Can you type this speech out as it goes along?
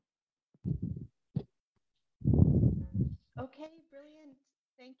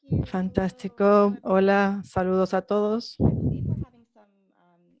Fantástico. Hola, saludos a todos.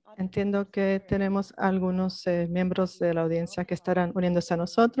 Entiendo que tenemos algunos miembros de la audiencia que estarán uniéndose a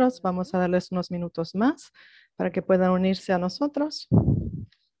nosotros. Vamos a darles unos minutos más para que puedan unirse a nosotros.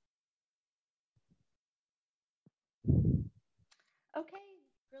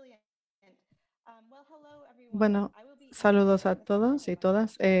 Bueno, saludos a todos y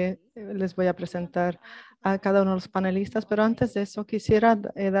todas. Les voy a presentar a cada uno de los panelistas, pero antes de eso quisiera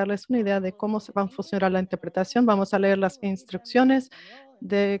darles una idea de cómo va a funcionar la interpretación. Vamos a leer las instrucciones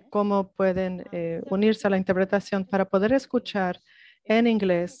de cómo pueden unirse a la interpretación para poder escuchar en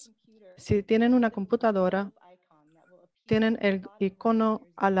inglés. Si tienen una computadora, tienen el icono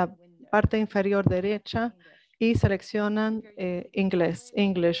a la parte inferior derecha y seleccionan inglés,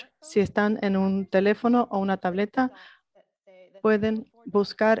 English. Si están en un teléfono o una tableta, pueden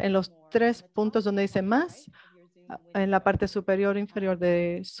buscar en los 3 puntos donde dice más, en la parte superior inferior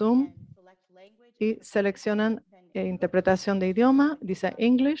de Zoom, y seleccionan interpretación de idioma, dice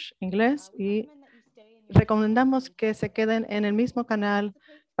English, inglés, y recomendamos que se queden en el mismo canal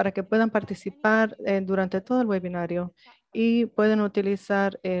para que puedan participar durante todo el webinario y pueden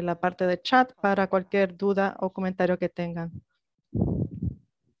utilizar la parte de chat para cualquier duda o comentario que tengan.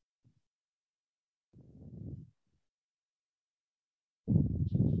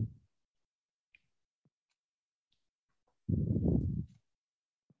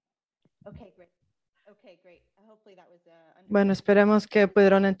 Bueno, esperemos que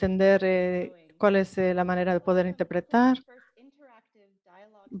pudieron entender cuál es la manera de poder interpretar.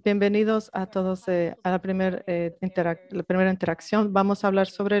 Bienvenidos a todos a la primera interacción. Vamos a hablar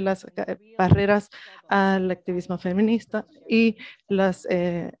sobre las barreras al activismo feminista y las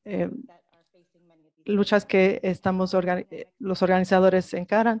luchas que los organizadores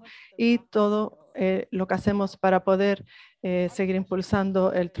encaran y todo lo que hacemos para poder seguir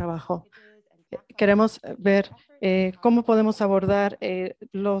impulsando el trabajo. Queremos ver cómo podemos abordar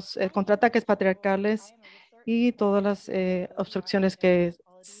los contraataques patriarcales y todas las obstrucciones que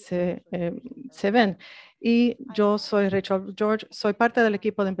se ven. Y yo soy Rachel George, soy parte del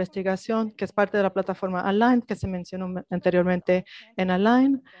equipo de investigación que es parte de la plataforma Align, que se mencionó anteriormente en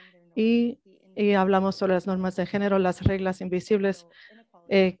Align, y hablamos sobre las normas de género, las reglas invisibles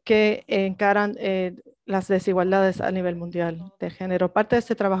que encaran las desigualdades a nivel mundial de género. Parte de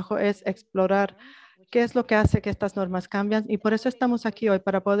este trabajo es explorar qué es lo que hace que estas normas cambien y por eso estamos aquí hoy,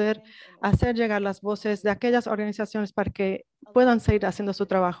 para poder hacer llegar las voces de aquellas organizaciones para que puedan seguir haciendo su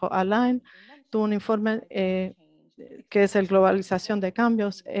trabajo. Align tuvo un informe que es el Globalización de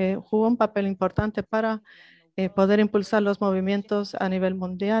Cambios, jugó un papel importante para poder impulsar los movimientos a nivel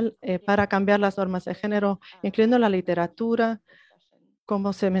mundial para cambiar las normas de género, incluyendo la literatura,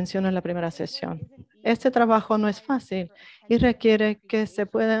 como se mencionó en la primera sesión. Este trabajo no es fácil y requiere que se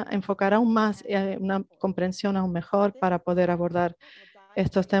pueda enfocar aún más y una comprensión aún mejor para poder abordar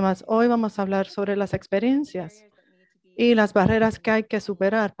estos temas. Hoy vamos a hablar sobre las experiencias y las barreras que hay que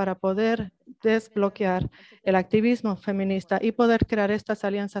superar para poder desbloquear el activismo feminista y poder crear estas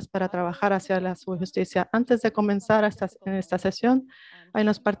alianzas para trabajar hacia la justicia. Antes de comenzar en esta sesión, hay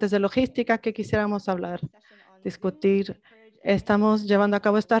unas partes de logística que quisiéramos hablar, discutir. Estamos llevando a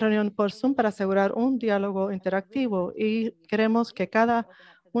cabo esta reunión por Zoom para asegurar un diálogo interactivo y queremos que cada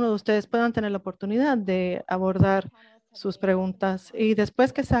uno de ustedes puedan tener la oportunidad de abordar sus preguntas. Y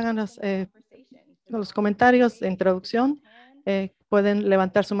después que se hagan los comentarios de introducción, pueden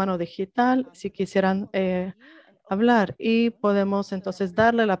levantar su mano digital si quisieran hablar y podemos entonces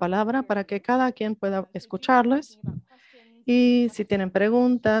darle la palabra para que cada quien pueda escucharles. Y si tienen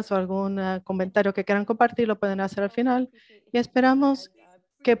preguntas o algún comentario que quieran compartir, lo pueden hacer al final. Y esperamos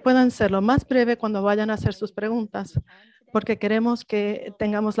que puedan ser lo más breve cuando vayan a hacer sus preguntas, porque queremos que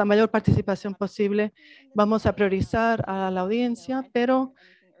tengamos la mayor participación posible. Vamos a priorizar a la audiencia, pero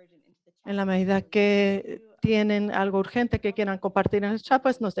en la medida que tienen algo urgente que quieran compartir en el chat,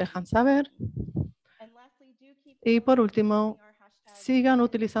 pues nos dejan saber. Y por último, sigan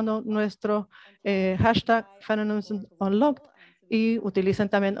utilizando nuestro hashtag Feminism Unlocked y utilicen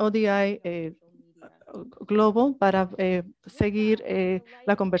también ODI Global para seguir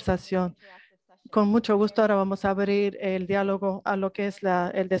la conversación. Con mucho gusto ahora vamos a abrir el diálogo a lo que es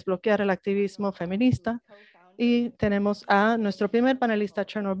el desbloquear el activismo feminista. Y tenemos a nuestro primer panelista,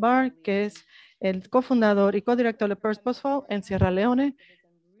 Cherno Barr, que es el cofundador y codirector de Purpose en Sierra Leone,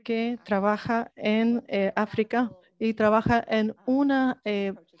 que trabaja en África y trabaja en una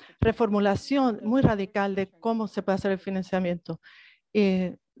reformulación muy radical de cómo se puede hacer el financiamiento.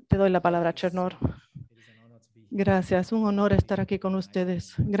 Te doy la palabra, Chernor. Gracias, un honor estar aquí con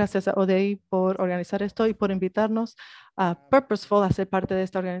ustedes. Gracias a ODI por organizar esto y por invitarnos a Purposeful a ser parte de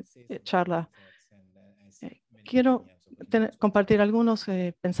esta charla. Quiero compartir algunos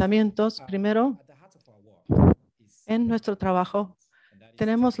pensamientos. Primero, en nuestro trabajo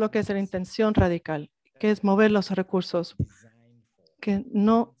tenemos lo que es la intención radical, que es mover los recursos que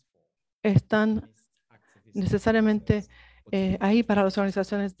no están necesariamente ahí para las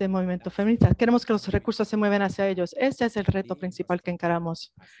organizaciones de movimiento feminista. Queremos que los recursos se muevan hacia ellos. Ese es el reto principal que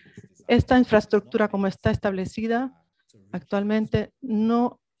encaramos. Esta infraestructura, como está establecida actualmente,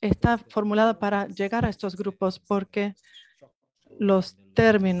 no está formulada para llegar a estos grupos porque los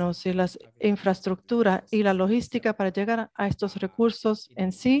términos y la infraestructura y la logística para llegar a estos recursos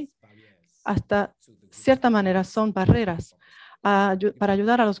en sí, hasta cierta manera, son barreras para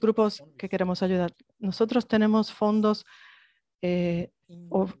ayudar a los grupos que queremos ayudar. Nosotros tenemos fondos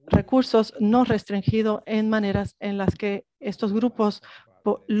o recursos no restringidos en maneras en las que estos grupos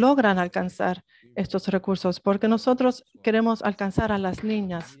logran alcanzar estos recursos, porque nosotros queremos alcanzar a las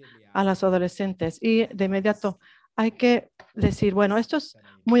niñas, a las adolescentes, y de inmediato hay que decir, bueno, esto es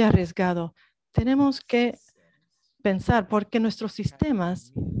muy arriesgado. Tenemos que pensar porque nuestros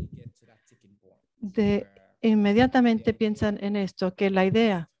sistemas inmediatamente piensan en esto, que la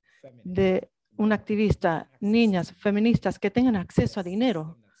idea de un activista, niñas feministas que tengan acceso a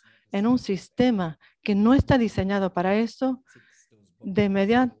dinero en un sistema que no está diseñado para eso, de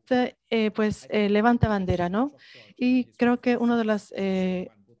inmediato levanta bandera, ¿no? Y creo que uno de los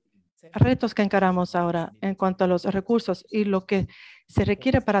retos que encaramos ahora en cuanto a los recursos y lo que se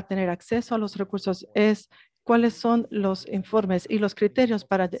requiere para tener acceso a los recursos es cuáles son los informes y los criterios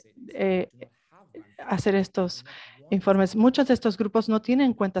para hacer estos informes. Muchos de estos grupos no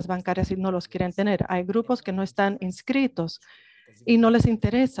tienen cuentas bancarias y no los quieren tener. Hay grupos que no están inscritos y no les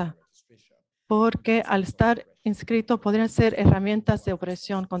interesa porque al estar inscrito podrían ser herramientas de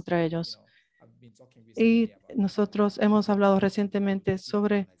opresión contra ellos. Y nosotros hemos hablado recientemente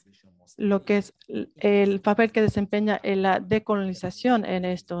sobre lo que es el papel que desempeña en la decolonización en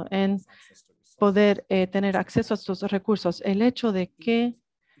esto, en poder tener acceso a estos recursos. El hecho de que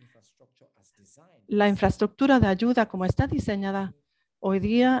la infraestructura de ayuda como está diseñada hoy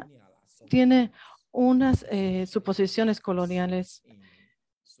día tiene unas suposiciones coloniales,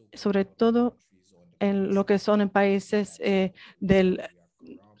 sobre todo en lo que son en países del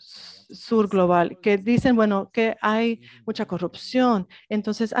sur global, que dicen, bueno, que hay mucha corrupción,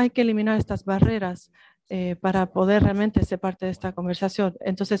 entonces hay que eliminar estas barreras para poder realmente ser parte de esta conversación.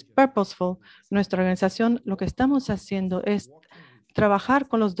 Entonces, Purposeful, nuestra organización, lo que estamos haciendo es trabajar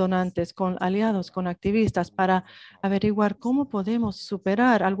con los donantes, con aliados, con activistas para averiguar cómo podemos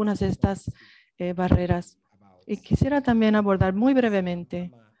superar algunas de estas barreras. Y quisiera también abordar muy brevemente,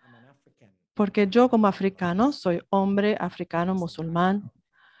 porque yo como africano, soy hombre africano musulmán,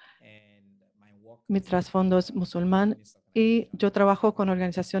 mi trasfondo es musulmán y yo trabajo con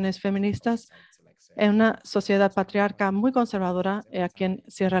organizaciones feministas en una sociedad patriarca muy conservadora aquí en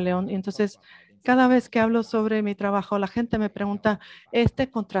Sierra Leona. Y entonces, cada vez que hablo sobre mi trabajo, la gente me pregunta,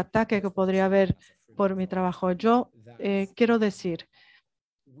 este contraataque que podría haber por mi trabajo. Yo quiero decir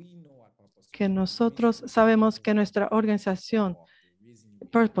que nosotros sabemos que nuestra organización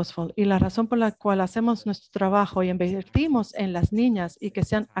Purposeful y la razón por la cual hacemos nuestro trabajo y invertimos en las niñas y que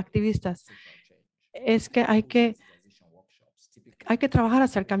sean activistas es que hay que trabajar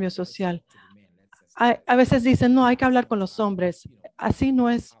hacia el cambio social. A veces dicen, no, hay que hablar con los hombres. Así no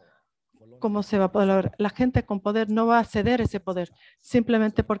es como se va a poder. La gente con poder no va a ceder ese poder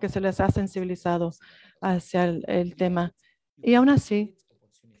simplemente porque se les ha sensibilizado hacia el tema. Y aún así,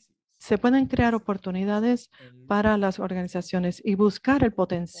 se pueden crear oportunidades para las organizaciones y buscar el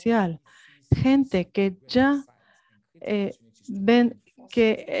potencial. Gente que ya ven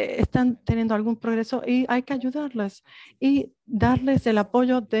que están teniendo algún progreso y hay que ayudarles y darles el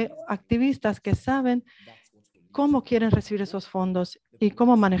apoyo de activistas que saben cómo quieren recibir esos fondos y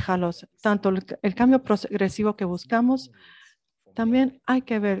cómo manejarlos. Tanto el cambio progresivo que buscamos, también hay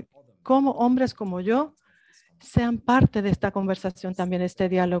que ver cómo hombres como yo sean parte de esta conversación, también este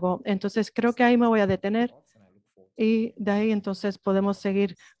diálogo. Entonces, creo que ahí me voy a detener y de ahí entonces podemos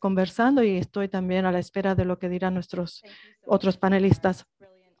seguir conversando y estoy también a la espera de lo que dirán nuestros otros panelistas.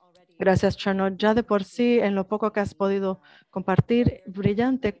 Gracias, Charno. Ya de por sí, en lo poco que has podido compartir,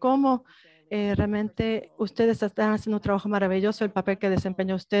 brillante, cómo realmente ustedes están haciendo un trabajo maravilloso, el papel que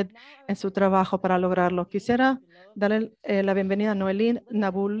desempeña usted en su trabajo para lograrlo. Quisiera darle la bienvenida a Noelín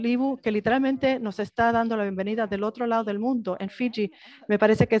Nabulibu, que literalmente nos está dando la bienvenida del otro lado del mundo, en Fiji. Me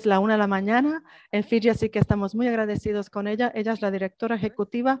parece que es la 1 de la mañana en Fiji, así que estamos muy agradecidos con ella. Ella es la directora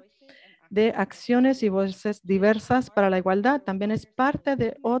ejecutiva de acciones y voces diversas para la igualdad. También es parte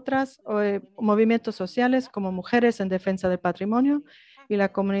de otros movimientos sociales como Mujeres en Defensa del Patrimonio y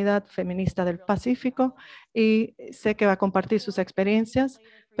la Comunidad Feminista del Pacífico. Y sé que va a compartir sus experiencias,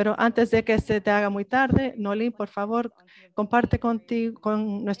 pero antes de que se te haga muy tarde, Nolin, por favor, comparte contigo,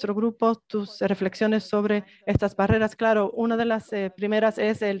 con nuestro grupo tus reflexiones sobre estas barreras. Claro, una de las primeras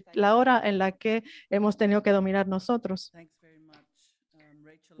es la hora en la que hemos tenido que dominar nosotros.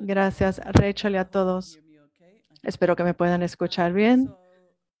 Gracias, Rachel, y a todos. Espero que me puedan escuchar bien.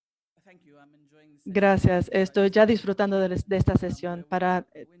 Gracias. Estoy ya disfrutando de esta sesión para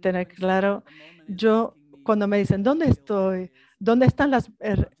tener claro, yo cuando me dicen, ¿dónde estoy? ¿Dónde están las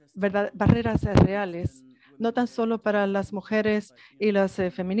barreras reales? No tan solo para las mujeres y las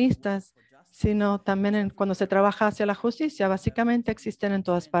feministas, sino también cuando se trabaja hacia la justicia. Básicamente existen en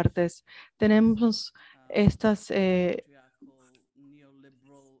todas partes. Tenemos estas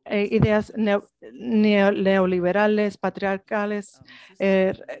ideas neoliberales, patriarcales,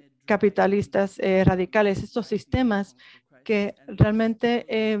 capitalistas radicales, estos sistemas que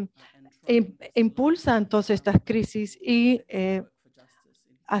realmente impulsan todas estas crisis y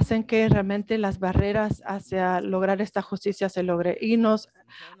hacen que realmente las barreras hacia lograr esta justicia se logre y nos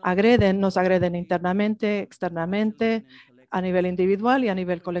agreden internamente, externamente, a nivel individual y a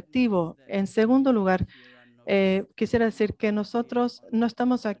nivel colectivo. En segundo lugar, quisiera decir que nosotros no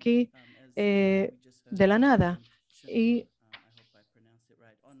estamos aquí de la nada y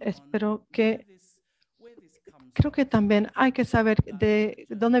espero que creo que también hay que saber de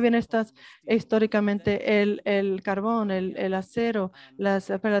dónde viene estas históricamente el carbón, el acero,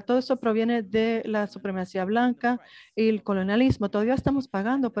 pero todo eso proviene de la supremacía blanca y el colonialismo. Todavía estamos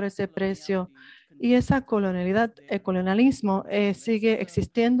pagando por ese precio. Y esa colonialidad, el colonialismo sigue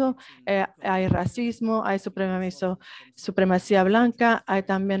existiendo. Hay racismo, hay supremacía blanca, hay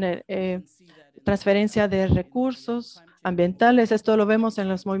también transferencia de recursos ambientales. Esto lo vemos en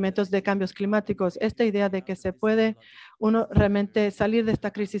los movimientos de cambios climáticos. Esta idea de que se puede uno realmente salir de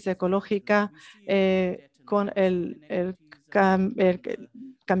esta crisis ecológica con el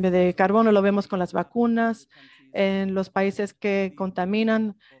cambio de carbono, lo vemos con las vacunas, en los países que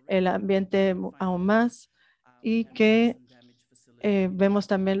contaminan el ambiente aún más y que vemos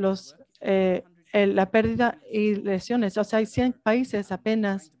también la pérdida y lesiones. O sea, hay 100 países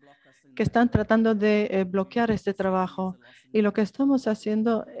apenas que están tratando de bloquear este trabajo. Y lo que estamos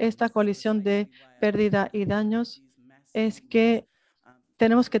haciendo, esta coalición de pérdida y daños, es que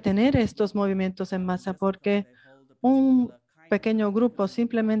tenemos que tener estos movimientos en masa porque un pequeño grupo,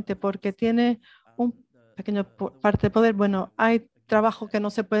 simplemente porque tiene un pequeño parte de poder, bueno, hay trabajo que no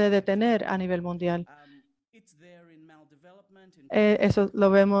se puede detener a nivel mundial. Eso lo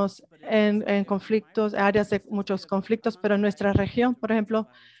vemos en conflictos, áreas de muchos conflictos, pero en nuestra región, por ejemplo,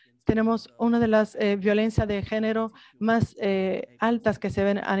 tenemos una de las violencias de género más altas que se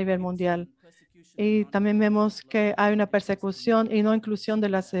ven a nivel mundial. Y también vemos que hay una persecución y no inclusión de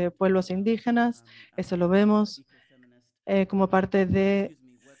los pueblos indígenas. Eso lo vemos como parte de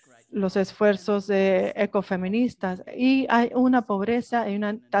los esfuerzos ecofeministas. Y hay una pobreza y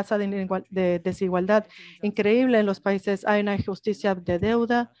una tasa de desigualdad increíble en los países. Hay una injusticia de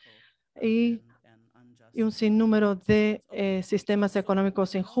deuda y un sinnúmero de sistemas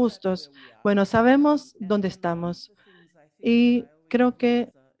económicos injustos. Bueno, sabemos dónde estamos y creo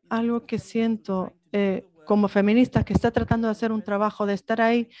que algo que siento como feminista que está tratando de hacer un trabajo de estar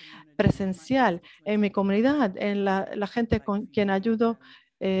ahí presencial en mi comunidad, en la gente con quien ayudo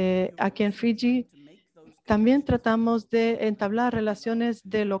aquí en Fiji, también tratamos de entablar relaciones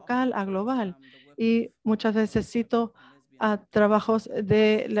de local a global y muchas veces cito a trabajos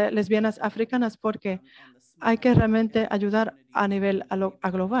de lesbianas africanas porque hay que realmente ayudar a nivel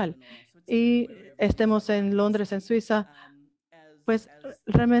a global. Y estemos en Londres, en Suiza, pues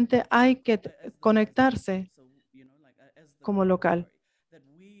realmente hay que conectarse como local,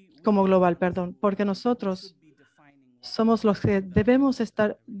 como global, perdón, porque nosotros somos los que debemos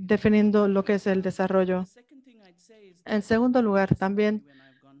estar definiendo lo que es el desarrollo. En segundo lugar, también,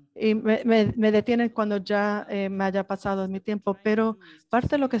 y me detienen cuando ya me haya pasado mi tiempo, pero parte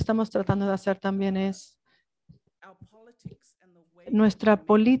de lo que estamos tratando de hacer también es nuestra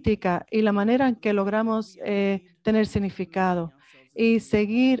política y la manera en que logramos tener significado y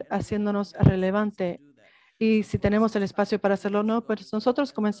seguir haciéndonos relevante. Y si tenemos el espacio para hacerlo o no, pues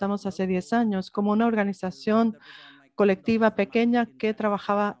nosotros comenzamos hace 10 años como una organización colectiva pequeña que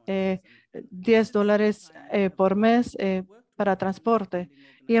trabajaba $10 por mes para transporte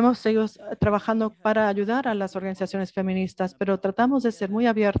y hemos seguido trabajando para ayudar a las organizaciones feministas, pero tratamos de ser muy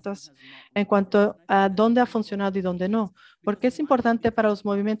abiertos en cuanto a dónde ha funcionado y dónde no, porque es importante para los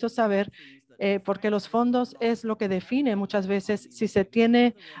movimientos saber, porque los fondos es lo que define muchas veces si se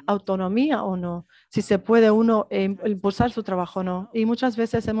tiene autonomía o no, si se puede uno impulsar su trabajo o no. Y muchas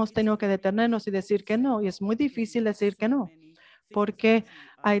veces hemos tenido que detenernos y decir que no, y es muy difícil decir que no, porque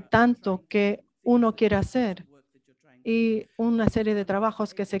hay tanto que uno quiere hacer y una serie de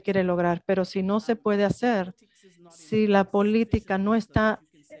trabajos que se quiere lograr, pero si no se puede hacer, si la política no está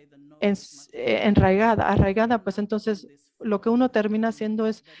arraigada, pues entonces lo que uno termina haciendo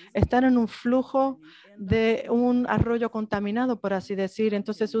es estar en un flujo de un arroyo contaminado, por así decir.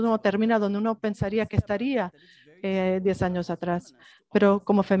 Entonces uno termina donde uno pensaría que estaría 10 años atrás. Pero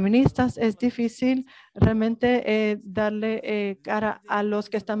como feministas es difícil realmente darle cara a los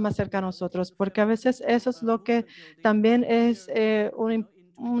que están más cerca a nosotros, porque a veces eso es lo que también es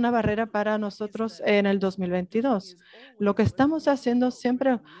una barrera para nosotros en el 2022. Lo que estamos haciendo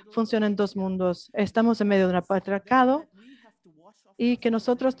siempre funciona en dos mundos. Estamos en medio de un patriarcado y que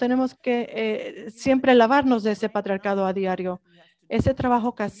nosotros tenemos que siempre lavarnos de ese patriarcado a diario. Ese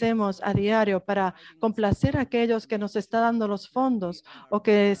trabajo que hacemos a diario para complacer a aquellos que nos están dando los fondos o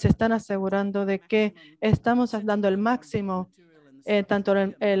que se están asegurando de que estamos dando el máximo, tanto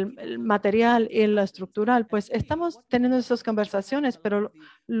el material y lo estructural, pues estamos teniendo esas conversaciones, pero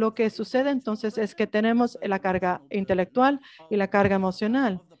lo que sucede entonces es que tenemos la carga intelectual y la carga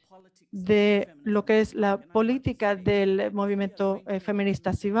emocional de lo que es la política del movimiento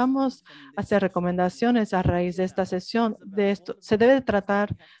feminista. Si vamos a hacer recomendaciones a raíz de esta sesión, de esto, se debe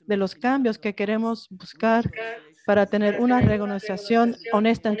tratar de los cambios que queremos buscar para tener una renegociación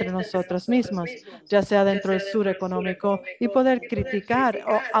honesta entre nosotros mismos, ya sea dentro del sur económico, y poder criticar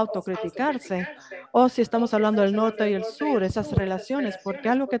o autocriticarse, o si estamos hablando del norte y el sur, esas relaciones, porque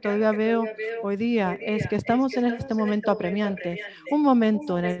algo que todavía veo hoy día es que estamos en este momento apremiante, un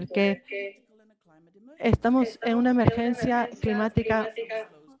momento en el que estamos en una emergencia climática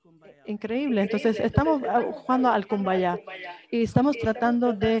increíble. Entonces, estamos jugando al kumbaya y estamos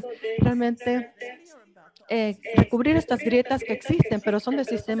tratando de realmente recubrir estas grietas que existen, pero son de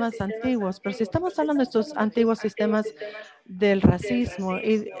sistemas antiguos. Pero si estamos hablando de estos antiguos sistemas del racismo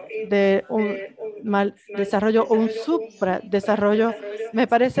y de un mal desarrollo o un supradesarrollo, me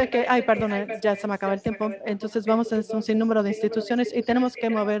parece que, ay, perdona, ya se me acaba el tiempo. Entonces vamos a un sinnúmero de instituciones y tenemos que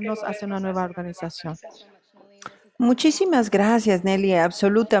movernos hacia una nueva organización. Muchísimas gracias, Nelly.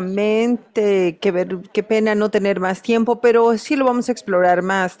 Absolutamente. Qué pena no tener más tiempo, pero sí lo vamos a explorar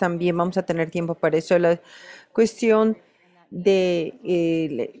más también. Vamos a tener tiempo para eso. La cuestión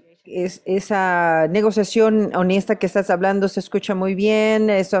de esa negociación honesta que estás hablando se escucha muy bien.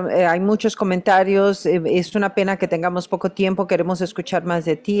 Hay muchos comentarios. Es una pena que tengamos poco tiempo. Queremos escuchar más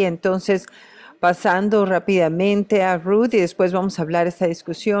de ti. Entonces, pasando rápidamente a Ruth y después vamos a hablar esta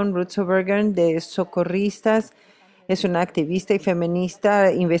discusión. Ruth Sobergen de Socorristas. Es una activista y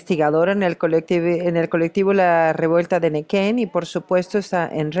feminista investigadora en el colectivo La Revuelta de Nequén y por supuesto está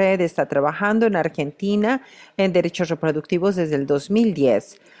en red, está trabajando en Argentina en derechos reproductivos desde el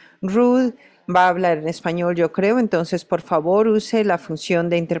 2010. Ruth va a hablar en español, yo creo, entonces por favor use la función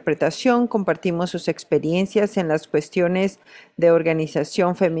de interpretación. Compartimos sus experiencias en las cuestiones de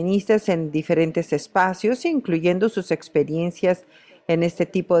organización feministas en diferentes espacios, incluyendo sus experiencias en este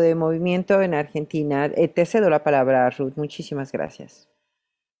tipo de movimiento en Argentina. Te cedo la palabra, Ruth. Muchísimas gracias.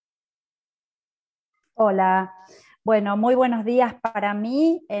 Hola, bueno, muy buenos días para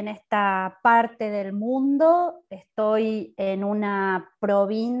mí. En esta parte del mundo estoy en una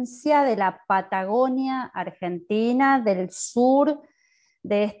provincia de la Patagonia Argentina, del sur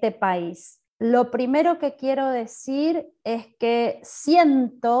de este país. Lo primero que quiero decir es que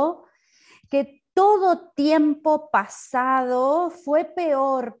siento que todo tiempo pasado fue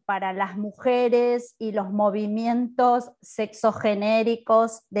peor para las mujeres y los movimientos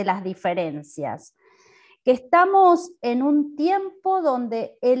sexogenéricos de las diferencias. Que estamos en un tiempo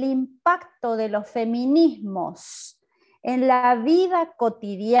donde el impacto de los feminismos en la vida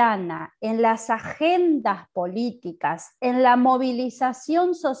cotidiana, en las agendas políticas, en la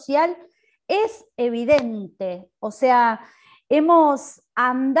movilización social es evidente. O sea, hemos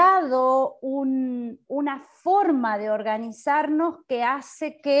andado una forma de organizarnos que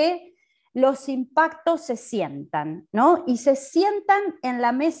hace que los impactos se sientan, ¿no? Y se sientan en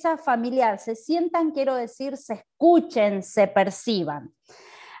la mesa familiar, se sientan, quiero decir, se escuchen, se perciban.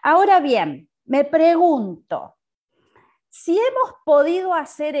 Ahora bien, me pregunto, si hemos podido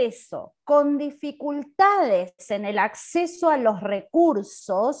hacer eso con dificultades en el acceso a los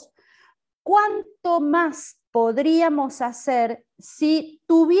recursos, ¿cuánto más podríamos hacer si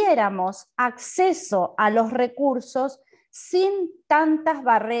tuviéramos acceso a los recursos sin tantas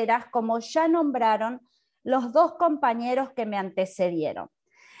barreras como ya nombraron los dos compañeros que me antecedieron.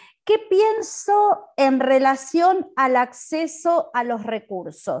 ¿Qué pienso en relación al acceso a los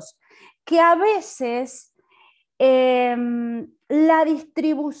recursos? Que a veces la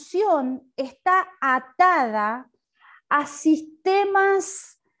distribución está atada a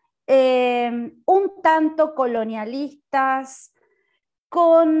sistemas un tanto colonialistas,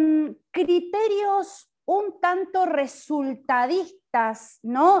 con criterios un tanto resultadistas,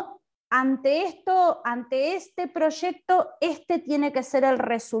 ¿no? Ante esto, ante este proyecto, este tiene que ser el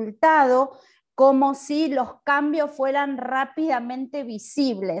resultado, como si los cambios fueran rápidamente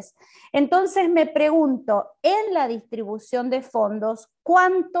visibles. Entonces me pregunto, en la distribución de fondos,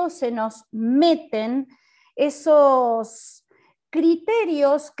 ¿cuánto se nos meten esos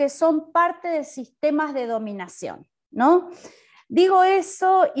criterios que son parte de sistemas de dominación, ¿no? Digo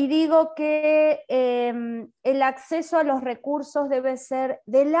eso y digo que el acceso a los recursos debe ser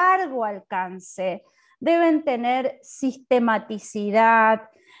de largo alcance, deben tener sistematicidad,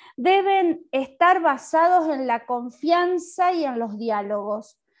 deben estar basados en la confianza y en los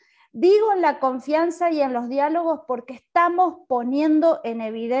diálogos. Digo en la confianza y en los diálogos porque estamos poniendo en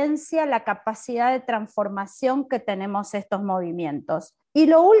evidencia la capacidad de transformación que tenemos estos movimientos. Y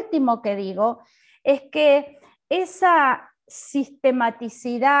lo último que digo es que esa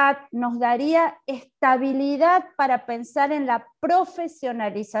sistematicidad nos daría estabilidad para pensar en la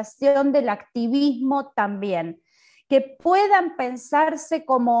profesionalización del activismo también, que puedan pensarse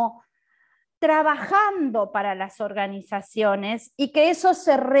como trabajando para las organizaciones y que eso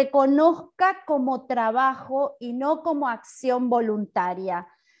se reconozca como trabajo y no como acción voluntaria.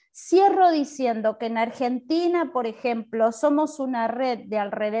 Cierro diciendo que en Argentina, por ejemplo, somos una red de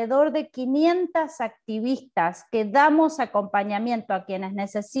alrededor de 500 activistas que damos acompañamiento a quienes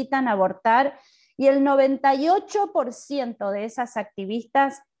necesitan abortar y el 98% de esas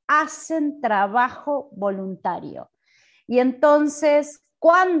activistas hacen trabajo voluntario. Y entonces,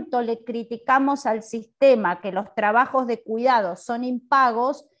 ¿cuánto le criticamos al sistema que los trabajos de cuidado son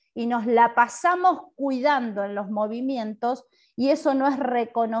impagos y nos la pasamos cuidando en los movimientos y eso no es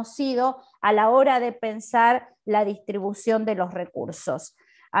reconocido a la hora de pensar la distribución de los recursos?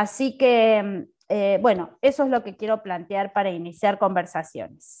 Así que, bueno, eso es lo que quiero plantear para iniciar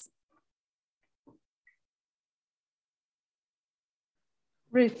conversaciones.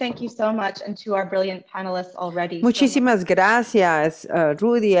 Ruth, thank you so much, and to our brilliant panelists already. Muchísimas gracias,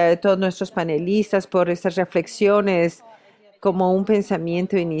 Rudy, a todos nuestros panelistas por estas reflexiones. Como un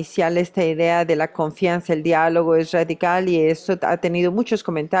pensamiento inicial, esta idea de la confianza, el diálogo es radical y esto ha tenido muchos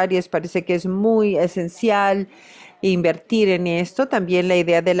comentarios. Parece que es muy esencial invertir en esto. También la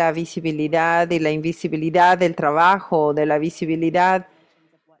idea de la visibilidad y la invisibilidad del trabajo, de la visibilidad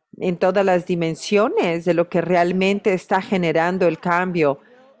en todas las dimensiones de lo que realmente está generando el cambio.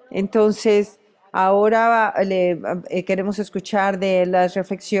 Entonces, ahora queremos escuchar de las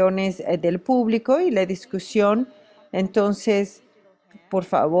reflexiones del público y la discusión. Entonces, por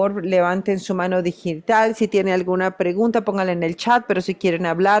favor, levanten su mano digital. Si tienen alguna pregunta, pónganla en el chat, pero si quieren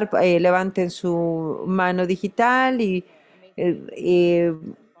hablar, levanten su mano digital y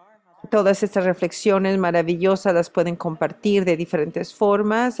todas estas reflexiones maravillosas las pueden compartir de diferentes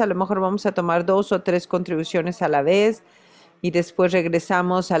formas. A lo mejor vamos a tomar 2 o 3 contribuciones a la vez y después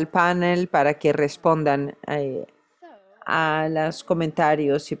regresamos al panel para que respondan a los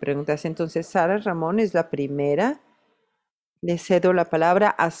comentarios y preguntas. Entonces, Sara Ramón es la primera. Le cedo la palabra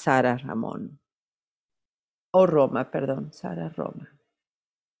a Sara Ramón. O Roma, perdón, Sara Roma.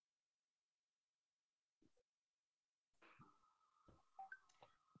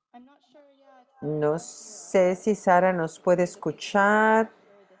 No sé si Sara nos puede escuchar.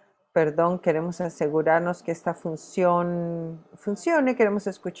 Perdón, queremos asegurarnos que esta función funcione. Queremos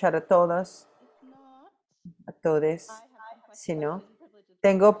escuchar a todos, a todos. Si no,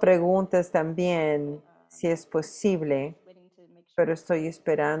 tengo preguntas también, si es posible, pero estoy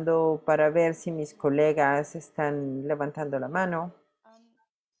esperando para ver si mis colegas están levantando la mano.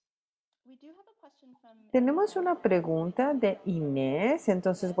 Tenemos una pregunta de Inés,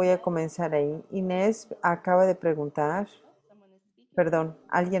 entonces voy a comenzar ahí. Inés acaba de preguntar. Perdón,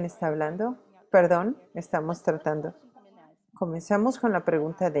 ¿alguien está hablando? Perdón, estamos tratando. Comenzamos con la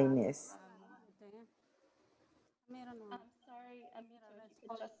pregunta de Inés.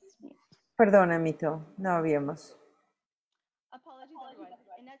 Perdón, Amito, no habíamos.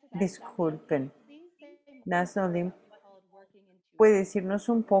 Disculpen. Nasnolim, ¿puede decirnos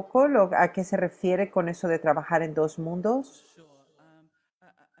un poco a qué se refiere con eso de trabajar en dos mundos?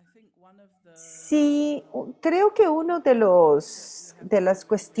 Sí, creo que uno de las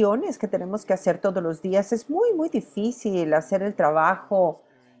cuestiones que tenemos que hacer todos los días es muy difícil hacer el trabajo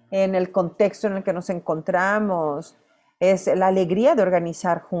en el contexto en el que nos encontramos. Es la alegría de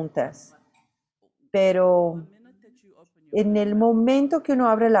organizar juntas. Pero en el momento que uno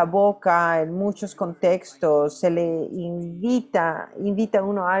abre la boca, en muchos contextos, se le invita a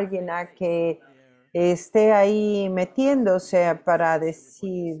uno a alguien a que esté ahí metiéndose para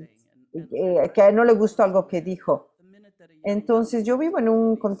decir que a él no le gustó algo que dijo. Entonces, yo vivo en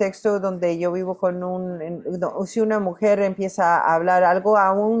un contexto donde yo vivo con si una mujer empieza a hablar algo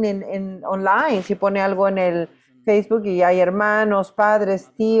aún en online, si pone algo en el Facebook y hay hermanos,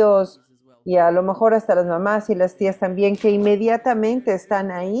 padres, tíos y a lo mejor hasta las mamás y las tías también que inmediatamente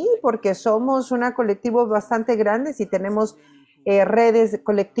están ahí porque somos un colectivo bastante grande y tenemos redes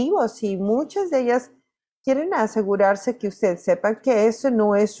colectivos y muchas de ellas quieren asegurarse que usted sepa que eso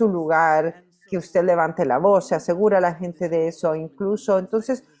no es su lugar, que usted levante la voz, se asegura a la gente de eso, incluso.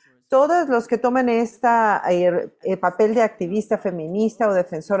 Entonces, todos los que toman este papel de activista feminista o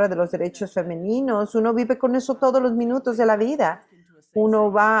defensora de los derechos femeninos, uno vive con eso todos los minutos de la vida.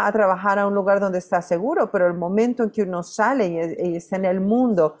 Uno va a trabajar a un lugar donde está seguro, pero el momento en que uno sale y está en el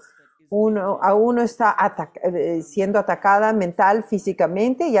mundo, uno está siendo atacada mental,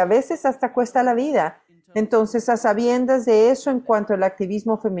 físicamente y a veces hasta cuesta la vida. Entonces, a sabiendas de eso, en cuanto al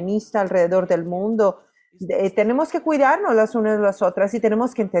activismo feminista alrededor del mundo, tenemos que cuidarnos las unas de las otras y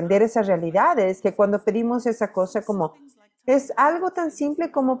tenemos que entender esas realidades, que cuando pedimos esa cosa como es algo tan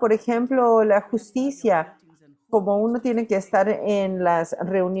simple como, por ejemplo, la justicia, como uno tiene que estar en las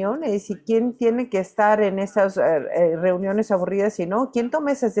reuniones y quién tiene que estar en esas reuniones aburridas y no, quién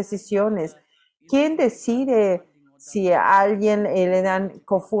toma esas decisiones, quién decide si a alguien le dan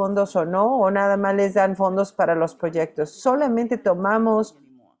cofondos o no, o nada más les dan fondos para los proyectos. Solamente tomamos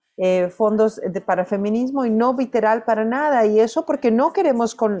fondos para feminismo y no literal para nada. Y eso porque no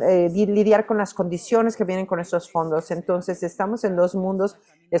queremos lidiar con las condiciones que vienen con esos fondos. Entonces estamos en dos mundos.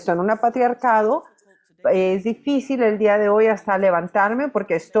 Estoy en un patriarcado. Es difícil el día de hoy hasta levantarme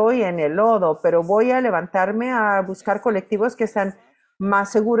porque estoy en el lodo, pero voy a levantarme a buscar colectivos que están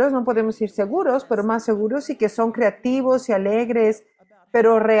más seguros, no podemos decir seguros, pero más seguros y que son creativos y alegres,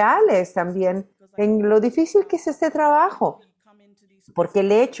 pero reales también en lo difícil que es este trabajo. Porque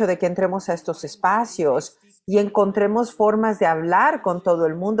el hecho de que entremos a estos espacios y encontremos formas de hablar con todo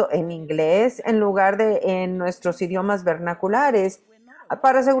el mundo en inglés en lugar de en nuestros idiomas vernaculares,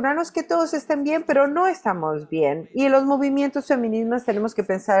 para asegurarnos que todos estén bien, pero no estamos bien. Y en los movimientos feminismos tenemos que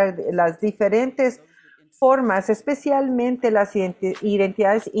pensar las diferentes formas, especialmente las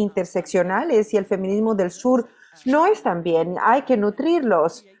identidades interseccionales y el feminismo del sur no están bien. Hay que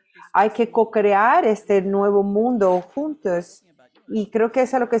nutrirlos, hay que co-crear este nuevo mundo juntos. Y creo que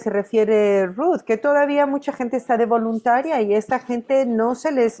es a lo que se refiere Ruth, que todavía mucha gente está de voluntaria y esta gente no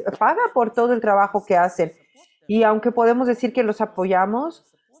se les paga por todo el trabajo que hacen. Y aunque podemos decir que los apoyamos,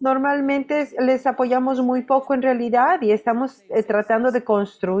 normalmente les apoyamos muy poco en realidad y estamos tratando de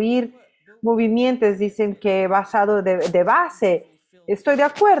construir movimientos, dicen que basado de base. Estoy de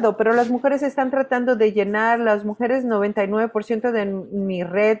acuerdo, pero las mujeres están tratando de llenar, las mujeres 99% de mi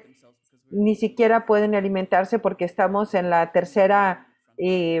red ni siquiera pueden alimentarse porque estamos en la tercera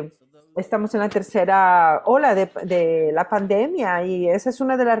ola de la pandemia y esa es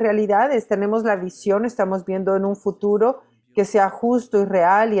una de las realidades. Tenemos la visión, estamos viendo en un futuro que sea justo y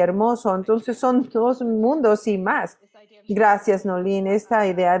real y hermoso. Entonces son dos mundos y más. Gracias, Nolín. Esta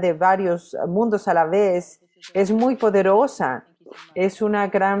idea de varios mundos a la vez es muy poderosa. Es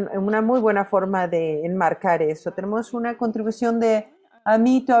una muy buena forma de enmarcar eso. Tenemos una contribución de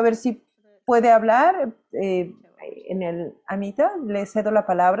Amito, a ver si puede hablar. Amita, le cedo la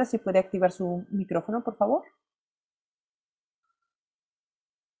palabra, si puede activar su micrófono, por favor.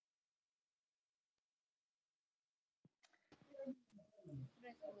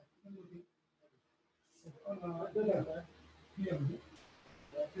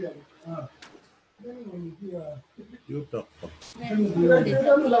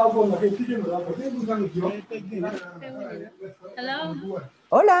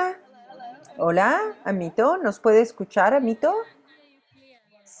 Hola. Hola, Amito. ¿Nos puede escuchar, Amito?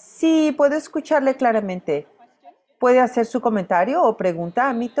 Sí, puedo escucharle claramente. ¿Puede hacer su comentario o pregunta,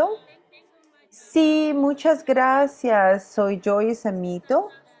 Amito? Sí, muchas gracias. Soy Joyce Amito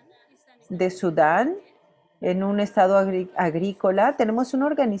de Sudán, en un estado agrícola. Tenemos una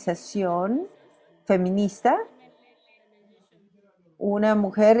organización feminista, una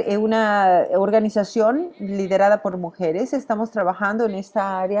organización liderada por mujeres. Estamos trabajando en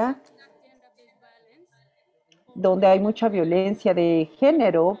esta área donde hay mucha violencia de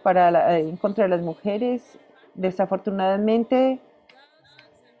género en contra de las mujeres. Desafortunadamente,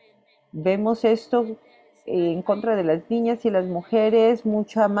 vemos esto en contra de las niñas y las mujeres,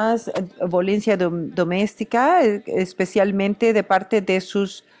 mucha más violencia doméstica, especialmente de parte de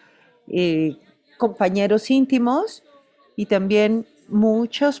sus eh, compañeros íntimos, y también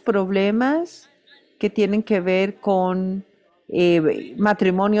muchos problemas que tienen que ver con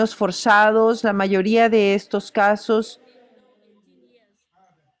matrimonios forzados. La mayoría de estos casos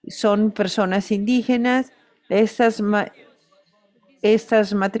son personas indígenas. Estos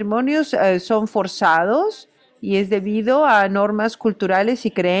matrimonios son forzados y es debido a normas culturales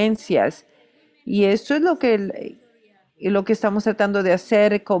y creencias. Y esto es lo que estamos tratando de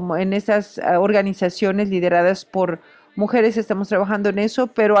hacer como en estas organizaciones lideradas por mujeres. Estamos trabajando en eso,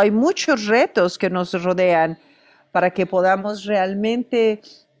 pero hay muchos retos que nos rodean para que podamos realmente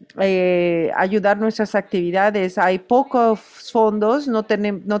ayudar nuestras actividades. Hay pocos fondos,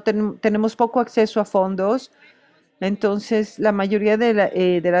 tenemos poco acceso a fondos. Entonces, la mayoría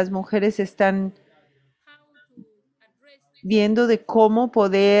de las mujeres están viendo de cómo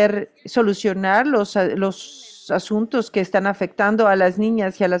poder solucionar los asuntos que están afectando a las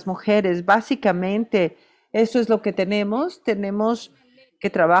niñas y a las mujeres. Básicamente, eso es lo que tenemos. Tenemos que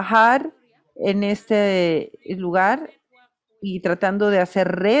trabajar en este lugar y tratando de hacer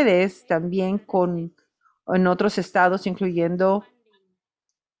redes también en otros estados, incluyendo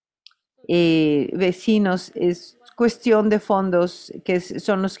vecinos. Es cuestión de fondos que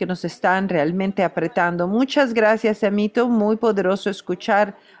son los que nos están realmente apretando. Muchas gracias, Amito. Muy poderoso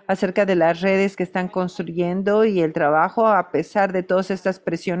escuchar acerca de las redes que están construyendo y el trabajo a pesar de todas estas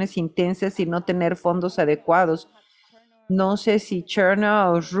presiones intensas y no tener fondos adecuados. No sé si Cherna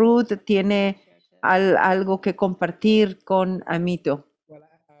o Ruth tiene algo que compartir con Amito.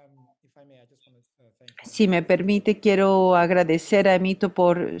 Si me permite, quiero agradecer a Amito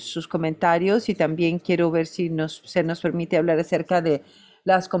por sus comentarios y también quiero ver si se nos permite hablar acerca de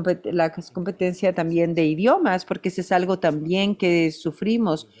la competencia también de idiomas, porque eso es algo también que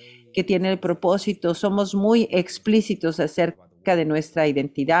sufrimos, que tiene el propósito. Somos muy explícitos acerca de nuestra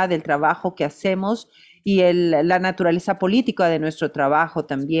identidad, del trabajo que hacemos y la naturaleza política de nuestro trabajo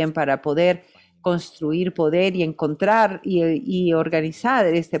también para poder construir poder y encontrar y organizar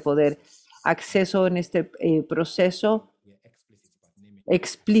este poder. Acceso en este proceso.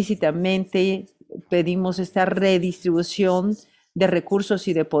 Explícitamente pedimos esta redistribución de recursos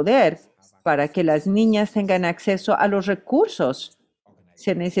y de poder para que las niñas tengan acceso a los recursos.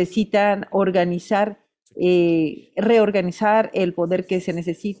 Se necesitan reorganizar el poder que se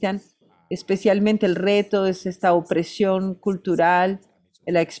necesitan, especialmente el reto es esta opresión cultural,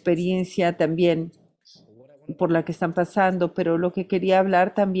 la experiencia también por la que están pasando, pero lo que quería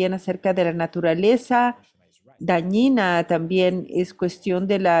hablar también acerca de la naturaleza dañina también es cuestión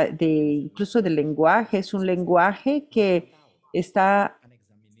incluso del lenguaje. Es un lenguaje que está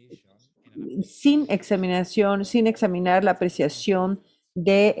sin examinación, sin examinar la apreciación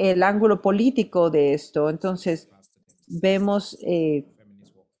del ángulo político de esto. Entonces, vemos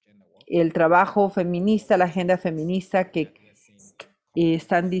el trabajo feminista, la agenda feminista que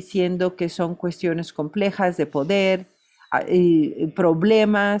están diciendo que son cuestiones complejas de poder,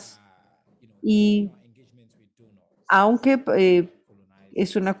 problemas, y aunque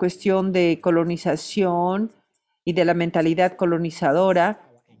es una cuestión de colonización y de la mentalidad colonizadora,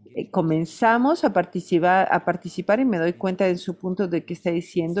 comenzamos a participar y me doy cuenta de su punto de que está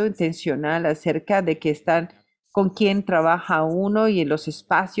diciendo intencional acerca de que con quién trabaja uno y en los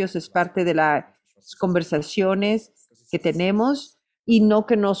espacios es parte de las conversaciones que tenemos y no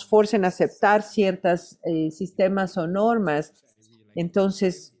que nos forcen a aceptar ciertos sistemas o normas.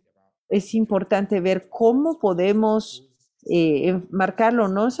 Entonces, es importante ver cómo podemos marcarlo.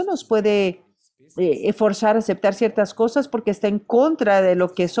 No se nos puede forzar a aceptar ciertas cosas porque está en contra de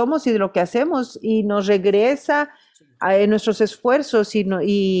lo que somos y de lo que hacemos y nos regresa a nuestros esfuerzos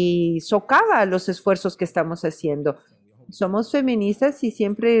y socava los esfuerzos que estamos haciendo. Somos feministas y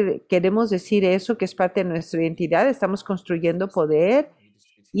siempre queremos decir eso, que es parte de nuestra identidad. Estamos construyendo poder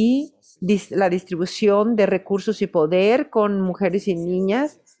y la distribución de recursos y poder con mujeres y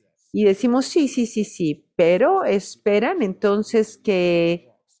niñas. Y decimos sí, pero esperan entonces que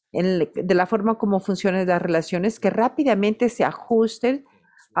de la forma como funcionan las relaciones, que rápidamente se ajusten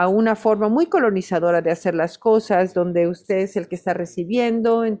a una forma muy colonizadora de hacer las cosas, donde usted es el que está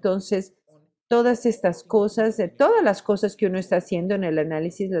recibiendo. Entonces, todas estas cosas, de todas las cosas que uno está haciendo en el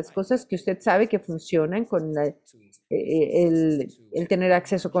análisis, las cosas que usted sabe que funcionan con el tener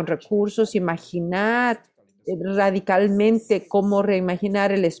acceso con recursos, imaginar radicalmente cómo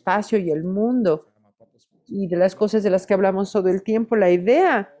reimaginar el espacio y el mundo. y de las cosas de las que hablamos todo el tiempo, la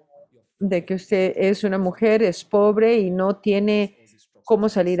idea de que usted es una mujer, es pobre y no tiene cómo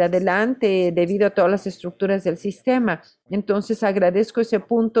salir adelante debido a todas las estructuras del sistema. Entonces agradezco ese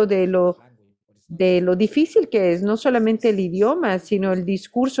punto de lo difícil que es, no solamente el idioma, sino el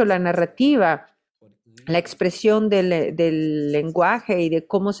discurso, la narrativa, la expresión del lenguaje y de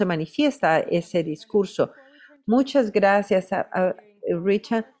cómo se manifiesta ese discurso. Muchas gracias a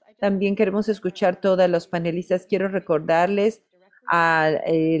Richard. También queremos escuchar todos los panelistas. Quiero recordarles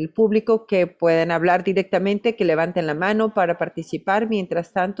al público que pueden hablar directamente, que levanten la mano para participar.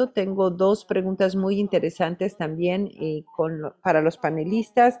 Mientras tanto, tengo dos preguntas muy interesantes también para los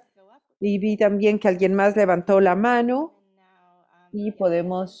panelistas. Y vi también que alguien más levantó la mano y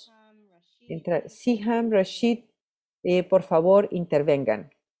podemos entrar. Siham, Rashid, por favor,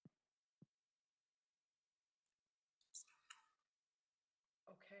 intervengan.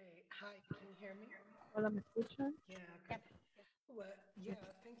 Hola, ¿me escuchan?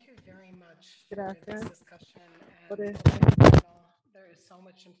 Gracias por este.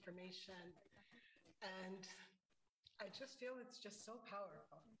 I just feel it's just so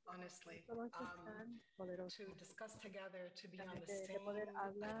powerful, honestly, to discuss together, to be on the same.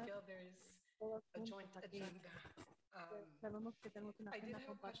 I feel there's a joint agenda. I did have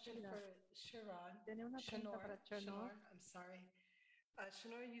a question for Shanor, I'm sorry.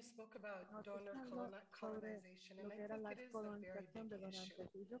 Shanor, you spoke about donor colonization, and I think it is a very big issue.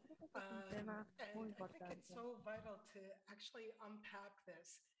 And I think it's so vital to actually unpack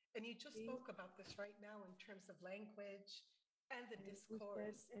this. And you just spoke about this right now in terms of language and the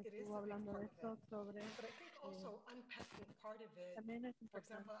discourse. It is a big part of it. But I think also unpacking part of it, for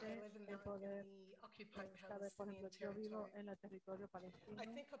example, I live in the occupied Palestinian territory. I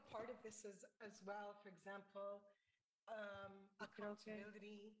think a part of this is as well, for example,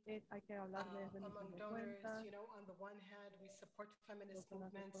 accountability among donors. You know, on the one hand, we support feminist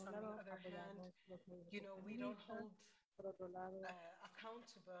movements. On the other hand, you know, we don't hold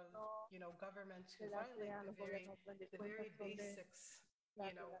accountable, you know, governments who violate the very basics, you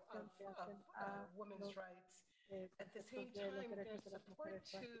know, of women's rights. At the same time, there's support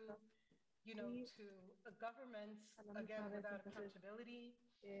to, you know, to governments, again, without accountability.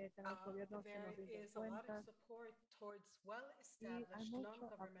 There is a lot of support towards well-established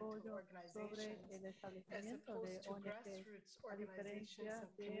non-governmental organizations as opposed to grassroots organizations and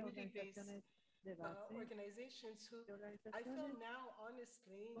community-based organizations who I feel now,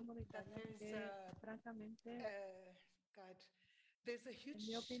 honestly, that there's a huge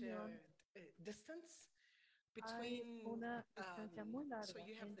distance between, so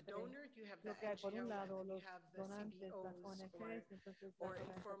you have the donor, you have the NGO, and you have the CBOs or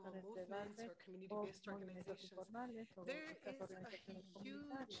informal movements or community-based organizations. There is a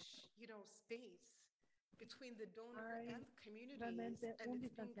huge, you know, space between the donor and the communities, and it's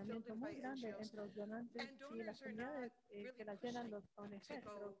being filled in by NGOs. And donors are not really pushing to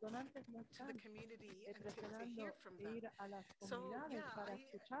go to the community and to hear from them. So yeah, I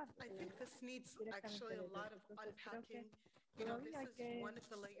think this needs actually a lot of unpacking. You know, this is one of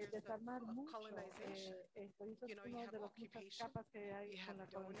the layers of colonization. You know, you have occupation, you have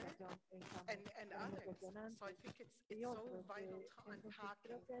donor, and others. So I think it's so vital to unpack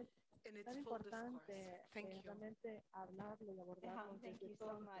in its full discourse. Thank you. Thank you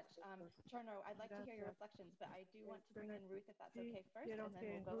so much. Cherno, I'd like to hear your reflections, but I do want to bring in Ruth, if that's okay first, and then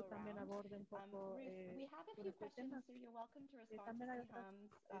we'll go around. Ruth, we have a few questions, so you're welcome to respond to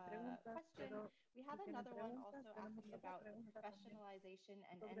Siham's question. We have another one also asking about the professionalization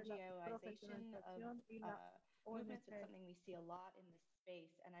and NGOization of movements. It's something we see a lot in this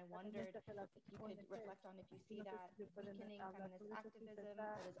space, and I wondered if you could reflect on if you see that weakening feminist activism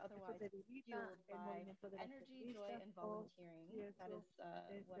that is otherwise fueled by energy, joy, and volunteering. That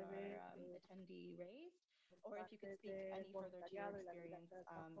is what our attendee raised. Or if you could speak any further to your experience in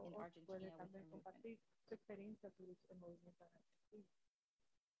Argentina with your movement.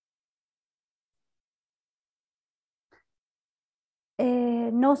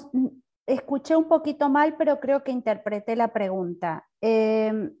 No, escuché un poquito mal, pero creo que interpreté la pregunta.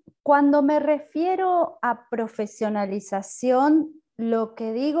 Cuando me refiero a profesionalización, lo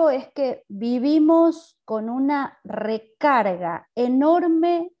que digo es que vivimos con una recarga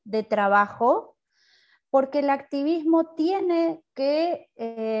enorme de trabajo, porque el activismo tiene que,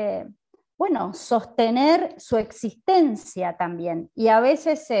 sostener su existencia también. Y a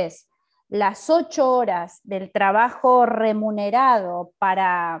veces es las 8 horas del trabajo remunerado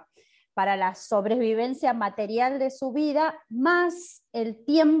para la sobrevivencia material de su vida, más el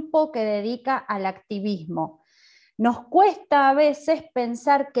tiempo que dedica al activismo. nos cuesta a veces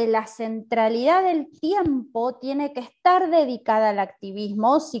pensar que la centralidad del tiempo tiene que estar dedicada al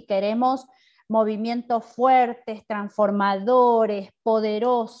activismo si queremos movimientos fuertes, transformadores,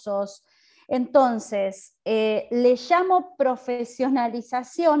 poderosos. Entonces, le llamo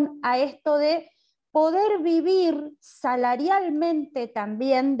profesionalización a esto de poder vivir salarialmente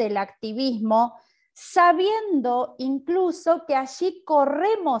también del activismo, sabiendo incluso que allí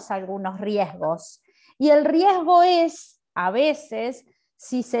corremos algunos riesgos. Y el riesgo es, a veces,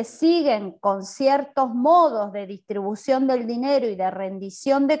 si se siguen con ciertos modos de distribución del dinero y de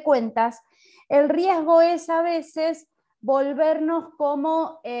rendición de cuentas, el riesgo es a veces volvernos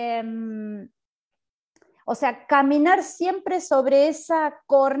como, o sea, caminar siempre sobre esa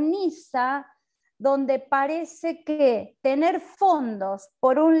cornisa donde parece que tener fondos,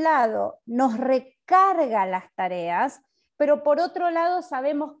 por un lado, nos recarga las tareas, pero por otro lado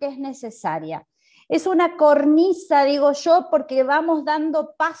sabemos que es necesaria. Es una cornisa, digo yo, porque vamos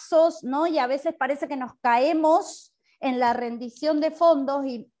dando pasos, ¿no? Y a veces parece que nos caemos en la rendición de fondos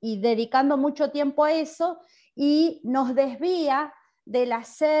y dedicando mucho tiempo a eso, y nos desvía del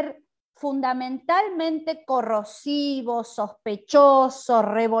hacer fundamentalmente corrosivo, sospechoso,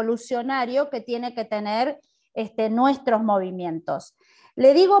 revolucionario que tiene que tener nuestros movimientos.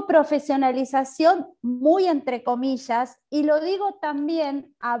 Le digo profesionalización muy entre comillas, y lo digo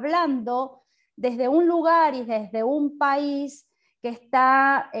también hablando desde un lugar y desde un país que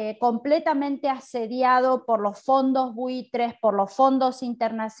está completamente asediado por los fondos buitres, por los fondos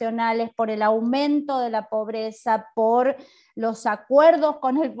internacionales, por el aumento de la pobreza, por los acuerdos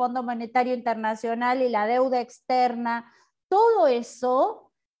con el Fondo Monetario Internacional y la deuda externa. Todo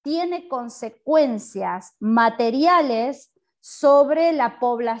eso tiene consecuencias materiales sobre la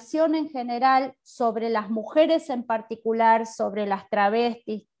población en general, sobre las mujeres en particular, sobre las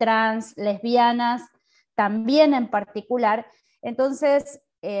travestis, trans, lesbianas también en particular. Entonces,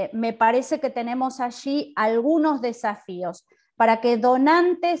 me parece que tenemos allí algunos desafíos para que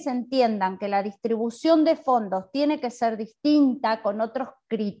donantes entiendan que la distribución de fondos tiene que ser distinta, con otros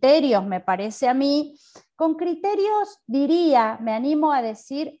criterios, me parece a mí, con criterios, diría, me animo a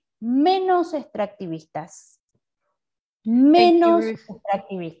decir, menos extractivistas. Menos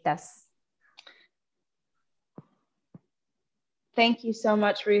extractivistas. Thank you so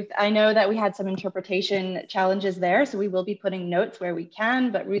much, Ruth. I know that we had some interpretation challenges there, so we will be putting notes where we can,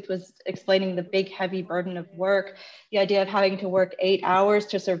 but Ruth was explaining the big, heavy burden of work, the idea of having to work 8 hours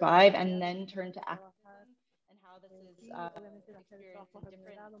to survive and then turn to activism, and how this is experienced in different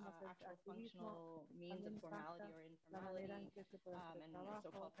actual functional means of formality or informality, and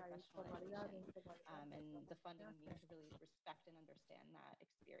so-called professionalization, and the funding needs to really respect and understand that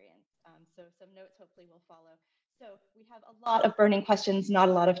experience. So some notes hopefully will follow. So we have a lot of burning questions, not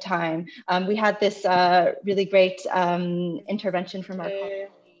a lot of time. We had this really great intervention from our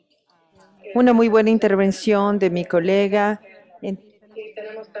colleague. Una muy buena intervención de mi colega. Y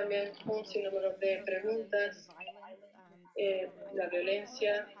tenemos también un sinnúmero de preguntas, la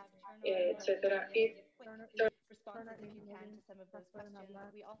violencia, etcétera. Y Responses, if you can, to some of those questions.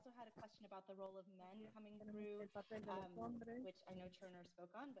 We also had a question about the role of men coming through, which I know Turner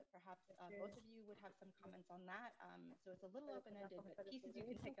spoke on, but perhaps both of you would have some comments on that. So it's a little open-ended, but pieces you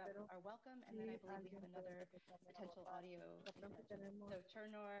can pick up are welcome. And then I believe we have another potential audio intervention. So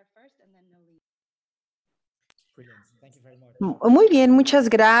Turner first, and then Nolene. Muy bien, muchas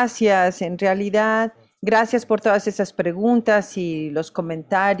gracias. En realidad, gracias por todas esas preguntas y los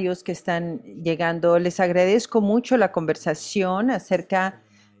comentarios que están llegando. Les agradezco mucho la conversación acerca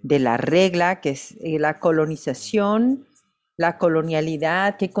de la regla, que es la colonización, la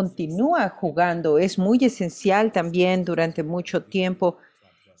colonialidad, que continúa jugando. Es muy esencial también durante mucho tiempo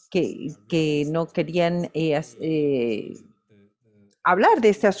que no querían hablar de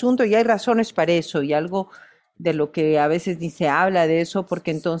este asunto, y hay razones para eso, y algo de lo que a veces ni se habla de eso,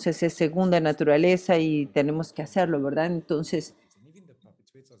 porque entonces es segunda naturaleza y tenemos que hacerlo, ¿verdad? Entonces,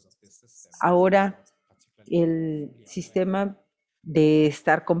 ahora el sistema de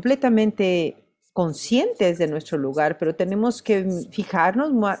estar completamente conscientes de nuestro lugar, pero tenemos que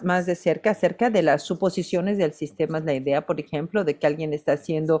fijarnos más de cerca acerca de las suposiciones del sistema. La idea, por ejemplo, de que alguien está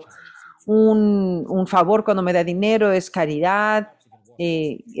haciendo un favor cuando me da dinero, es caridad,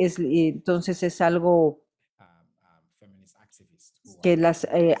 entonces es algo que las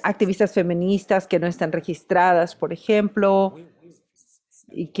activistas feministas que no están registradas, por ejemplo,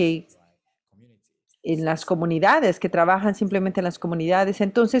 y que en las comunidades, que trabajan simplemente en las comunidades.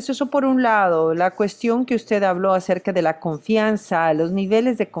 Entonces, eso por un lado. La cuestión que usted habló acerca de la confianza, los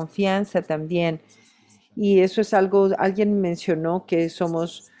niveles de confianza también. Y eso es algo, alguien mencionó que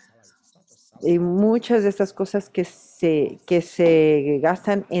somos Y muchas de estas cosas que se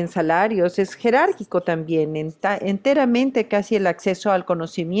gastan en salarios es jerárquico también, enteramente casi el acceso al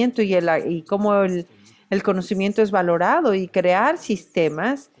conocimiento y cómo el conocimiento es valorado y crear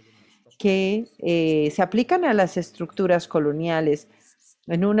sistemas que se aplican a las estructuras coloniales.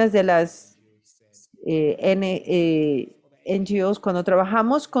 En unas de las NGOs, cuando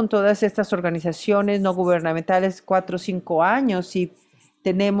trabajamos con todas estas organizaciones no gubernamentales 4 o 5 años y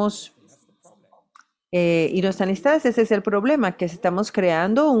tenemos y no están listadas, ese es el problema, que estamos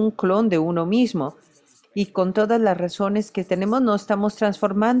creando un clon de uno mismo. Y con todas las razones que tenemos, no estamos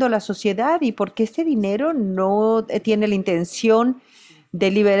transformando la sociedad y porque este dinero no tiene la intención de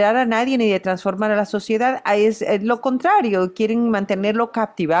liberar a nadie ni de transformar a la sociedad, es lo contrario, quieren mantenerlo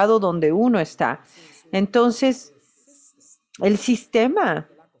captivado donde uno está. Entonces, el sistema,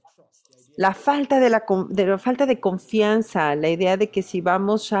 la falta la falta de confianza, la idea de que si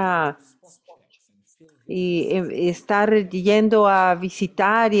vamos a estar yendo a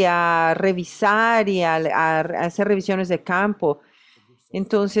visitar y a revisar y a hacer revisiones de campo.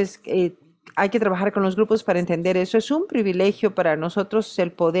 Entonces, hay que trabajar con los grupos para entender eso. Es un privilegio para nosotros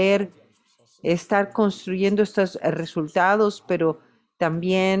el poder estar construyendo estos resultados, pero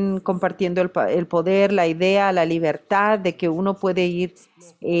también compartiendo el poder, la idea, la libertad de que uno puede ir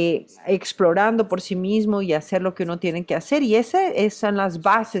explorando por sí mismo y hacer lo que uno tiene que hacer. Y esas son las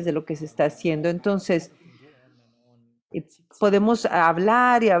bases de lo que se está haciendo. Entonces, podemos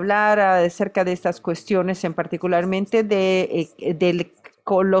hablar y hablar acerca de estas cuestiones, en particularmente de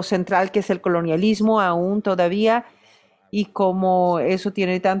lo central que es el colonialismo aún todavía y cómo eso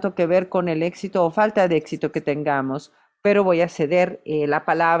tiene tanto que ver con el éxito o falta de éxito que tengamos. Pero voy a ceder la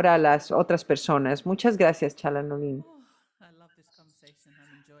palabra a las otras personas. Muchas gracias, Chalanolín.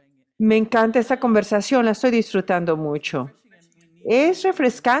 Me encanta esta conversación, la estoy disfrutando mucho. Es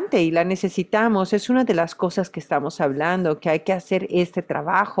refrescante y la necesitamos. Es una de las cosas que estamos hablando, que hay que hacer este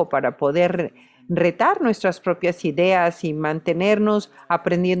trabajo para poder retar nuestras propias ideas y mantenernos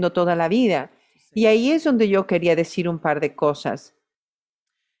aprendiendo toda la vida. Y ahí es donde yo quería decir un par de cosas.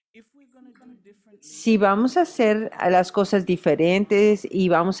 Si vamos a hacer las cosas diferentes y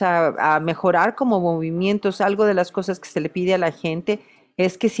vamos a mejorar como movimientos, algo de las cosas que se le pide a la gente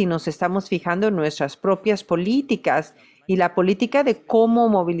es que si nos estamos fijando en nuestras propias políticas y la política de cómo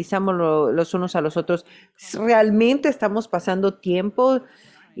movilizamos los unos a los otros, realmente estamos pasando tiempo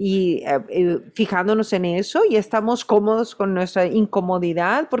y fijándonos en eso y estamos cómodos con nuestra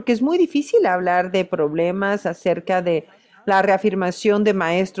incomodidad, porque es muy difícil hablar de problemas acerca de la reafirmación de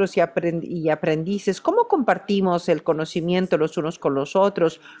maestros y aprendices, cómo compartimos el conocimiento los unos con los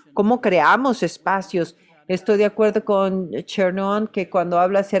otros, cómo creamos espacios. Estoy de acuerdo con Chernon que cuando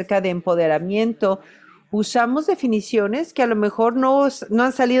habla acerca de empoderamiento, usamos definiciones que a lo mejor no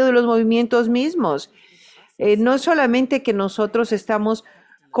han salido de los movimientos mismos. No solamente que nosotros estamos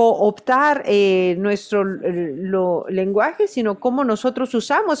cooptar nuestro lenguaje, sino cómo nosotros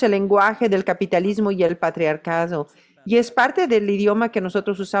usamos el lenguaje del capitalismo y el patriarcado. Y es parte del idioma que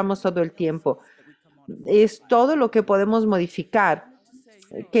nosotros usamos todo el tiempo. Es todo lo que podemos modificar.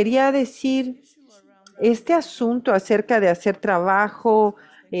 Quería decir, este asunto acerca de hacer trabajo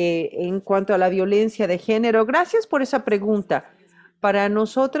en cuanto a la violencia de género, gracias por esa pregunta. Para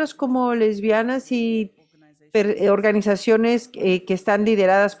nosotras como lesbianas y organizaciones que están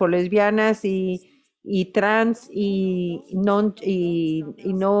lideradas por lesbianas y trans y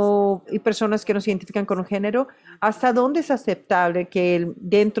personas que no se identifican con un género, ¿hasta dónde es aceptable que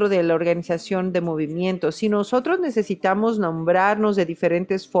dentro de la organización de movimientos, si nosotros necesitamos nombrarnos de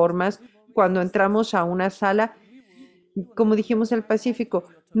diferentes formas cuando entramos a una sala, como dijimos en el Pacífico,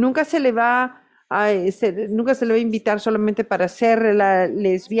 nunca se le va a invitar solamente para ser la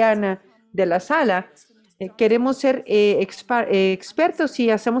lesbiana de la sala? Queremos ser expertos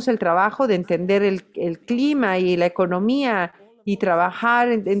y hacemos el trabajo de entender el clima y la economía y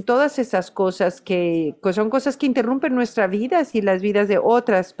trabajar en todas esas cosas que son cosas que interrumpen nuestras vidas y las vidas de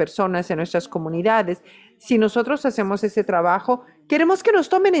otras personas en nuestras comunidades. Si nosotros hacemos ese trabajo, queremos que nos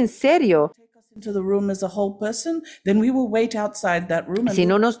tomen en serio. Si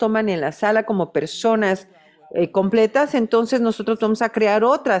no nos toman en la sala como personas completas, entonces nosotros vamos a crear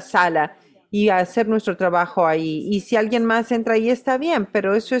otra sala y hacer nuestro trabajo ahí. Y si alguien más entra ahí, está bien,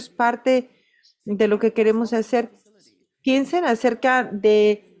 pero eso es parte de lo que queremos hacer. Piensen acerca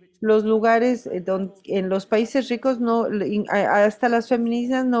de los lugares donde en los países ricos hasta las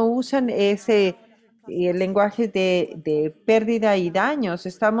feministas no usan ese lenguaje de pérdida y daños.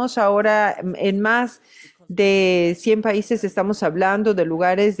 Estamos ahora en más de 100 países, estamos hablando de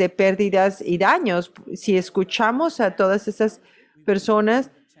lugares de pérdidas y daños. Si escuchamos a todas esas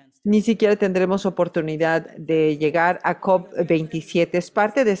personas, ni siquiera tendremos oportunidad de llegar a COP27. Es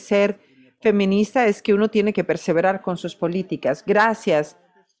parte de ser feminista, es que uno tiene que perseverar con sus políticas. Gracias.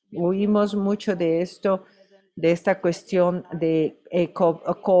 Oímos mucho de esto, de esta cuestión de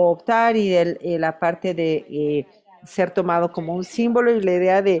cooptar y de la parte de ser tomado como un símbolo, y la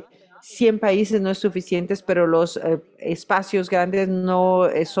idea de 100 países no es suficiente, pero los espacios grandes no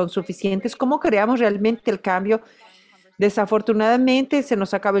son suficientes. ¿Cómo creamos realmente el cambio? Desafortunadamente se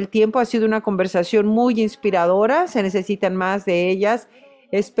nos acaba el tiempo. Ha sido una conversación muy inspiradora. Se necesitan más de ellas.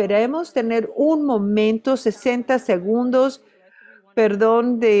 Esperemos tener un momento, 60 segundos.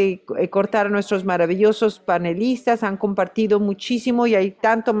 Perdón de cortar a nuestros maravillosos panelistas. Han compartido muchísimo y hay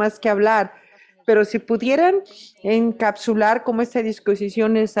tanto más que hablar. Pero si pudieran encapsular cómo esta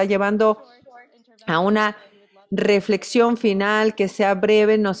discusión está llevando a una reflexión final que sea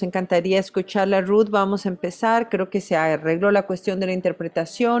breve, nos encantaría escucharla. Ruth, vamos a empezar. Creo que se arregló la cuestión de la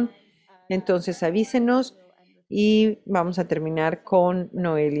interpretación, entonces avísenos y vamos a terminar con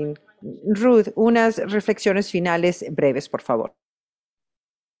Noelin. Ruth, unas reflexiones finales breves, por favor.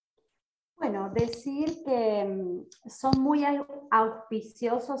 Bueno, decir que son muy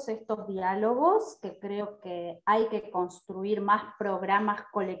auspiciosos estos diálogos, que creo que hay que construir más programas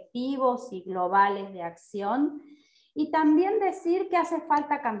colectivos y globales de acción, y también decir que hace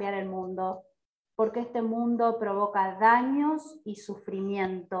falta cambiar el mundo, porque este mundo provoca daños y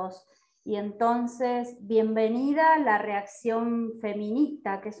sufrimientos, y entonces bienvenida la reacción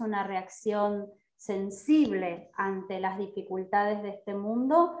feminista, que es una reacción sensible ante las dificultades de este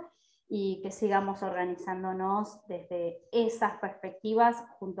mundo, y que sigamos organizándonos desde esas perspectivas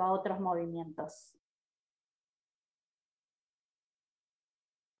junto a otros movimientos.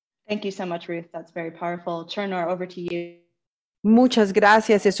 Thank you so much, Ruth. That's very powerful. Chernor, over to you. Muchas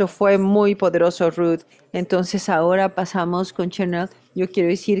gracias, eso fue muy poderoso, Ruth. Entonces ahora pasamos con Chernor. Yo quiero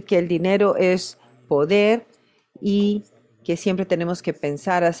decir que el dinero es poder y que siempre tenemos que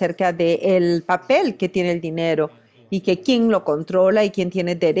pensar acerca del papel que tiene el dinero y que quién lo controla y quién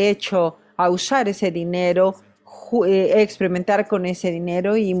tiene derecho a usar ese dinero, experimentar con ese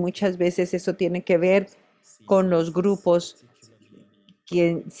dinero, y muchas veces eso tiene que ver con los grupos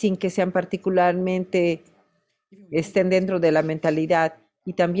que sin que sean particularmente estén dentro de la mentalidad,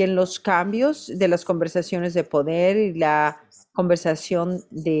 y también los cambios de las conversaciones de poder y la conversación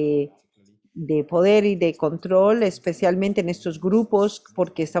de poder y de control, especialmente en estos grupos,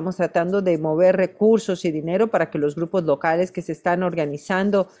 porque estamos tratando de mover recursos y dinero para que los grupos locales que se están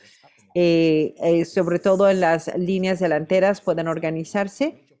organizando, sobre todo en las líneas delanteras, puedan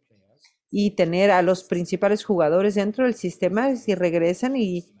organizarse y tener a los principales jugadores dentro del sistema. Si regresan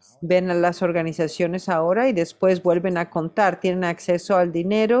y ven a las organizaciones ahora y después vuelven a contar, tienen acceso al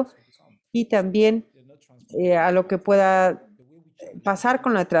dinero y también a lo que pueda pasar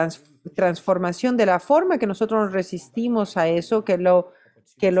con la transformación de la forma que nosotros nos resistimos a eso, que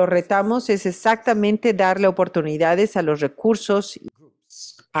lo retamos, es exactamente darle oportunidades a los recursos.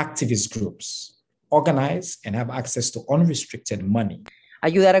 Activist groups organize and have access to unrestricted money.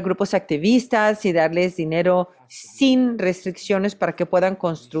 Ayudar a grupos activistas y darles dinero sin restricciones para que puedan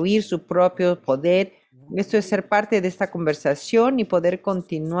construir su propio poder. Esto es ser parte de esta conversación y poder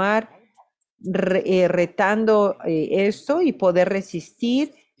continuar retando esto y poder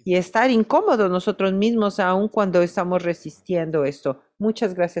resistir y estar incómodos nosotros mismos aun cuando estamos resistiendo esto.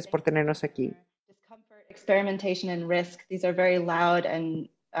 Muchas gracias por tenernos aquí. Experimentation and risk. These are very loud and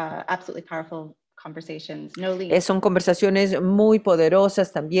absolutely powerful conversations. Son conversaciones muy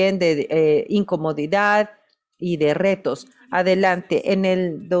poderosas también de incomodidad y de retos. Adelante. En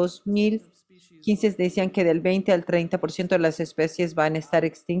el 2015 decían que del 20 al 30% de las especies van a estar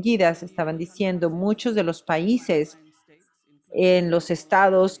extinguidas. Estaban diciendo muchos de los países en los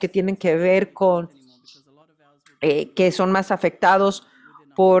estados que tienen que ver con que son más afectados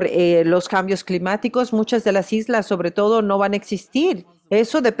por los cambios climáticos, muchas de las islas sobre todo no van a existir.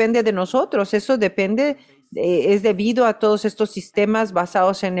 Eso depende de nosotros, eso depende, es debido a todos estos sistemas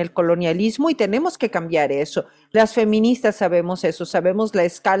basados en el colonialismo y tenemos que cambiar eso. Las feministas sabemos eso, sabemos la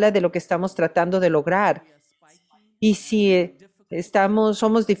escala de lo que estamos tratando de lograr. Y si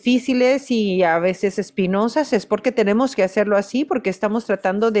somos difíciles y a veces espinosas, es porque tenemos que hacerlo así, porque estamos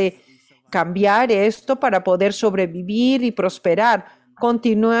tratando de cambiar esto para poder sobrevivir y prosperar.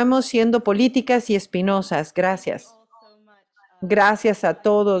 Continuemos siendo políticas y espinosas. Gracias. Gracias a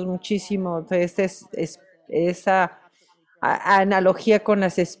todos muchísimo. Esa analogía con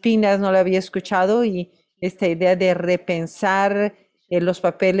las espinas no la había escuchado, y esta idea de repensar los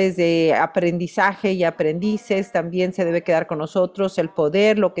papeles de aprendizaje y aprendices también se debe quedar con nosotros. El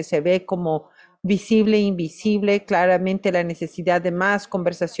poder, lo que se ve como visible e invisible, claramente la necesidad de más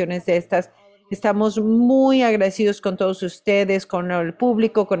conversaciones de estas. Estamos muy agradecidos con todos ustedes, con el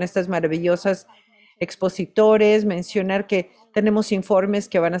público, con estas maravillosas expositores. Mencionar que tenemos informes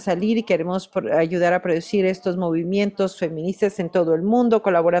que van a salir y queremos ayudar a producir estos movimientos feministas en todo el mundo,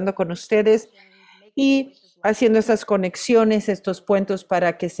 colaborando con ustedes y haciendo estas conexiones, estos puentes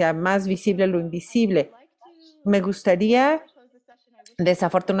para que sea más visible lo invisible. Me gustaría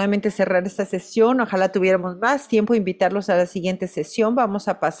desafortunadamente cerrar esta sesión. Ojalá tuviéramos más tiempo, invitarlos a la siguiente sesión. Vamos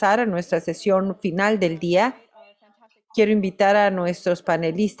a pasar a nuestra sesión final del día. Quiero invitar a nuestros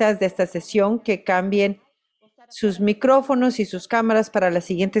panelistas de esta sesión que cambien sus micrófonos y sus cámaras para la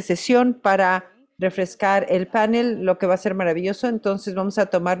siguiente sesión para refrescar el panel, lo que va a ser maravilloso. Entonces vamos a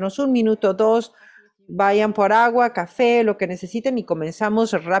tomarnos 1 minuto, 2, vayan por agua, café, lo que necesiten y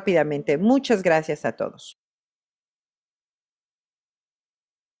comenzamos rápidamente. Muchas gracias a todos.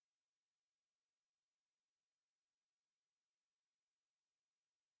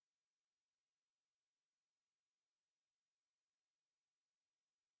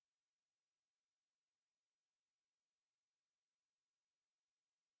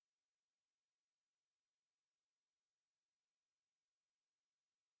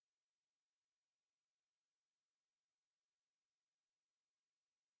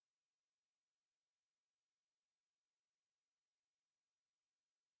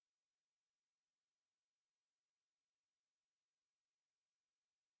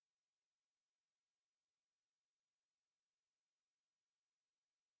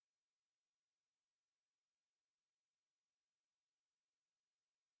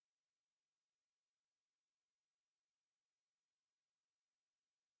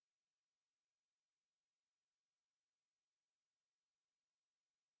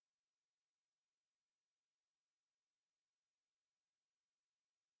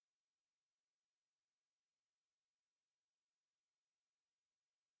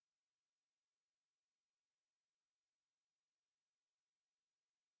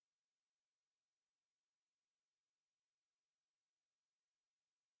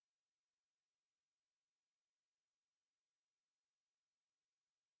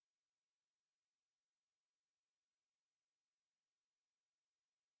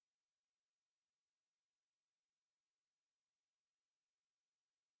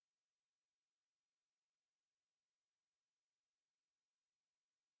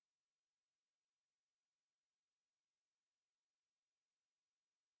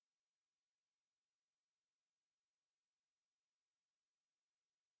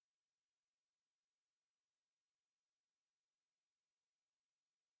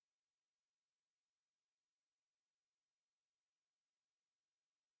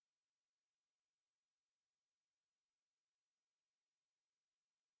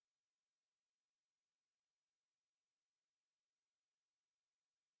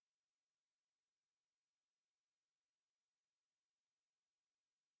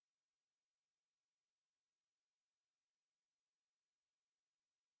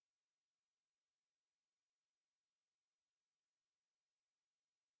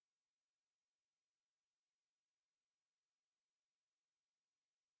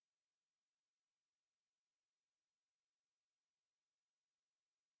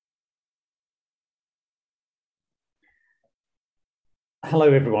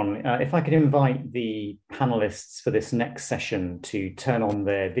 Hello, everyone. If I could invite the panelists for this next session to turn on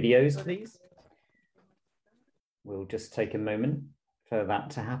their videos, please. We'll just take a moment for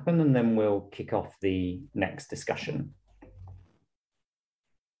that to happen, and then we'll kick off the next discussion.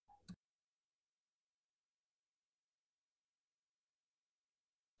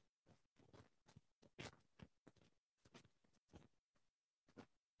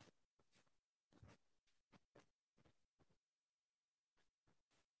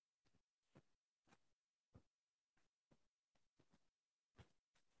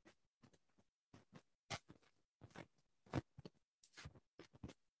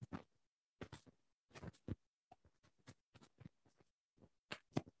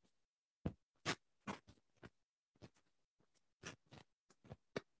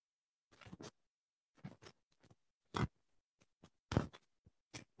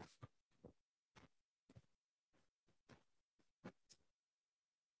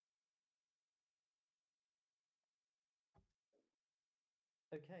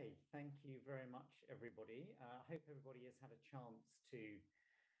 Okay, thank you very much, everybody. I hope everybody has had a chance to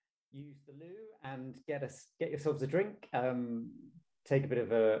use the loo and get yourselves a drink. Take a bit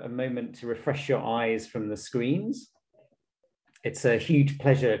of a moment to refresh your eyes from the screens. It's a huge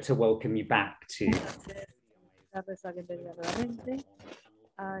pleasure to welcome you back to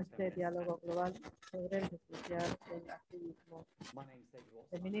a este diálogo global sobre desbloquear el activismo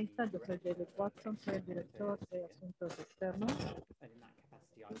feminista. Yo soy David Watson, soy el director de Asuntos Externos.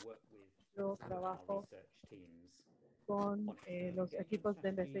 Yo trabajo con los equipos de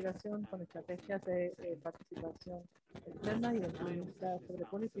investigación con estrategias de participación externa y influencia sobre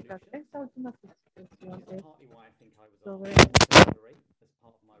políticas. Esta última sesión es sobre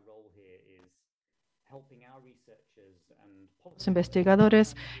los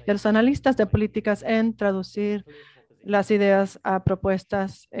investigadores y a los analistas de políticas en traducir las ideas a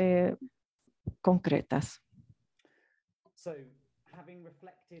propuestas concretas.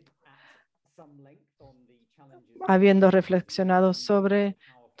 Habiendo reflexionado sobre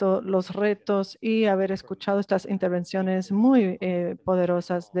los retos y haber escuchado estas intervenciones muy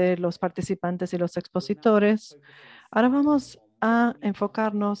poderosas de los participantes y los expositores, ahora vamos a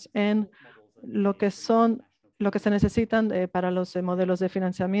enfocarnos en lo que se necesitan para los modelos de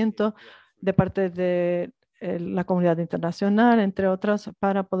financiamiento de parte de la comunidad internacional, entre otras,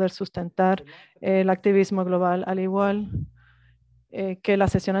 para poder sustentar el activismo global, al igual que la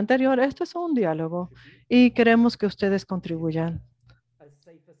sesión anterior. Esto es un diálogo y queremos que ustedes contribuyan.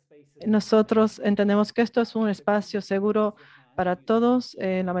 Nosotros entendemos que esto es un espacio seguro para todos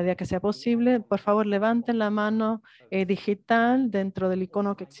en la medida que sea posible. Por favor, levanten la mano digital dentro del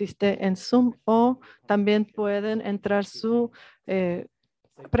icono que existe en Zoom, o también pueden entrar su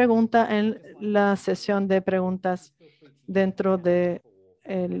pregunta en la sesión de preguntas dentro de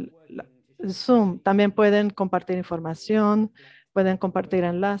Zoom. También pueden compartir información, pueden compartir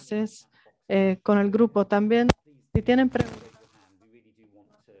enlaces con el grupo. También, si tienen preguntas,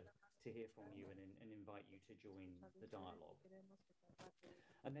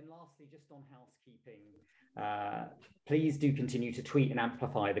 and then lastly, just on housekeeping, please do continue to tweet and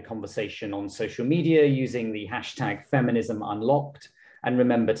amplify the conversation on social media using the hashtag FeminismUnlocked, and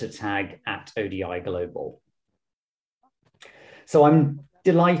remember to tag @ODI Global. So I'm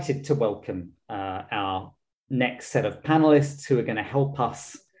delighted to welcome our next set of panelists who are going to help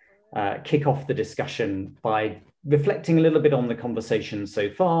us kick off the discussion by reflecting a little bit on the conversation so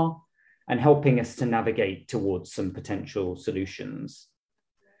far and helping us to navigate towards some potential solutions.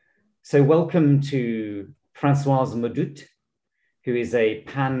 So welcome to Françoise Modut, who is a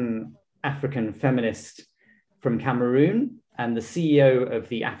Pan-African feminist from Cameroon and the CEO of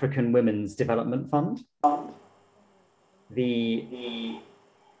the African Women's Development Fund. I'm going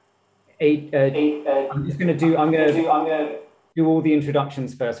to do all the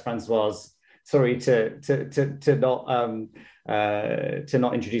introductions first, Françoise. Sorry to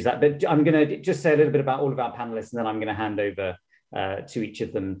not introduce that, but I'm going to just say a little bit about all of our panelists, and then I'm going to hand over to each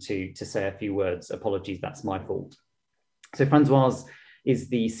of them to say a few words. Apologies, that's my fault. So Françoise is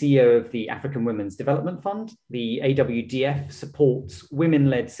the CEO of the African Women's Development Fund. The AWDF supports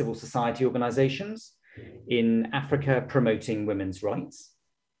women-led civil society organizations in Africa promoting women's rights.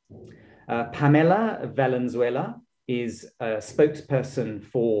 Pamela Valenzuela is a spokesperson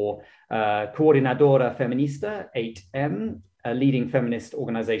for Coordinadora Feminista 8M, a leading feminist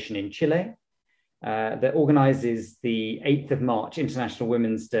organization in Chile that organizes the 8th of March International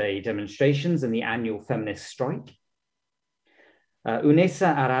Women's Day demonstrations and the annual feminist strike.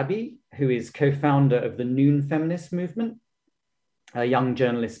 Unesa Arabi, who is co-founder of the Noon Feminist Movement, a young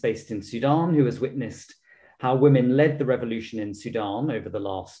journalist based in Sudan who has witnessed how women led the revolution in Sudan over the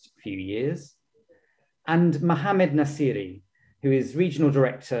last few years. And Mohamed Nasiri, who is regional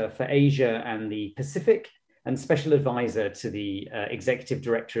director for Asia and the Pacific and special advisor to the executive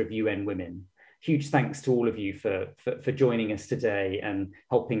director of UN Women. Huge thanks to all of you for joining us today and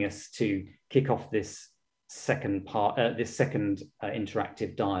helping us to kick off this second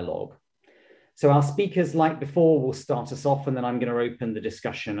interactive dialogue. So our speakers, like before, will start us off, and then I'm going to open the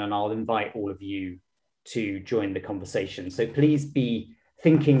discussion and I'll invite all of you to join the conversation. So please be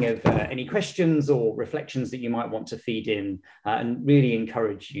thinking of any questions or reflections that you might want to feed in, and really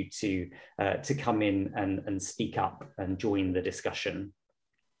encourage you to come in and speak up and join the discussion.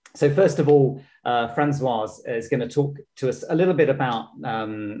 So first of all, Françoise is going to talk to us a little bit about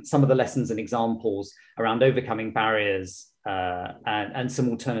some of the lessons and examples around overcoming barriers and some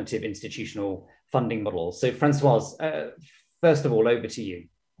alternative institutional funding models. So Françoise, first of all, over to you.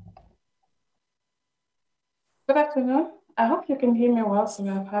 Good afternoon. I hope you can hear me well. So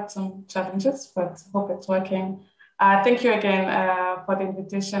I've had some challenges, but hope it's working. Thank you again for the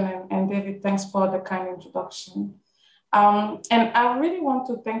invitation, and David, thanks for the kind introduction. And I really want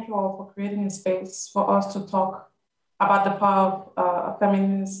to thank you all for creating a space for us to talk about the power of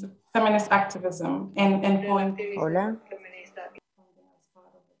feminist activism and going. Hola.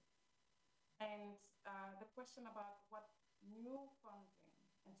 And the question about what new funding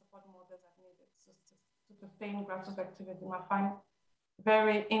sustain grassroots activism. I find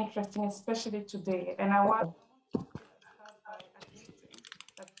very interesting, especially today. And I want to start by admitting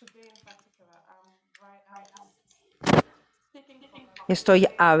that today in particular, Estoy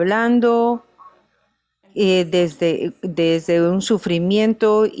hablando desde un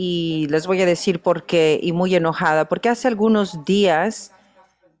sufrimiento y les voy a decir por qué, y muy enojada, porque hace algunos días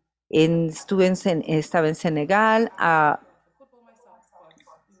estaba en Senegal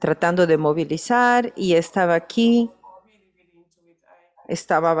tratando de movilizar y estaba aquí.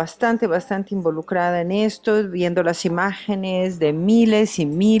 Estaba bastante involucrada en esto, viendo las imágenes de miles y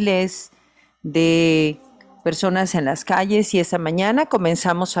miles de personas en las calles, y esa mañana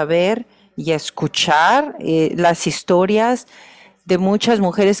comenzamos a ver y a escuchar las historias de muchas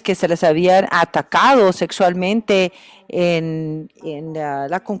mujeres que se les habían atacado sexualmente en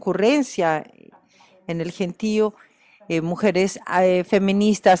la concurrencia, en el gentío. Mujeres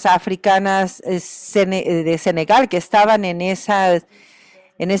feministas africanas de Senegal que estaban en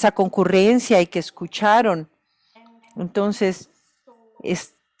esa concurrencia y que escucharon. Entonces,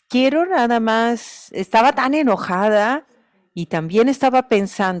 quiero nada más, estaba tan enojada y también estaba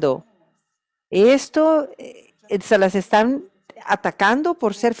pensando, esto se las están atacando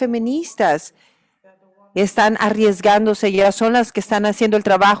por ser feministas, están arriesgándose, ellas son las que están haciendo el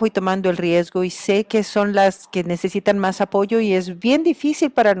trabajo y tomando el riesgo, y sé que son las que necesitan más apoyo, y es bien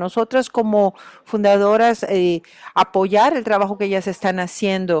difícil para nosotras como fundadoras apoyar el trabajo que ellas están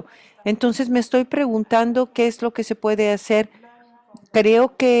haciendo. Entonces me estoy preguntando qué es lo que se puede hacer.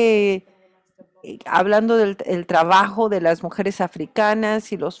 Creo que hablando del trabajo de las mujeres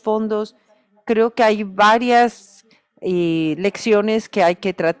africanas y los fondos, creo que hay varias lecciones que hay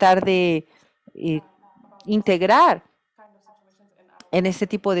que tratar de integrar en este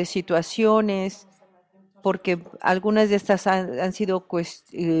tipo de situaciones, porque algunas de estas han sido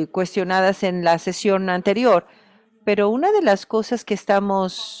cuestionadas en la sesión anterior. Pero una de las cosas que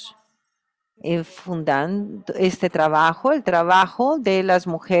estamos fundando este trabajo, el trabajo de las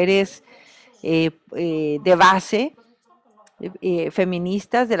mujeres de base,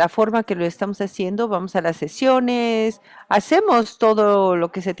 feministas, de la forma que lo estamos haciendo, vamos a las sesiones, hacemos todo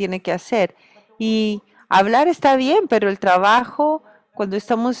lo que se tiene que hacer. Y hablar está bien, pero el trabajo, cuando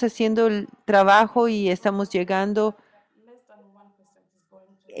estamos haciendo el trabajo y estamos llegando,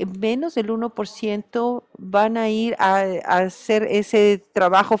 menos del 1% van a ir a hacer ese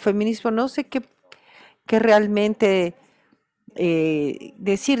trabajo feminismo. No sé qué realmente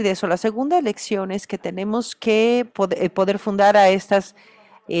decir de eso. La segunda lección es que tenemos que poder fundar a estas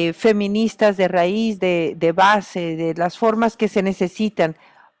feministas de raíz, de base, de las formas que se necesitan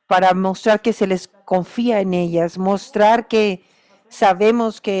para mostrar que se les confía en ellas, mostrar que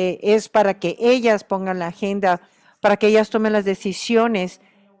sabemos que es para que ellas pongan la agenda, para que ellas tomen las decisiones,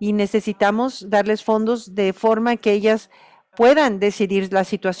 y necesitamos darles fondos de forma que ellas puedan decidir las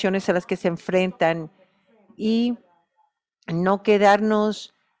situaciones a las que se enfrentan y no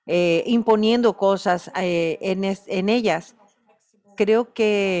quedarnos imponiendo cosas en ellas. Creo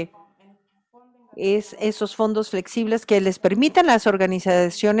que es esos fondos flexibles que les permitan a las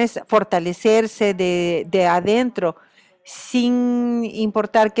organizaciones fortalecerse de adentro, sin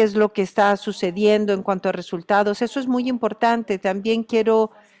importar qué es lo que está sucediendo en cuanto a resultados. Eso es muy importante. También quiero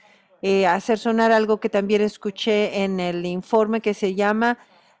hacer sonar algo que también escuché en el informe, que se llama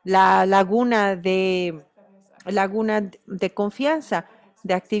la laguna de confianza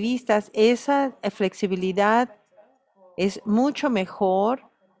de activistas. Esa flexibilidad es mucho mejor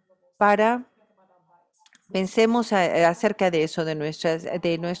para pensemos acerca de eso,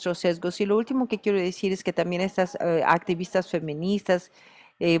 de nuestros sesgos. Y lo último que quiero decir es que también estas activistas feministas,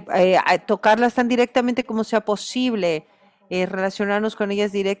 tocarlas tan directamente como sea posible, relacionarnos con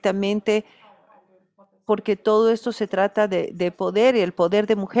ellas directamente, porque todo esto se trata de poder, y el poder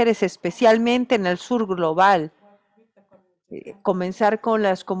de mujeres, especialmente en el sur global. Comenzar con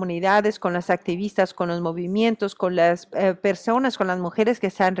las comunidades, con las activistas, con los movimientos, con las personas, con las mujeres que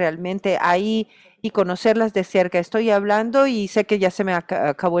están realmente ahí, y conocerlas de cerca. Estoy hablando y sé que ya se me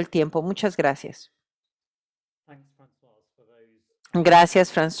acabó el tiempo. Muchas gracias.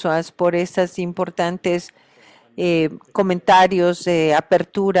 Gracias, François, por estos importantes comentarios de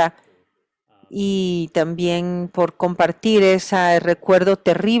apertura, y también por compartir ese recuerdo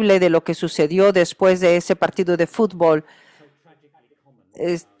terrible de lo que sucedió después de ese partido de fútbol.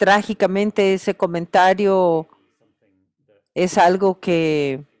 Trágicamente, ese comentario es algo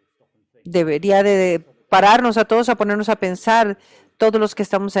que debería de pararnos a todos, a ponernos a pensar, todos los que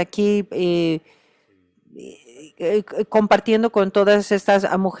estamos aquí compartiendo con todas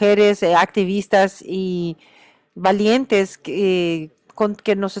estas mujeres activistas y valientes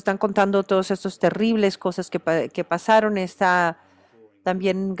que nos están contando todas estas terribles cosas que pasaron.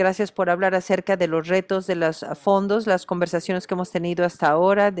 También gracias por hablar acerca de los retos de los fondos, las conversaciones que hemos tenido hasta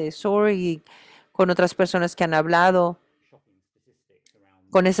ahora de SOAR y con otras personas que han hablado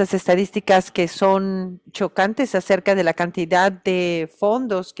con esas estadísticas que son chocantes acerca de la cantidad de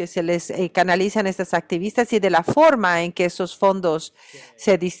fondos que se les canalizan a estas activistas y de la forma en que esos fondos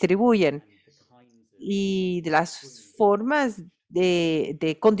se distribuyen y de las formas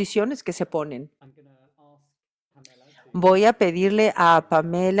de condiciones que se ponen. Voy a pedirle a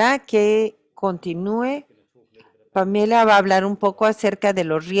Pamela que continúe. Pamela va a hablar un poco acerca de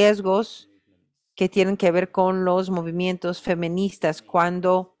los riesgos que tienen que ver con los movimientos feministas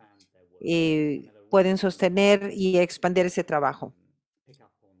cuando pueden sostener y expandir ese trabajo.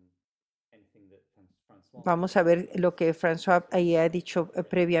 Vamos a ver lo que François ha dicho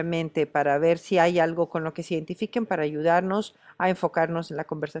previamente para ver si hay algo con lo que se identifiquen para ayudarnos a enfocarnos en la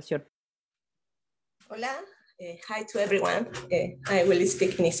conversación. Hola, hi to everyone. I will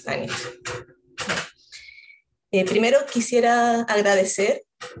speak in Spanish. Primero quisiera agradecer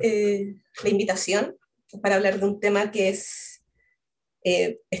la invitación para hablar de un tema que es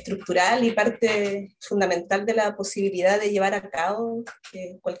estructural y parte fundamental de la posibilidad de llevar a cabo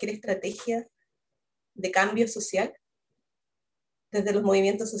cualquier estrategia de cambio social desde los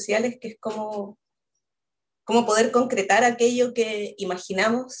movimientos sociales, que es cómo poder concretar aquello que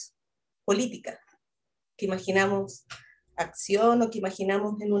imaginamos política, que imaginamos acción o que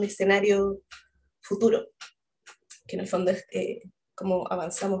imaginamos en un escenario futuro, que en el fondo es cómo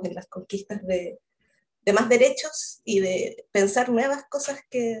avanzamos en las conquistas de más derechos y de pensar nuevas cosas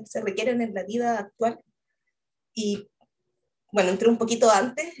que se requieren en la vida actual. Y bueno, entré un poquito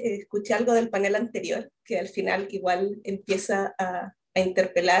antes, escuché algo del panel anterior, que al final igual empieza a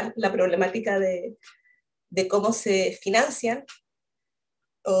interpelar la problemática de cómo se financian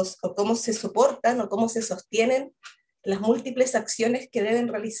o cómo se soportan o cómo se sostienen las múltiples acciones que deben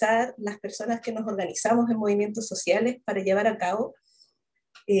realizar las personas que nos organizamos en movimientos sociales para llevar a cabo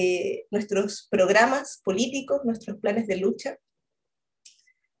nuestros programas políticos, nuestros planes de lucha,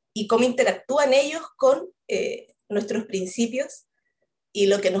 y cómo interactúan ellos con nuestros principios y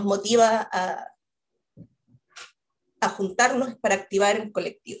lo que nos motiva a juntarnos para activar en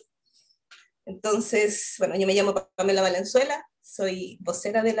colectivo. Entonces, bueno, yo me llamo Pamela Valenzuela, soy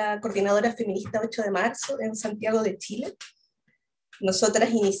vocera de la Coordinadora Feminista 8 de marzo en Santiago de Chile. Nosotras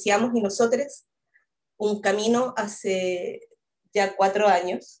iniciamos y nosotros un camino hace ya 4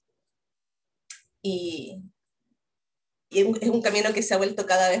 años y es un camino que se ha vuelto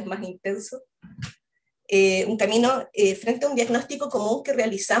cada vez más intenso. Un camino frente a un diagnóstico común que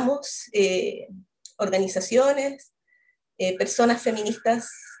realizamos organizaciones, personas feministas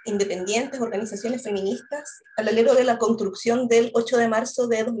independientes, organizaciones feministas, al alero de la construcción del 8 de marzo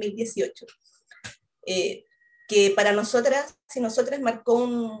de 2018, que para nosotras y nosotros marcó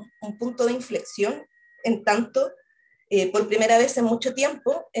un punto de inflexión, en tanto, por primera vez en mucho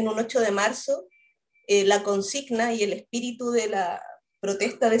tiempo, en un 8 de marzo, la consigna y el espíritu de la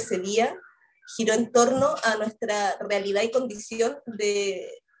protesta de ese día giró en torno a nuestra realidad y condición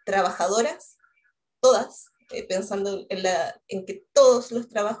de trabajadoras, todas, pensando en que todos los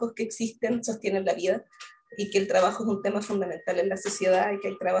trabajos que existen sostienen la vida y que el trabajo es un tema fundamental en la sociedad y que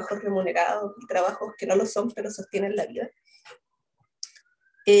hay trabajos remunerados y trabajos que no lo son pero sostienen la vida.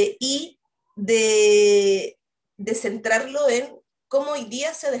 Y de centrarlo en cómo hoy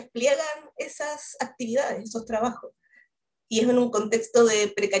día se despliegan esas actividades, esos trabajos. Y es en un contexto de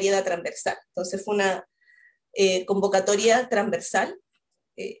precariedad transversal. Entonces fue una convocatoria transversal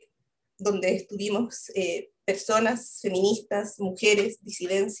donde estuvimos personas feministas, mujeres,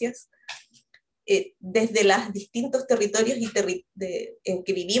 disidencias, desde los distintos territorios en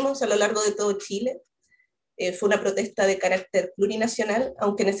que vivimos a lo largo de todo Chile. Fue una protesta de carácter plurinacional,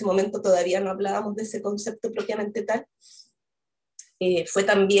 aunque en ese momento todavía no hablábamos de ese concepto propiamente tal. Fue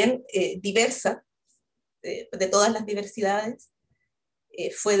también diversa, de todas las diversidades,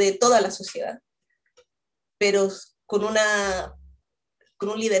 fue de toda la sociedad, pero con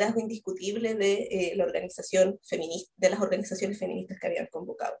un liderazgo indiscutible de la organización feminista, de las organizaciones feministas que habían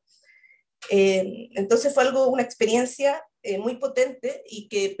convocado. Entonces fue una experiencia muy potente y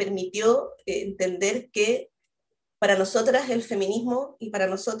que permitió entender que para nosotras el feminismo y para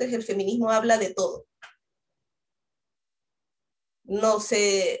nosotros el feminismo habla de todo. No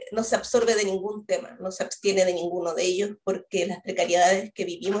se absorbe de ningún tema, no se abstiene de ninguno de ellos, porque las precariedades que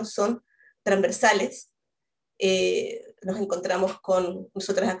vivimos son transversales. Nos encontramos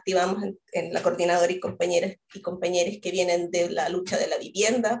nosotras activamos en la coordinadora y compañeras y compañeros que vienen de la lucha de la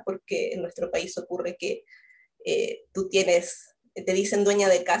vivienda, porque en nuestro país ocurre que tú tienes te dicen dueña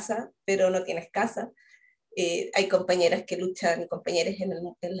de casa, pero no tienes casa. Hay compañeras que luchan, compañeros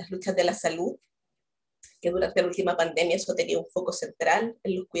en las luchas de la salud, que durante la última pandemia eso tenía un foco central,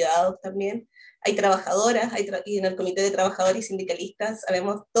 en los cuidados también. Hay trabajadoras, y en el Comité de Trabajadores y Sindicalistas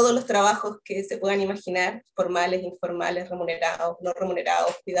sabemos todos los trabajos que se puedan imaginar, formales, informales, remunerados, no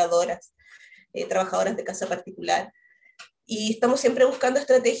remunerados, cuidadoras, trabajadoras de casa particular. Y estamos siempre buscando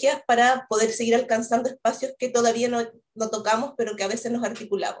estrategias para poder seguir alcanzando espacios que todavía no tocamos, pero que a veces nos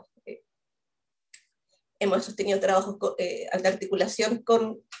articulamos. Hemos sostenido trabajos de articulación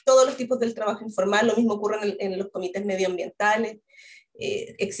con todos los tipos del trabajo informal, lo mismo ocurre en los comités medioambientales,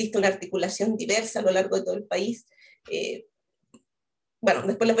 existe una articulación diversa a lo largo de todo el país. Bueno,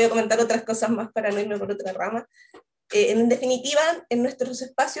 después les voy a comentar otras cosas más para no irme por otra rama. En definitiva, en nuestros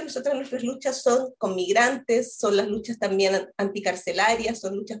espacios, nuestras luchas son con migrantes, son las luchas también anticarcelarias,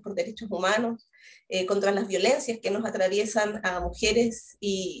 son luchas por derechos humanos, contra las violencias que nos atraviesan a mujeres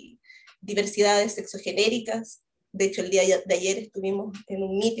y diversidades sexogenéricas. De hecho, el día de ayer estuvimos en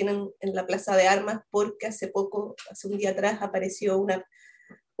un meeting en la Plaza de Armas porque hace un día atrás, apareció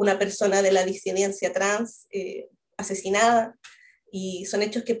una persona de la disidencia trans asesinada, y son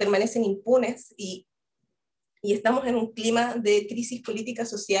hechos que permanecen impunes, y estamos en un clima de crisis política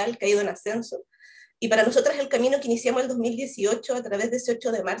social que ha ido en ascenso. Y para nosotras el camino que iniciamos el 2018 a través de ese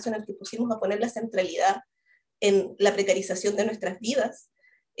 8 de marzo en el que pusimos a poner la centralidad en la precarización de nuestras vidas,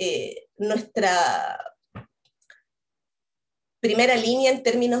 nuestra primera línea en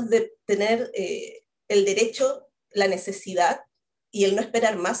términos de tener el derecho, la necesidad y el no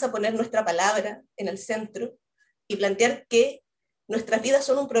esperar más a poner nuestra palabra en el centro y plantear que nuestras vidas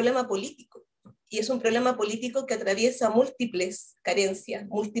son un problema político. Y es un problema político que atraviesa múltiples carencias,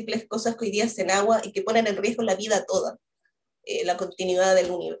 múltiples cosas que hoy día hacen agua y que ponen en riesgo la vida toda. La continuidad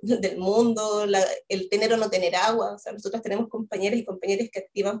del mundo, el tener o no tener agua. O sea, nosotros tenemos compañeros y compañeras que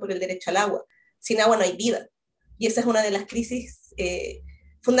activan por el derecho al agua. Sin agua no hay vida. Y esa es una de las crisis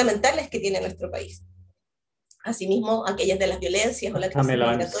fundamentales que tiene nuestro país. Asimismo, aquellas de las violencias o la crisis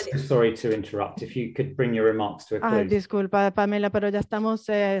migratoria. Sorry to interrupt. If you could bring your remarks to a close. Disculpa, Pamela, pero ya estamos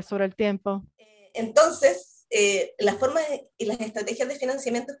sobre el tiempo. Entonces, las formas y las estrategias de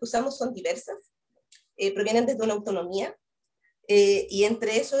financiamiento que usamos son diversas. Provienen desde una autonomía. Y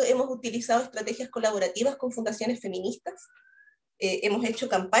entre eso hemos utilizado estrategias colaborativas con fundaciones feministas, hemos hecho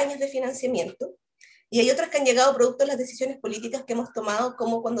campañas de financiamiento, y hay otras que han llegado producto de las decisiones políticas que hemos tomado,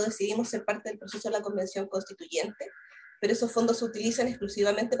 como cuando decidimos ser parte del proceso de la Convención Constituyente, pero esos fondos se utilizan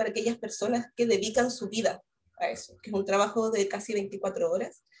exclusivamente para aquellas personas que dedican su vida a eso, que es un trabajo de casi 24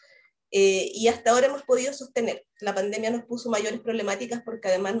 horas, y hasta ahora hemos podido sostener. La pandemia nos puso mayores problemáticas porque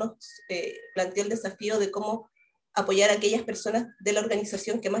además nos planteó el desafío de cómo apoyar a aquellas personas de la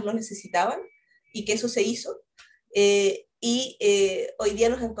organización que más lo necesitaban, y que eso se hizo. Hoy día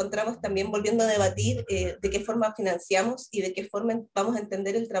nos encontramos también volviendo a debatir de qué forma financiamos y de qué forma vamos a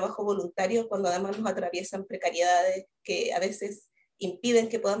entender el trabajo voluntario cuando además nos atraviesan precariedades que a veces impiden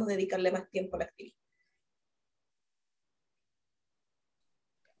que podamos dedicarle más tiempo al activismo.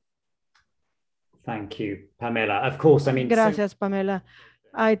 Thank you, Pamela. Of course, I mean, Gracias, Pamela.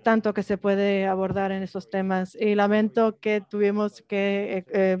 Hay tanto que se puede abordar en esos temas y lamento que tuvimos que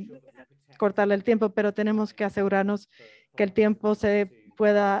cortarle el tiempo, pero tenemos que asegurarnos que el tiempo se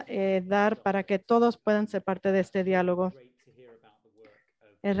pueda dar para que todos puedan ser parte de este diálogo.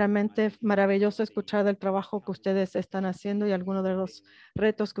 Es realmente maravilloso escuchar del trabajo que ustedes están haciendo y algunos de los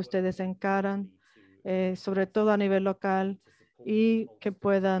retos que ustedes encaran, sobre todo a nivel local, y que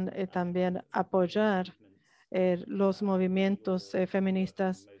puedan también apoyar los movimientos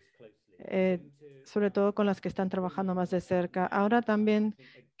feministas, sobre todo con las que están trabajando más de cerca. Ahora también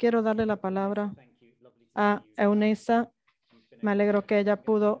quiero darle la palabra a Eunisa. Me alegro que ella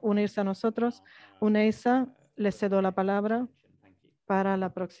pudo unirse a nosotros. Eunisa, le cedo la palabra para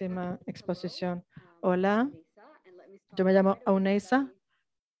la próxima exposición. Hola, yo me llamo Eunisa.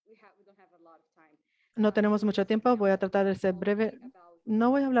 No tenemos mucho tiempo, voy a tratar de ser breve.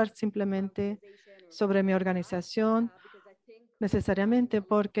 No voy a hablar simplemente sobre mi organización necesariamente,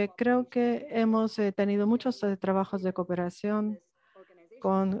 porque creo que hemos tenido muchos trabajos de cooperación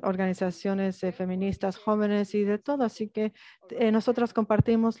con organizaciones feministas, jóvenes y de todo, así que nosotros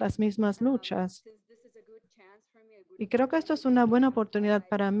compartimos las mismas luchas. Y creo que esto es una buena oportunidad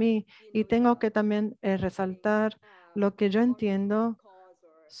para mí, y tengo que también resaltar lo que yo entiendo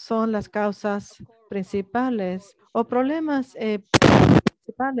son las causas principales o problemas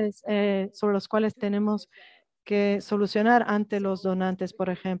principales sobre los cuales tenemos que solucionar ante los donantes. Por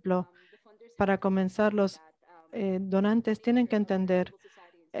ejemplo, para comenzar, los donantes tienen que entender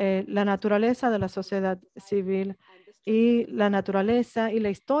la naturaleza de la sociedad civil y la naturaleza y la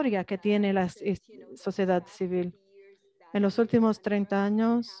historia que tiene la sociedad civil. En los últimos 30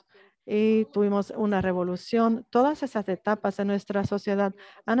 años y tuvimos una revolución. Todas esas etapas de nuestra sociedad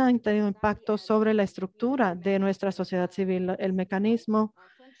han tenido impacto sobre la estructura de nuestra sociedad civil, el mecanismo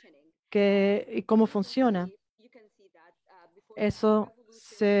y cómo funciona. Eso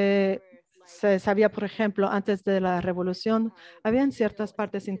se sabía, por ejemplo, antes de la revolución, habían ciertas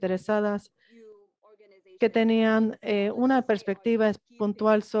partes interesadas que tenían una perspectiva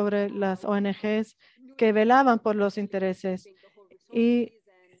puntual sobre las ONGs que velaban por los intereses y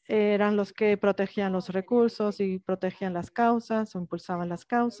eran los que protegían los recursos y protegían las causas o impulsaban las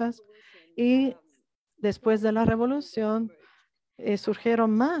causas. Y después de la revolución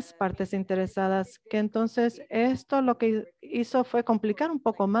surgieron más partes interesadas, que entonces esto lo que hizo fue complicar un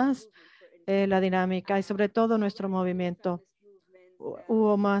poco más la dinámica y sobre todo nuestro movimiento.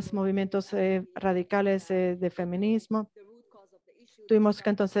 Hubo más movimientos radicales de feminismo. Tuvimos que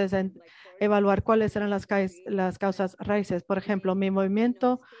entonces evaluar cuáles eran las causas raíces. Por ejemplo, mi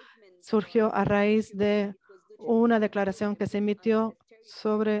movimiento surgió a raíz de una declaración que se emitió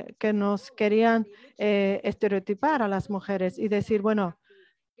sobre que nos querían estereotipar a las mujeres y decir, bueno,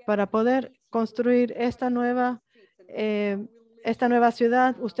 para poder construir esta nueva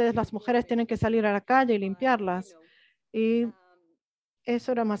ciudad, ustedes las mujeres tienen que salir a la calle y limpiarlas. Y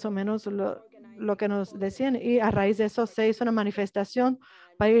eso era más o menos lo que nos decían. Y a raíz de eso se hizo una manifestación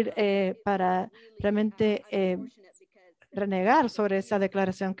para realmente renegar sobre esa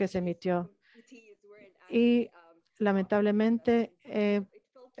declaración que se emitió. Y lamentablemente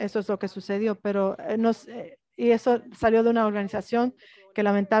eso es lo que sucedió, pero y eso salió de una organización que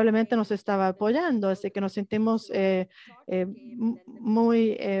lamentablemente nos estaba apoyando, así que nos sentimos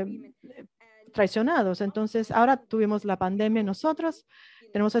muy traicionados. Entonces, ahora tuvimos la pandemia y nosotros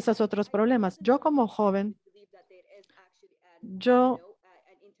tenemos esos otros problemas. Yo como joven, yo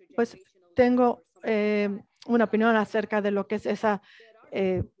pues tengo una opinión acerca de lo que es esa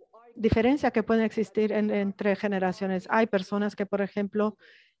diferencia que puede existir entre generaciones. Hay personas que, por ejemplo,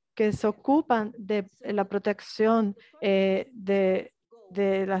 que se ocupan de la protección de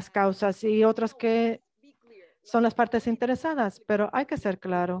las causas y otras que son las partes interesadas, pero hay que ser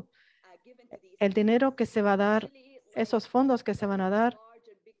claro. El dinero que se va a dar, esos fondos que se van a dar,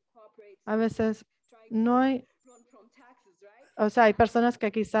 a veces no hay, o sea, hay personas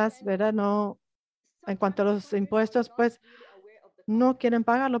que quizás, ¿verdad? No, en cuanto a los impuestos, pues no quieren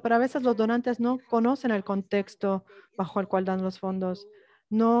pagarlo, pero a veces los donantes no conocen el contexto bajo el cual dan los fondos.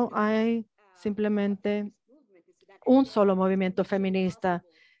 No hay simplemente un solo movimiento feminista.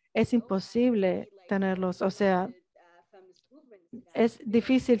 Es imposible tenerlos. O sea, es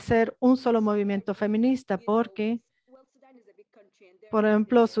difícil ser un solo movimiento feminista porque, por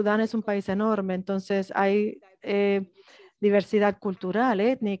ejemplo, Sudán es un país enorme, entonces hay diversidad cultural,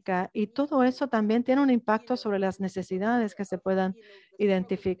 étnica, y todo eso también tiene un impacto sobre las necesidades que se puedan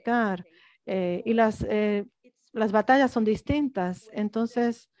identificar. Y las batallas son distintas.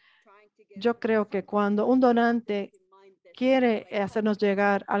 Entonces, yo creo que cuando un donante quiere hacernos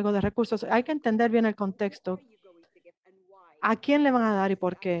llegar algo de recursos, hay que entender bien el contexto. ¿A quién le van a dar y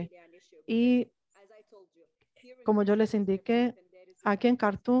por qué? Y como yo les indiqué, aquí en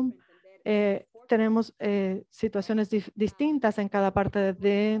Khartoum tenemos situaciones distintas en cada parte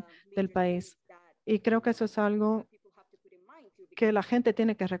del país. Y creo que eso es algo que la gente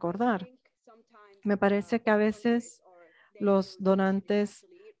tiene que recordar. Me parece que a veces los donantes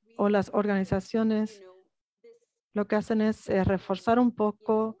o las organizaciones lo que hacen es reforzar un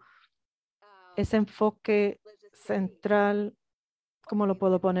poco ese enfoque central. ¿Cómo lo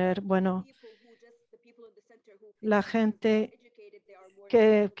puedo poner? Bueno, la gente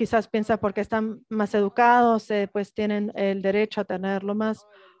que quizás piensa porque están más educados, pues tienen el derecho a tenerlo más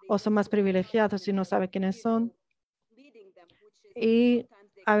o son más privilegiados y no sabe quiénes son. Y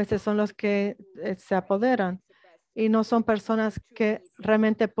a veces son los que se apoderan y no son personas que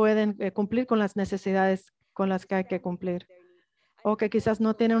realmente pueden cumplir con las necesidades con las que hay que cumplir o que quizás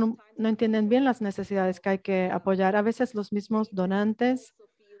no entienden bien las necesidades que hay que apoyar. A veces los mismos donantes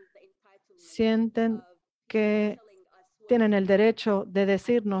sienten que tienen el derecho de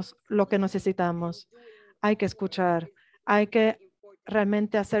decirnos lo que necesitamos. Hay que escuchar, hay que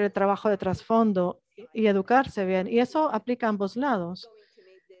realmente hacer el trabajo de trasfondo y educarse bien. Y eso aplica a ambos lados.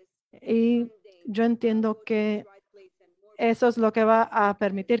 Y yo entiendo que eso es lo que va a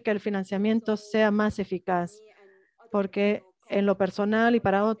permitir que el financiamiento sea más eficaz, porque en lo personal y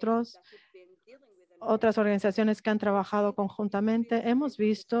para otras organizaciones que han trabajado conjuntamente, hemos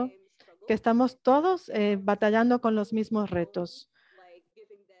visto que estamos todos batallando con los mismos retos.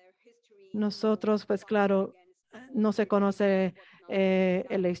 Nosotros, pues claro, no se conoce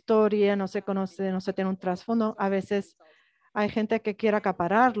la historia, no se conoce, no se tiene un trasfondo. A veces hay gente que quiere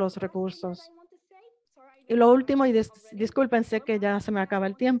acaparar los recursos. Y lo último, y disculpen, sé que ya se me acaba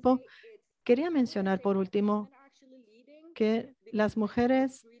el tiempo, quería mencionar por último que las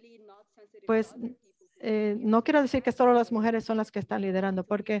mujeres, pues no quiero decir que solo las mujeres son las que están liderando,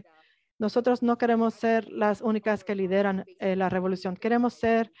 porque nosotros no queremos ser las únicas que lideran la revolución. Queremos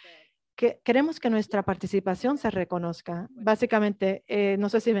que nuestra participación se reconozca. Básicamente, no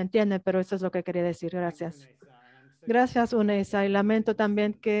sé si me entienden, pero eso es lo que quería decir. Gracias. Gracias, Unesa. Y lamento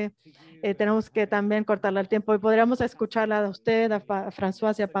también que tenemos que también cortarle el tiempo y podríamos escucharla a usted, a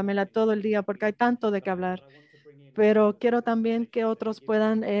François y a Pamela todo el día porque hay tanto de qué hablar. Pero quiero también que otros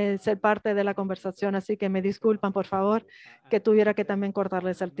puedan ser parte de la conversación. Así que me disculpan, por favor, que tuviera que también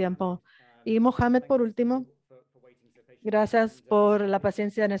cortarles el tiempo. Y Mohamed, por último, gracias por la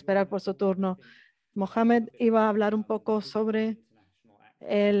paciencia en esperar por su turno. Mohamed iba a hablar un poco sobre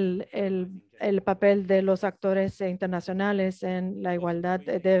el papel de los actores internacionales en la igualdad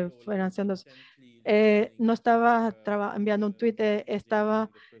de financiando. No estaba enviando un tuit, estaba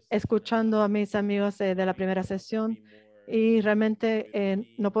escuchando a mis amigos de la primera sesión y realmente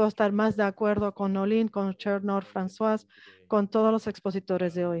no puedo estar más de acuerdo con Olin, con Chernor, François, con todos los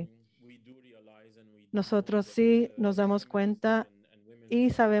expositores de hoy. Nosotros sí nos damos cuenta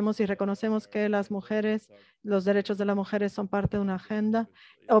y sabemos y reconocemos que las mujeres, los derechos de las mujeres son parte de una agenda,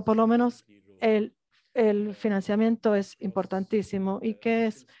 o por lo menos el financiamiento es importantísimo y que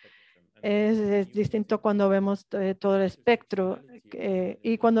es distinto cuando vemos todo el espectro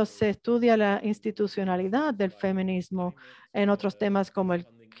y cuando se estudia la institucionalidad del feminismo en otros temas como el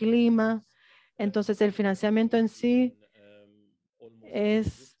clima. Entonces, el financiamiento en sí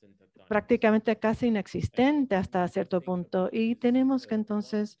es prácticamente casi inexistente hasta cierto punto y tenemos que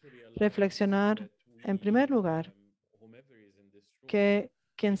entonces reflexionar en primer lugar que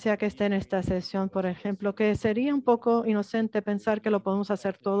quien sea que esté en esta sesión, por ejemplo, que sería un poco inocente pensar que lo podemos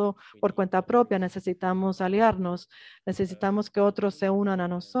hacer todo por cuenta propia. Necesitamos aliarnos, necesitamos que otros se unan a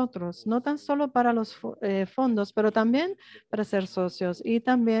nosotros, no tan solo para los fondos, pero también para ser socios y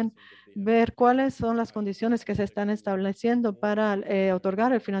también ver cuáles son las condiciones que se están estableciendo para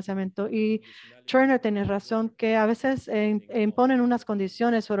otorgar el financiamiento. Y Turner tiene razón que a veces imponen unas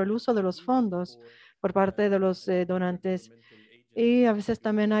condiciones sobre el uso de los fondos por parte de los donantes. Y a veces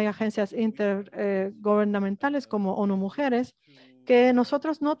también hay agencias intergubernamentales como ONU Mujeres que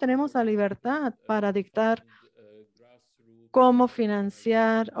nosotros no tenemos la libertad para dictar cómo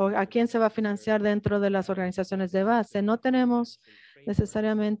financiar o a quién se va a financiar dentro de las organizaciones de base. No tenemos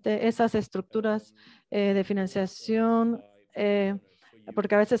necesariamente esas estructuras de financiación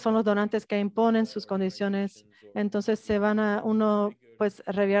porque a veces son los donantes que imponen sus condiciones. Entonces uno pues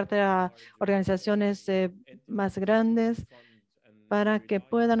revierte a organizaciones más grandes para que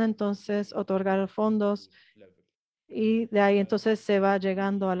puedan entonces otorgar fondos y de ahí entonces se va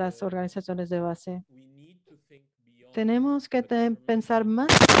llegando a las organizaciones de base. Tenemos que pensar más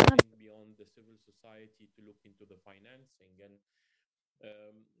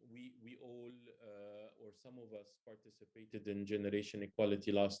some of us participated in Generation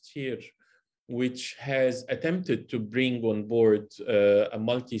Equality last year, which has attempted to bring on board a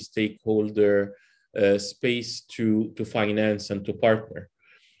multi-stakeholder space to finance and to partner.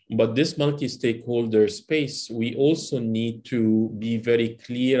 But this multi-stakeholder space, we also need to be very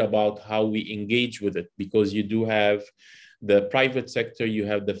clear about how we engage with it, because you do have the private sector, you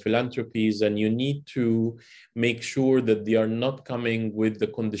have the philanthropies, and you need to make sure that they are not coming with the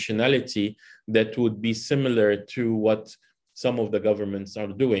conditionality that would be similar to what some of the governments are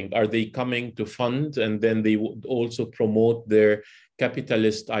doing. Are they coming to fund and then they would also promote their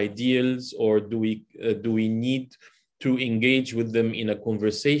capitalist ideals, or do we need to engage with them in a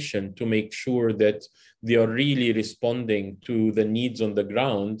conversation to make sure that they are really responding to the needs on the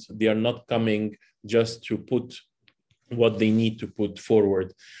ground? They are not coming just to put what they need to put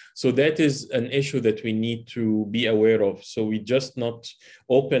forward. So that is an issue that we need to be aware of. So we just not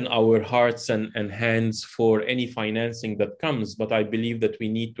open our hearts and hands for any financing that comes, but I believe that we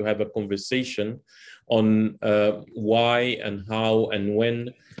need to have a conversation on why and how and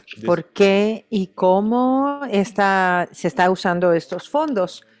when. ¿Por qué y cómo se está usando estos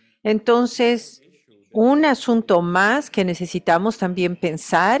fondos? Entonces, un asunto más que necesitamos también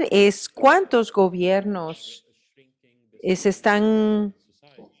pensar es cuántos gobiernos se están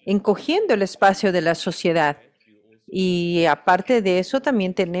encogiendo el espacio de la sociedad. Y aparte de eso,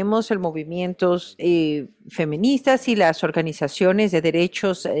 también tenemos el movimientos feministas y las organizaciones de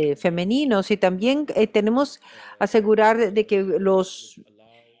derechos femeninos. Y también tenemos que asegurar de que los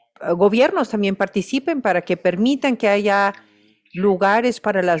gobiernos también participen para que permitan que haya lugares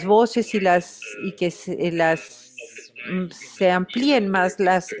para las voces y que se amplíen más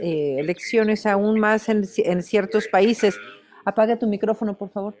las elecciones aún más en ciertos países. Apaga tu micrófono,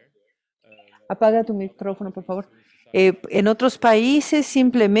 por favor. Apaga tu micrófono, por favor. En otros países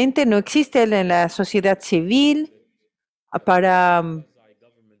simplemente no existe en la sociedad civil para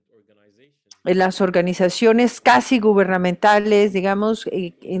las organizaciones casi gubernamentales, digamos.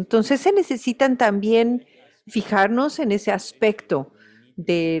 Entonces se necesitan también fijarnos en ese aspecto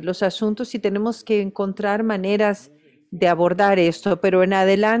de los asuntos y tenemos que encontrar maneras de abordar esto, pero en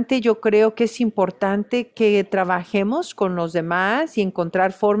adelante yo creo que es importante que trabajemos con los demás y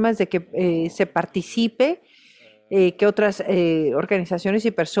encontrar formas de que se participe, que otras organizaciones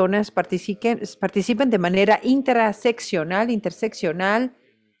y personas participen de manera interseccional,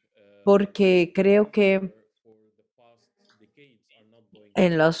 porque creo que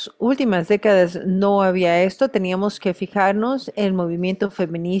en las últimas décadas no había esto. Teníamos que fijarnos en movimientos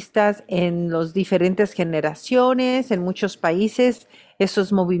feministas en las diferentes generaciones, en muchos países.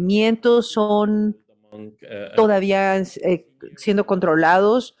 Esos movimientos son todavía siendo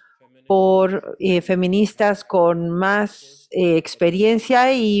controlados por feministas con más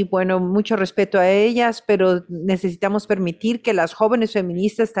experiencia y, bueno, mucho respeto a ellas, pero necesitamos permitir que las jóvenes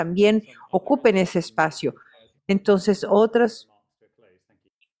feministas también ocupen ese espacio. Entonces, otras...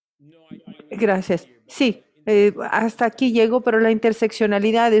 Gracias. Sí, hasta aquí llego, pero la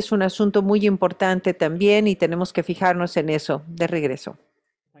interseccionalidad es un asunto muy importante también y tenemos que fijarnos en eso. De regreso.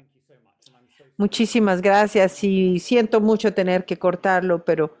 Muchísimas gracias y siento mucho tener que cortarlo,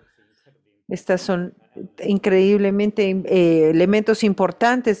 pero estas son increíblemente elementos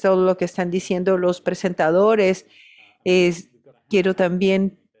importantes, todo lo que están diciendo los presentadores. Quiero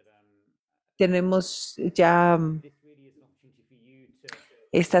también, tenemos ya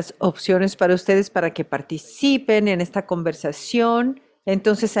estas opciones para ustedes para que participen en esta conversación.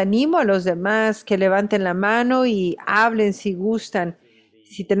 Entonces animo a los demás que levanten la mano y hablen si gustan.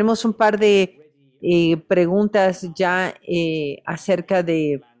 Si tenemos un par de preguntas ya acerca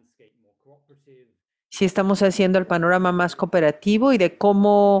de si estamos haciendo el panorama más cooperativo y de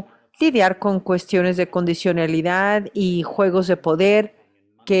cómo lidiar con cuestiones de condicionalidad y juegos de poder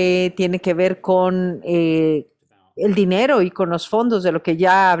que tiene que ver con el dinero y con los fondos, de lo que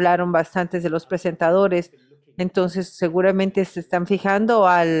ya hablaron bastantes de los presentadores. Entonces, seguramente se están fijando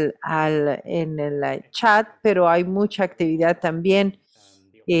en el chat, pero hay mucha actividad también,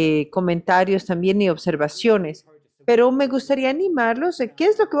 comentarios también y observaciones. Pero me gustaría animarlos de qué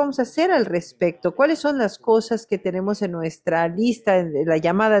es lo que vamos a hacer al respecto, cuáles son las cosas que tenemos en nuestra lista, de la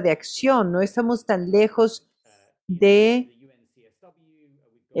llamada de acción. No estamos tan lejos de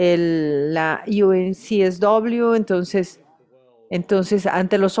la UNCSW, entonces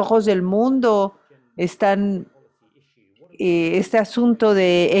ante los ojos del mundo están este asunto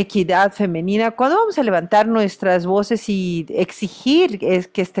de equidad femenina. ¿Cuándo vamos a levantar nuestras voces y exigir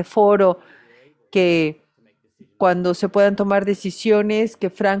que este foro, que cuando se puedan tomar decisiones, que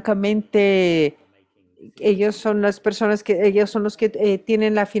francamente ellos son las personas ellos son los que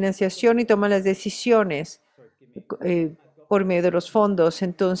tienen la financiación y toman las decisiones por medio de los fondos?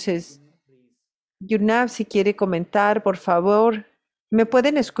 Entonces, Yunab, si quiere comentar, por favor. ¿Me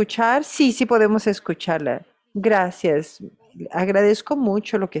pueden escuchar? Sí, sí podemos escucharla. Gracias. Agradezco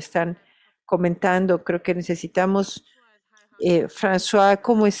mucho lo que están comentando. Creo que necesitamos, François,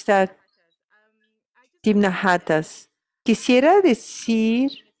 ¿cómo está? Timna Hattas. Quisiera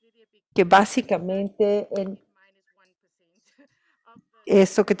decir que básicamente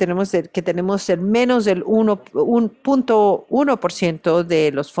esto que tenemos el menos del 1.1%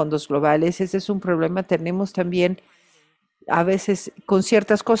 de los fondos globales. Ese es un problema. Tenemos también a veces con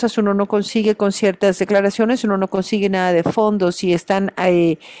ciertas cosas uno no consigue, con ciertas declaraciones uno no consigue nada de fondos y están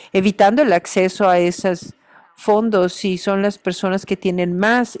evitando el acceso a esos fondos y son las personas que tienen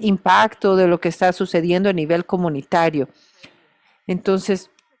más impacto de lo que está sucediendo a nivel comunitario. Entonces,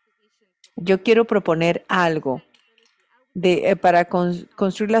 yo quiero proponer algo para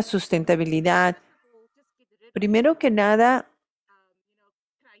construir la sustentabilidad. Primero que nada,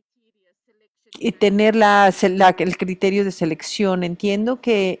 y tener el criterio de selección. Entiendo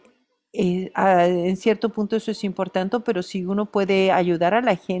que en cierto punto eso es importante, pero si uno puede ayudar a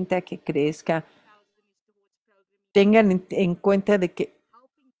la gente a que crezca, tengan en cuenta de que,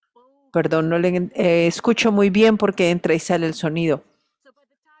 perdón, no le escucho muy bien porque entra y sale el sonido.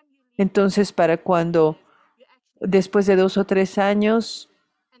 Entonces, para cuando después de 2 o 3 años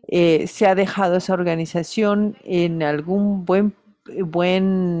se ha dejado esa organización en algún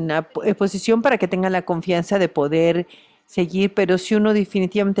buena posición para que tengan la confianza de poder seguir, pero si uno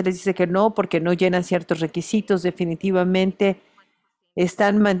definitivamente les dice que no, porque no llenan ciertos requisitos, definitivamente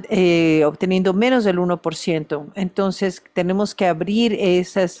están obteniendo menos del 1%. Entonces, tenemos que abrir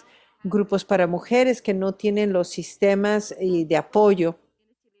esos grupos para mujeres que no tienen los sistemas de apoyo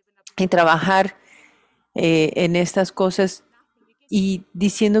y trabajar en estas cosas y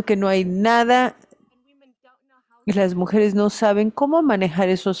diciendo que no hay nada. Y las mujeres no saben cómo manejar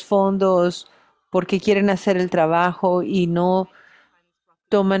esos fondos porque quieren hacer el trabajo y no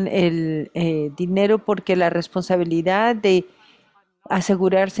toman el dinero porque la responsabilidad de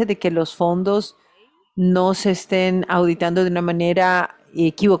asegurarse de que los fondos no se estén auditando de una manera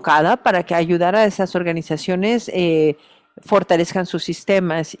equivocada para que ayudar a esas organizaciones fortalezcan sus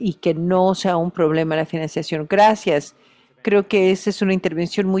sistemas y que no sea un problema la financiación. Gracias. Creo que esa es una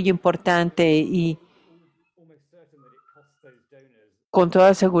intervención muy importante y con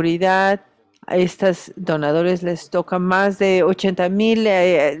toda seguridad a estos donadores les toca más de 80,000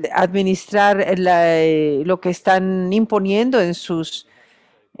 administrar lo que están imponiendo en sus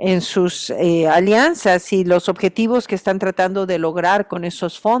alianzas y los objetivos que están tratando de lograr con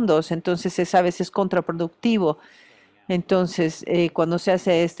esos fondos. Entonces es a veces contraproductivo. Entonces, cuando se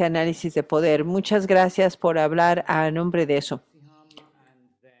hace este análisis de poder, muchas gracias por hablar a nombre de eso.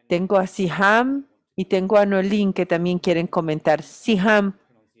 Tengo a Siham y tengo a Nolin que también quieren comentar. Siham,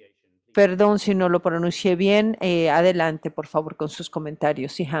 perdón si no lo pronuncié bien. Adelante, por favor, con sus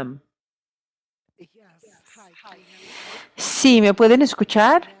comentarios. Siham. Sí, ¿me pueden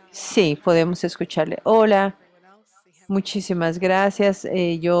escuchar? Sí, podemos escucharle. Hola, muchísimas gracias.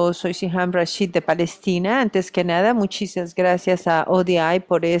 Yo soy Siham Rashid de Palestina. Antes que nada, muchísimas gracias a ODI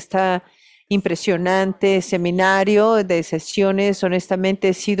por esta impresionante seminario de sesiones. Honestamente,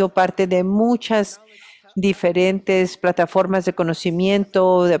 he sido parte de muchas diferentes plataformas de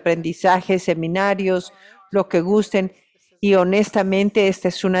conocimiento, de aprendizaje, seminarios, lo que gusten. Y honestamente, esta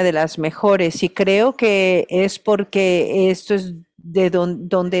es una de las mejores. Y creo que es porque esto es de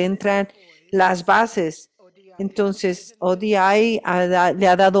donde entran las bases. Entonces, ODI le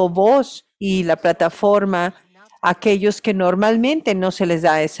ha dado voz y la plataforma a aquellos que normalmente no se les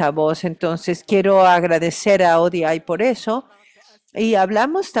da esa voz. Entonces, quiero agradecer a ODI por eso. Y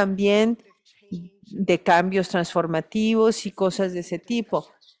hablamos también de cambios transformativos y cosas de ese tipo.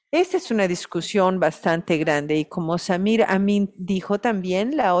 Esta es una discusión bastante grande y como Samir Amin dijo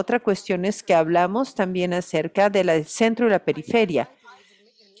también, la otra cuestión es que hablamos también acerca del centro y la periferia.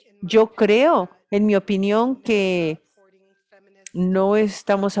 Yo creo, en mi opinión, que no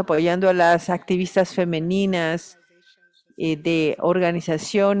estamos apoyando a las activistas femeninas de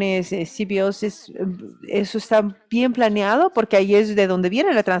organizaciones, CBOs. Eso está bien planeado porque ahí es de donde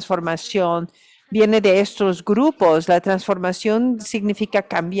viene la transformación. Viene de estos grupos. La transformación significa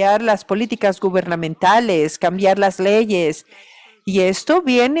cambiar las políticas gubernamentales, cambiar las leyes. Y esto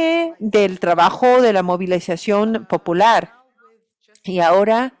viene del trabajo de la movilización popular. Y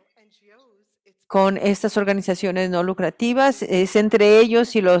ahora, con estas organizaciones no lucrativas, es entre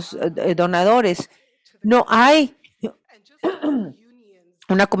ellos y los donadores. No hay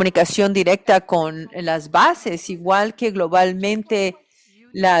una comunicación directa con las bases, igual que globalmente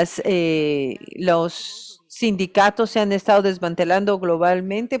los sindicatos se han estado desmantelando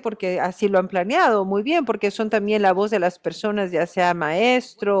globalmente porque así lo han planeado muy bien, porque son también la voz de las personas, ya sea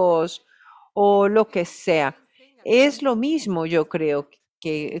maestros o lo que sea. Es lo mismo, yo creo,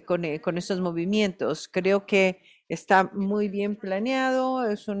 que con estos movimientos. Creo que está muy bien planeado,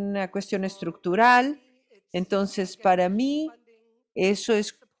 es una cuestión estructural. Entonces, para mí, eso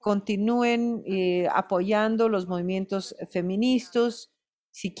es, continúen apoyando los movimientos feministas.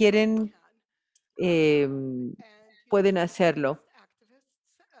 Si quieren, pueden hacerlo.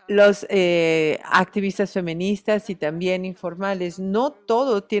 Los activistas feministas y también informales, no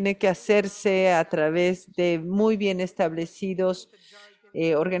todo tiene que hacerse a través de muy bien establecidos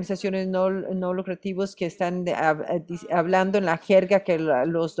organizaciones no lucrativas que están hablando en la jerga que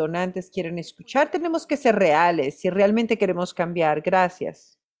los donantes quieren escuchar. Tenemos que ser reales si realmente queremos cambiar.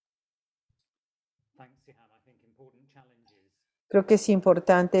 Gracias. Creo que es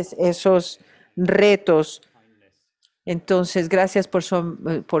importante esos retos. Entonces, gracias por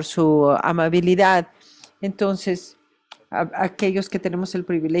su amabilidad. Entonces, aquellos que tenemos el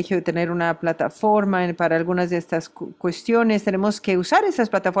privilegio de tener una plataforma para algunas de estas cuestiones, tenemos que usar esas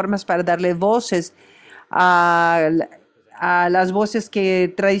plataformas para darle voces a las voces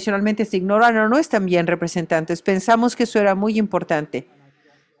que tradicionalmente se ignoran o no están bien representantes. Pensamos que eso era muy importante.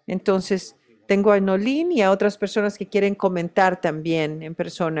 Entonces, tengo a Nolin y a otras personas que quieren comentar también en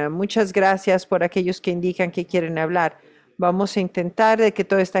persona. Muchas gracias por aquellos que indican que quieren hablar. Vamos a intentar de que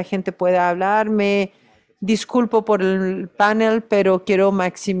toda esta gente pueda hablar. Me Disculpo por el panel, pero quiero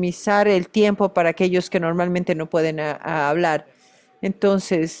maximizar el tiempo para aquellos que normalmente no pueden hablar.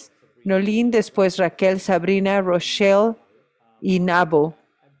 Entonces, Nolín, después Raquel, Sabrina, Rochelle y Nabo.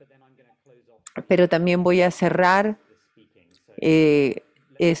 Pero también voy a cerrar el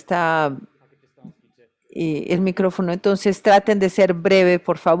micrófono. Entonces, traten de ser breve,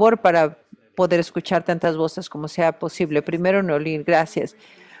 por favor, para poder escuchar tantas voces como sea posible. Primero, Nolín, gracias.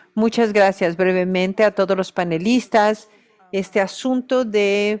 Muchas gracias brevemente a todos los panelistas. Este asunto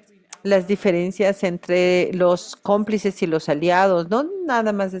de las diferencias entre los cómplices y los aliados, no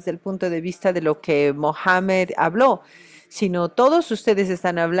nada más desde el punto de vista de lo que Mohamed habló, sino todos ustedes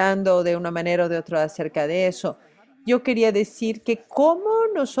están hablando de una manera o de otra acerca de eso. Yo quería decir que cómo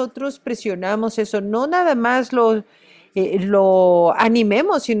nosotros presionamos eso, no nada más lo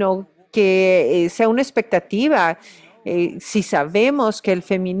animemos, sino que sea una expectativa. Si sabemos que el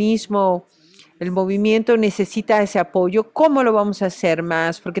feminismo, el movimiento necesita ese apoyo, ¿cómo lo vamos a hacer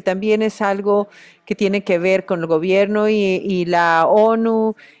más? Porque también es algo que tiene que ver con el gobierno y la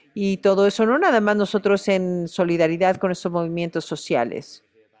ONU y todo eso, no nada más nosotros en solidaridad con estos movimientos sociales.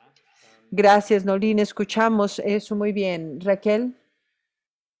 Gracias, Nolín. Escuchamos eso muy bien. Raquel.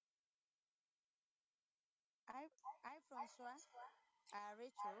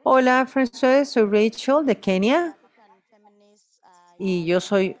 Hola, François. Soy Rachel de Kenia y yo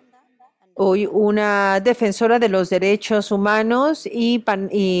soy hoy una defensora de los derechos humanos y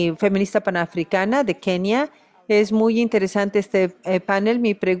feminista panafricana de Kenia. Es muy interesante este panel.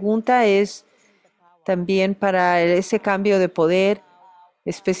 Mi pregunta es también para ese cambio de poder,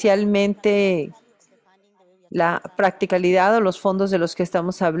 especialmente la practicalidad o los fondos de los que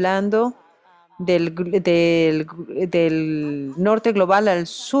estamos hablando, del norte global al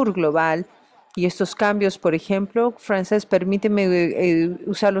sur global. Y estos cambios, por ejemplo, Frances, permíteme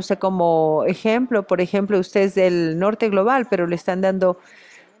usarlo usted como ejemplo. Por ejemplo, usted es del norte global, pero le están dando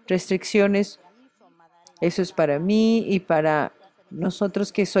restricciones. Eso es para mí y para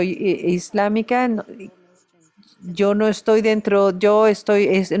nosotros que soy islámica. Yo no estoy dentro, yo estoy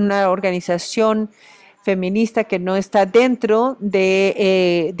en una organización feminista que no está dentro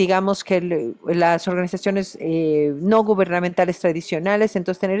de, digamos, que las organizaciones no gubernamentales tradicionales.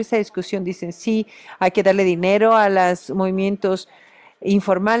 Entonces, tener esa discusión, dicen, sí, hay que darle dinero a los movimientos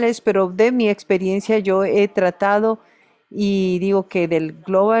informales, pero de mi experiencia yo he tratado y digo que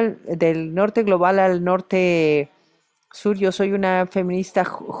del norte global al norte sur, yo soy una feminista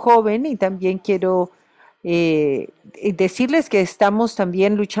joven y también quiero decirles que estamos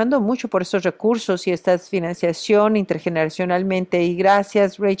también luchando mucho por estos recursos y esta financiación intergeneracionalmente. Y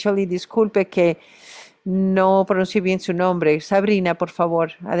gracias, Rachel, y disculpe que no pronuncié bien su nombre. Sabrina, por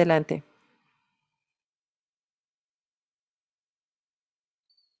favor, adelante.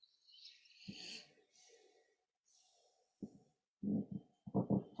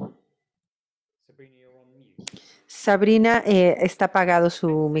 Sabrina, está apagado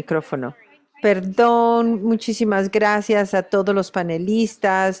su micrófono. Perdón, muchísimas gracias a todos los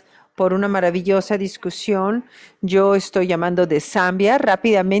panelistas por una maravillosa discusión. Yo estoy llamando de Zambia.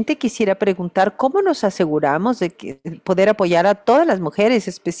 Rápidamente quisiera preguntar cómo nos aseguramos de poder apoyar a todas las mujeres,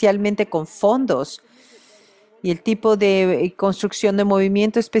 especialmente con fondos y el tipo de construcción de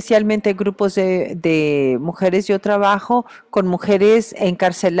movimiento, especialmente grupos de mujeres. Yo trabajo con mujeres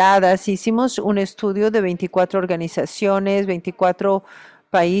encarceladas. Hicimos un estudio de 24 organizaciones, 24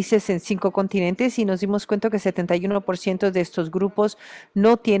 países en 5 continentes y nos dimos cuenta que 71% de estos grupos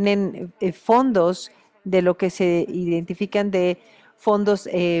no tienen fondos de lo que se identifican de fondos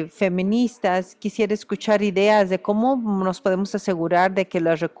feministas. Quisiera escuchar ideas de cómo nos podemos asegurar de que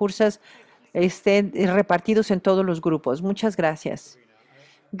los recursos estén repartidos en todos los grupos. Muchas gracias.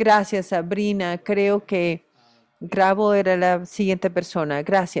 Gracias, Sabrina. Creo que Grabo era la siguiente persona.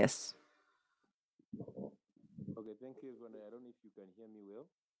 Gracias.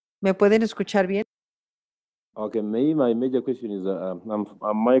 ¿Me pueden escuchar bien? Okay, my major question is, I'm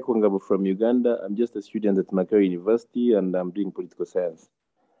Michael Ngabo from Uganda. I'm just a student at Makerere University and I'm doing political science.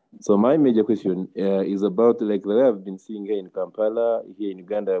 So my major question is about like the way I've been seeing here in Kampala, here in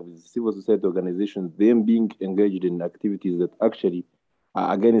Uganda, with civil society organizations, them being engaged in activities that actually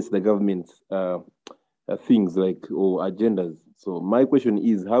are against the government's things like or agendas. So my question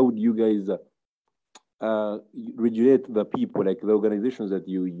is, how would you guys regulate the people, like the organizations that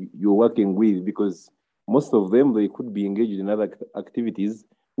you're working with? Because most of them, they could be engaged in other activities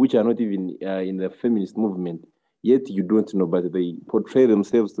which are not even in the feminist movement. Yet you don't know, but they portray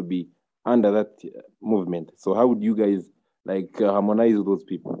themselves to be under that movement. So how would you guys like harmonize those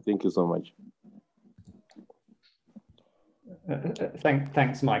people? Thank you so much.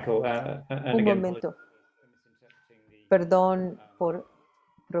 Thanks, Michael. Un momento. Perdón por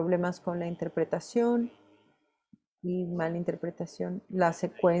problemas con la interpretación y malinterpretación, la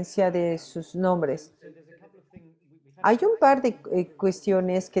secuencia de sus nombres. Hay un par de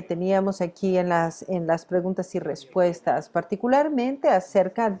cuestiones que teníamos aquí en las preguntas y respuestas, particularmente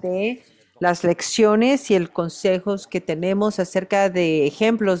acerca de las lecciones y el consejos que tenemos acerca de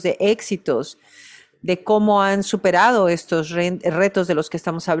ejemplos de éxitos, de cómo han superado estos retos de los que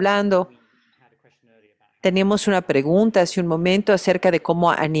estamos hablando. Teníamos una pregunta hace un momento acerca de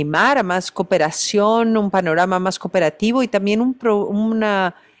cómo animar a más cooperación, un panorama más cooperativo y también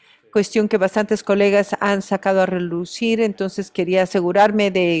una cuestión que bastantes colegas han sacado a relucir. Entonces quería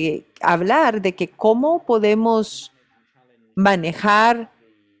asegurarme de hablar de que cómo podemos manejar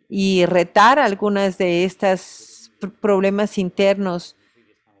y retar algunas de estas problemas internos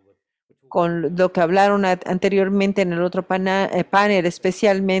con lo que hablaron anteriormente en el otro panel,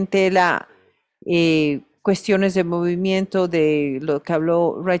 especialmente la cuestiones de movimiento de lo que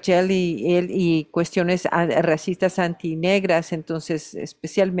habló Rachel y él y cuestiones racistas antinegras, entonces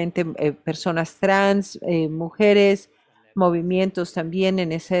especialmente personas trans, mujeres, movimientos también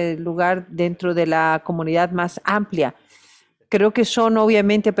en ese lugar dentro de la comunidad más amplia. Creo que son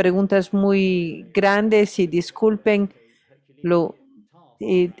obviamente preguntas muy grandes y disculpen,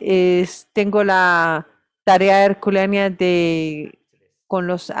 tengo la tarea herculánea de con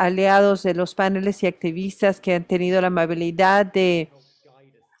los aliados de los paneles y activistas que han tenido la amabilidad de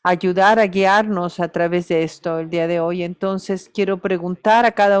ayudar a guiarnos a través de esto el día de hoy. Entonces, quiero preguntar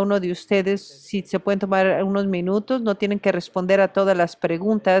a cada uno de ustedes si se pueden tomar unos minutos. No tienen que responder a todas las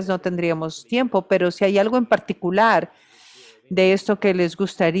preguntas, no tendríamos tiempo, pero si hay algo en particular de esto que les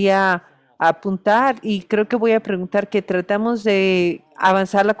gustaría apuntar, y creo que voy a preguntar que tratamos de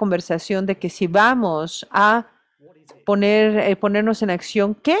avanzar la conversación de que si vamos a ponernos en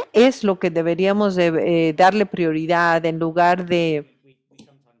acción, ¿qué es lo que deberíamos de, darle prioridad en lugar de,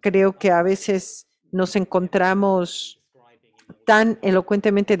 creo que a veces nos encontramos tan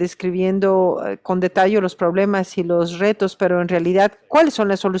elocuentemente describiendo con detalle los problemas y los retos, pero en realidad, ¿cuáles son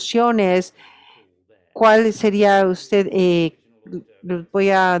las soluciones? ¿Cuál sería usted? Voy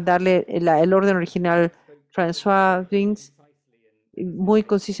a darle el orden original. François Wings, muy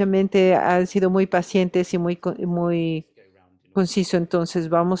concisamente, han sido muy pacientes y muy conciso. Entonces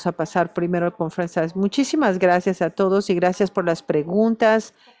vamos a pasar primero con François. Muchísimas gracias a todos y gracias por las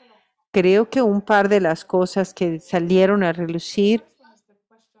preguntas. Creo que un par de las cosas que salieron a relucir.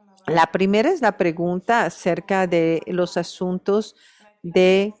 La primera es la pregunta acerca de los asuntos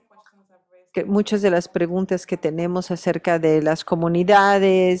de que muchas de las preguntas que tenemos acerca de las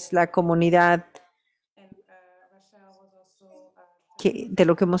comunidades, la comunidad de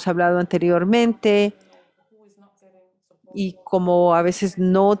lo que hemos hablado anteriormente, y como a veces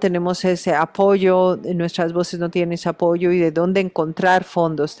no tenemos ese apoyo, nuestras voces no tienen ese apoyo y de dónde encontrar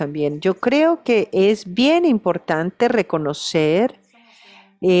fondos también. Yo creo que es bien importante reconocer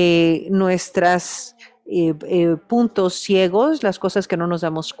nuestros puntos ciegos, las cosas que no nos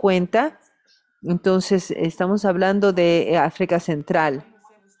damos cuenta. Entonces, estamos hablando de África Central.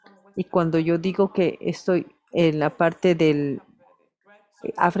 Y cuando yo digo que estoy en la parte del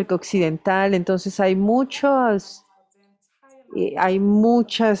África Occidental, entonces hay muchas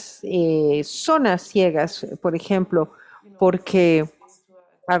zonas ciegas, por ejemplo, porque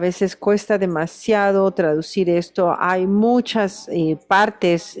a veces cuesta demasiado traducir esto. Hay muchas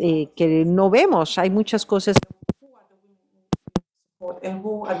partes que no vemos, hay muchas cosas.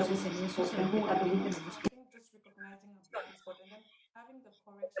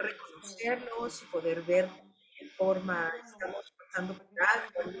 Reconocerlos y poder ver de qué forma estamos pasando por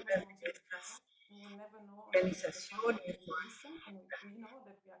algo, algunas de estas organizaciones.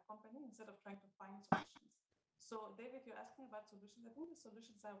 So, David, you're asking about solutions. I think the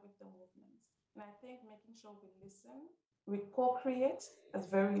solutions are with the movements. And I think making sure we listen, we co-create is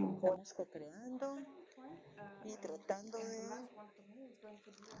very important. Estamos co-creando y tratando de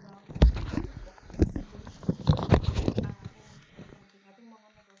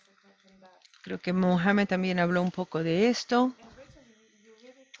Creo que Mohamed también habló un poco de esto.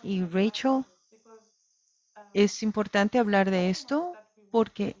 Y Rachel, es importante hablar de esto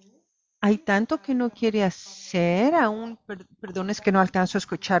porque hay tanto que no quiere hacer. Aún, perdón, es que no alcanzo a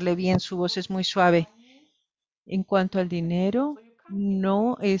escucharle bien, su voz es muy suave. En cuanto al dinero,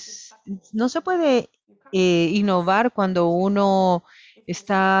 no se puede innovar cuando uno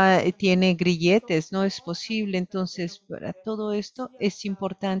tiene grilletes, no es posible. Entonces, para todo esto es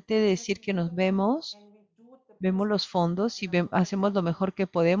importante decir que vemos los fondos y hacemos lo mejor que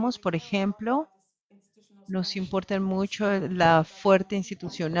podemos. Por ejemplo, nos importa mucho la fuerte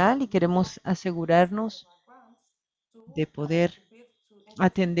institucional y queremos asegurarnos de poder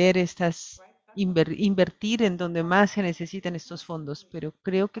atender invertir en donde más se necesitan estos fondos, pero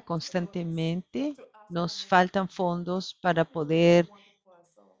creo que constantemente nos faltan fondos para poder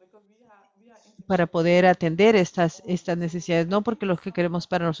atender estas necesidades, no porque lo que queremos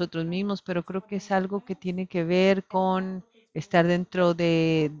para nosotros mismos, pero creo que es algo que tiene que ver con estar dentro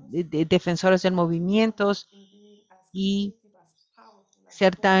de defensores del movimientos y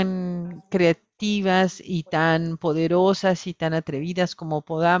ser tan creativas y tan poderosas y tan atrevidas como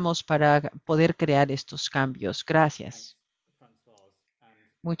podamos para poder crear estos cambios. Gracias.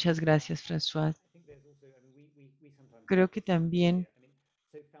 Muchas gracias, François. Creo que también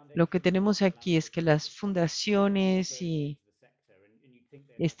lo que tenemos aquí es que las fundaciones y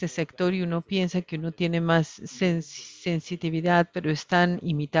este sector, y uno piensa que uno tiene más sensitividad, pero están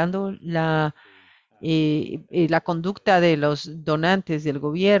imitando la conducta de los donantes del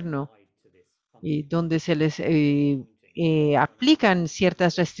gobierno, donde se les aplican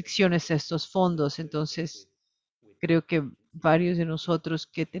ciertas restricciones a estos fondos. Entonces, creo que varios de nosotros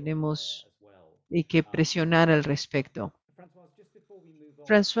que tenemos que presionar al respecto.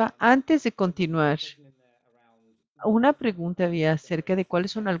 François, antes de continuar, una pregunta había acerca de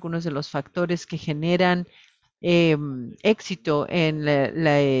cuáles son algunos de los factores que generan éxito en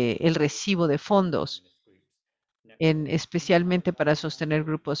el recibo de fondos, especialmente para sostener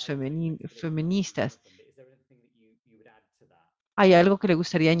grupos feministas. ¿Hay algo que le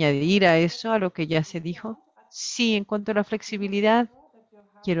gustaría añadir a eso, a lo que ya se dijo? Sí, en cuanto a la flexibilidad,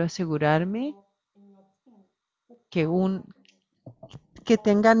 quiero asegurarme que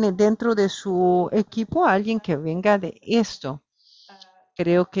tengan dentro de su equipo a alguien que venga de esto.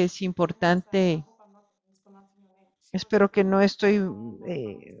 Creo que es importante. Espero que no estoy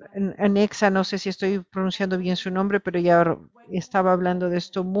anexa, no sé si estoy pronunciando bien su nombre, pero ya estaba hablando de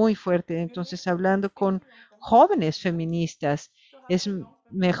esto muy fuerte. Entonces, hablando con jóvenes feministas, es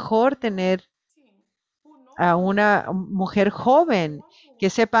mejor tener a una mujer joven que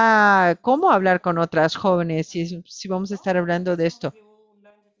sepa cómo hablar con otras jóvenes, si vamos a estar hablando de esto.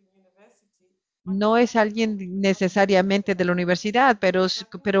 No es alguien necesariamente de la universidad, pero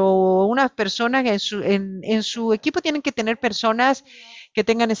una persona en su equipo tienen que tener personas que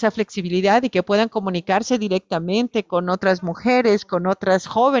tengan esa flexibilidad y que puedan comunicarse directamente con otras mujeres, con otras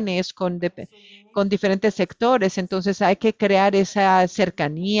jóvenes, con diferentes sectores. Entonces hay que crear esa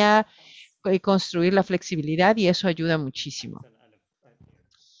cercanía y construir la flexibilidad, y eso ayuda muchísimo.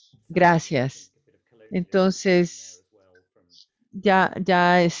 Gracias. Entonces, ya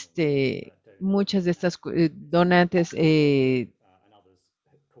muchas de estas donantes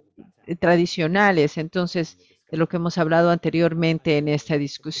tradicionales, entonces, de lo que hemos hablado anteriormente en esta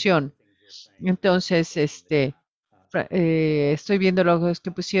discusión. Entonces, estoy viendo los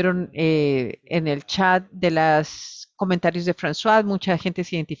que pusieron en el chat de los comentarios de François. Mucha gente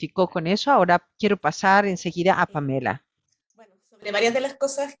se identificó con eso. Ahora quiero pasar enseguida a Pamela. Bueno, sobre varias de las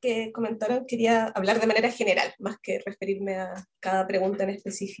cosas que comentaron, quería hablar de manera general, más que referirme a cada pregunta en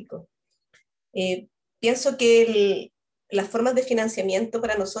específico. Pienso que las formas de financiamiento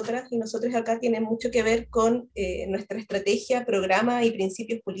para nosotras y nosotros acá tienen mucho que ver con nuestra estrategia, programa y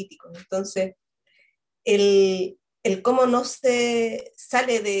principios políticos. Entonces, el cómo no se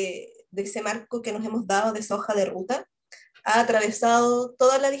sale de ese marco que nos hemos dado, de esa hoja de ruta, ha atravesado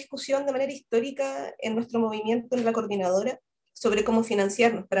toda la discusión de manera histórica en nuestro movimiento, en la coordinadora, sobre cómo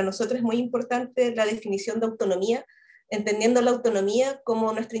financiarnos. Para nosotros es muy importante la definición de autonomía, entendiendo la autonomía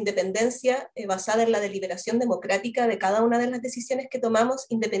como nuestra independencia basada en la deliberación democrática de cada una de las decisiones que tomamos,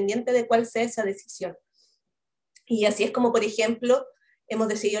 independiente de cuál sea esa decisión. Y así es como, por ejemplo, hemos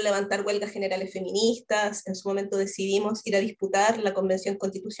decidido levantar huelgas generales feministas, en su momento decidimos ir a disputar la Convención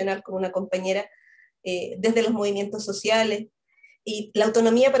Constitucional con una compañera desde los movimientos sociales, y la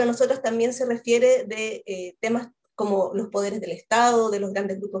autonomía para nosotros también se refiere de temas como los poderes del Estado, de los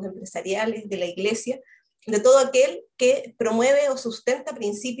grandes grupos empresariales, de la Iglesia, de todo aquel que promueve o sustenta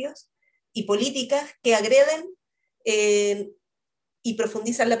principios y políticas que agreden y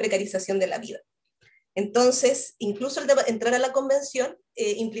profundizan la precarización de la vida. Entonces, incluso entrar a la convención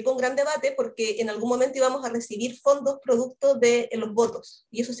implicó un gran debate, porque en algún momento íbamos a recibir fondos producto de los votos,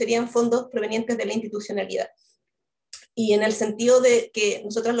 y esos serían fondos provenientes de la institucionalidad. Y en el sentido de que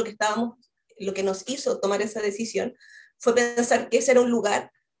nosotros lo que nos hizo tomar esa decisión fue pensar que ese era un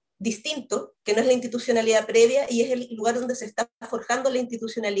lugar distinto, que no es la institucionalidad previa, y es el lugar donde se está forjando la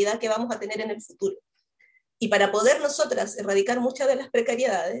institucionalidad que vamos a tener en el futuro. Y para poder nosotras erradicar muchas de las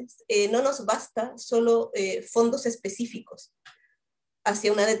precariedades, no nos basta solo fondos específicos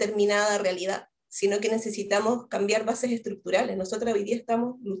hacia una determinada realidad, sino que necesitamos cambiar bases estructurales. Nosotras hoy día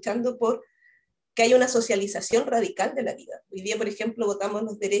estamos luchando por que hay una socialización radical de la vida. Hoy día, por ejemplo, votamos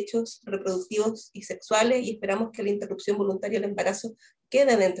los derechos reproductivos y sexuales y esperamos que la interrupción voluntaria del embarazo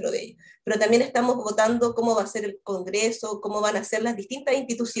quede dentro de ello. Pero también estamos votando cómo va a ser el Congreso, cómo van a ser las distintas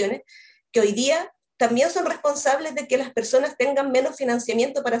instituciones que hoy día también son responsables de que las personas tengan menos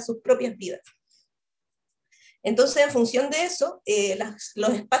financiamiento para sus propias vidas. Entonces, en función de eso,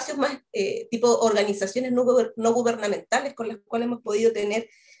 los espacios más tipo organizaciones no gubernamentales con las cuales hemos podido tener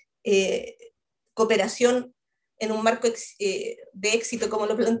cooperación en un marco de éxito, como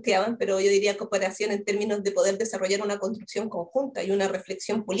lo planteaban, pero yo diría cooperación en términos de poder desarrollar una construcción conjunta y una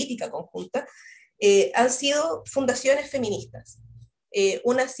reflexión política conjunta, han sido fundaciones feministas.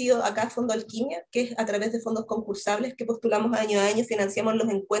 Una ha sido acá Fondo Alquimia, que es a través de fondos concursables que postulamos año a año, financiamos los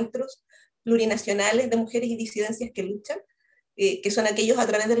encuentros plurinacionales de mujeres y disidencias que luchan, que son aquellos a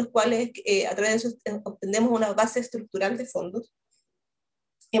través de los cuales a través de eso obtenemos una base estructural de fondos.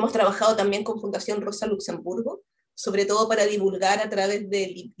 Hemos trabajado también con Fundación Rosa Luxemburgo, sobre todo para divulgar a través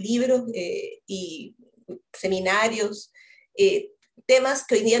de libros y seminarios, temas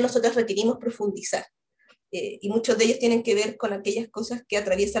que hoy día nosotros requerimos profundizar. Y muchos de ellos tienen que ver con aquellas cosas que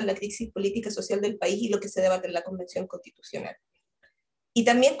atraviesan la crisis política y social del país y lo que se debate en la Convención Constitucional. Y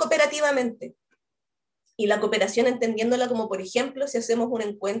también cooperativamente. Y la cooperación entendiéndola como, por ejemplo, si hacemos un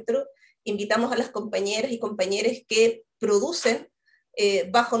encuentro, invitamos a las compañeras y compañeros que producen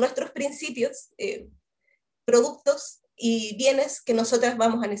bajo nuestros principios productos y bienes que nosotras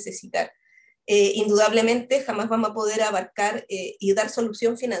vamos a necesitar. Indudablemente jamás vamos a poder abarcar y dar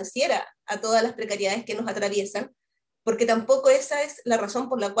solución financiera a todas las precariedades que nos atraviesan, porque tampoco esa es la razón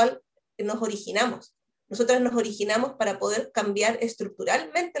por la cual nos originamos. Nosotras nos originamos para poder cambiar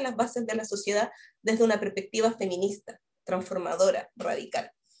estructuralmente las bases de la sociedad desde una perspectiva feminista, transformadora,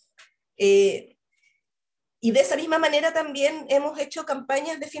 radical. Y de esa misma manera también hemos hecho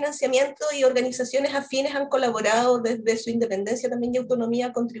campañas de financiamiento y organizaciones afines han colaborado desde su independencia también y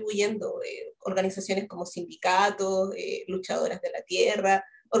autonomía contribuyendo, organizaciones como sindicatos, luchadoras de la tierra,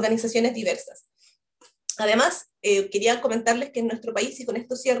 organizaciones diversas. Además, quería comentarles que en nuestro país, y con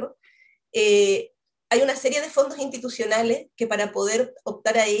esto cierro, hay una serie de fondos institucionales que para poder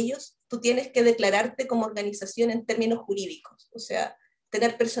optar a ellos, tú tienes que declararte como organización en términos jurídicos, o sea,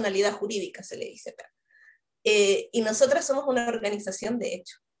 tener personalidad jurídica, se le dice acá. Y nosotras somos una organización de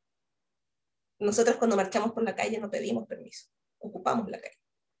hecho. Nosotras cuando marchamos por la calle no pedimos permiso, ocupamos la calle.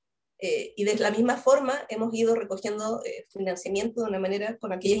 Y de la misma forma hemos ido recogiendo financiamiento de una manera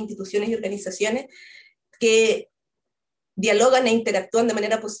con aquellas instituciones y organizaciones que dialogan e interactúan de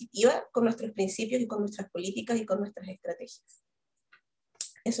manera positiva con nuestros principios y con nuestras políticas y con nuestras estrategias.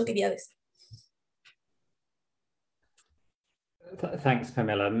 Eso quería decir. Thanks,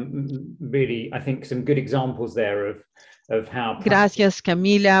 Pamela. Really, I think some good examples there of how. Gracias,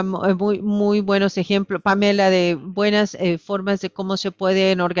 Camila. Muy buenos ejemplos, Pamela, de buenas formas de cómo se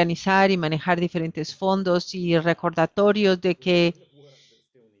pueden organizar y manejar diferentes fondos y recordatorios de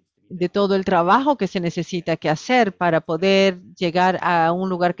todo el trabajo que se necesita que hacer para poder llegar a un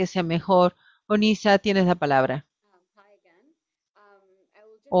lugar que sea mejor. Onisa, tienes la palabra.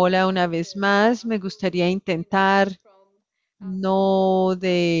 Hola, una vez más. Me gustaría intentar no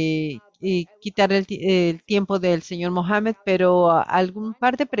de quitar el tiempo del señor Mohamed, pero algún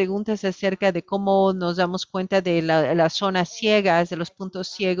par de preguntas acerca de cómo nos damos cuenta de las zonas ciegas, de los puntos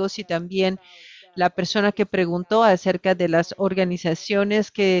ciegos, y también la persona que preguntó acerca de las organizaciones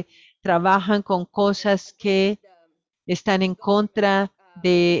que trabajan con cosas que están en contra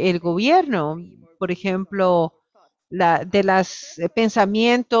del gobierno, por ejemplo, de los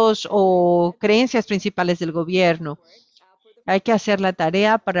pensamientos o creencias principales del gobierno. Hay que hacer la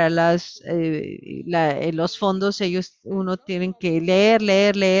tarea para los fondos. Uno tienen que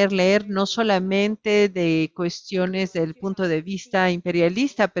leer, no solamente de cuestiones del punto de vista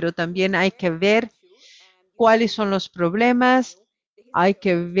imperialista, pero también hay que ver cuáles son los problemas. Hay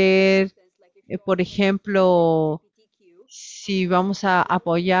que ver, por ejemplo, si vamos a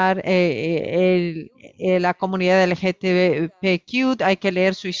apoyar la comunidad LGBTQ, hay que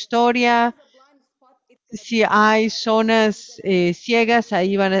leer su historia. Si hay zonas ciegas,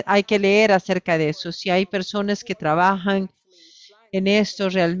 hay que leer acerca de eso. Si hay personas que trabajan en esto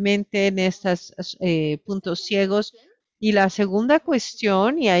realmente, en estos puntos ciegos. Y la segunda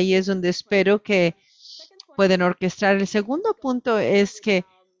cuestión, y ahí es donde espero que pueden orquestar. El segundo punto es que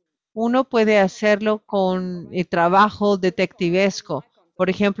uno puede hacerlo con el trabajo detectivesco. Por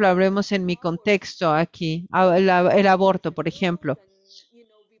ejemplo, hablemos en mi contexto aquí, el aborto, por ejemplo.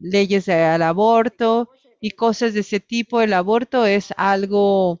 Leyes al aborto y cosas de ese tipo. El aborto es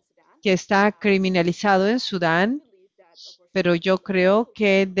algo que está criminalizado en Sudán, pero yo creo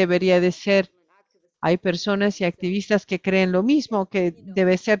que debería de ser Hay personas y activistas que creen lo mismo, que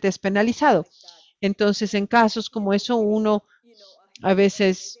debe ser despenalizado. Entonces, en casos como eso, uno a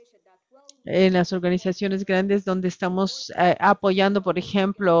veces en las organizaciones grandes donde estamos apoyando, por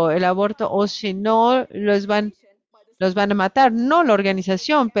ejemplo, el aborto, o si no, los van a matar, no la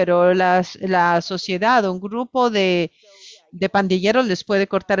organización, pero la sociedad, un grupo de pandilleros les puede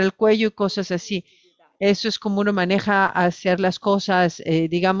cortar el cuello y cosas así. Eso es como uno maneja hacer las cosas,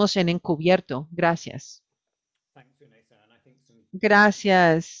 digamos, en encubierto. Gracias.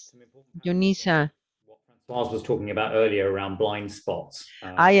 Gracias, Yunisa.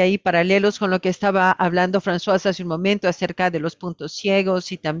 Hay ahí paralelos con lo que estaba hablando François hace un momento acerca de los puntos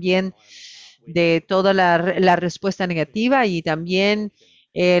ciegos y también de toda la respuesta negativa y también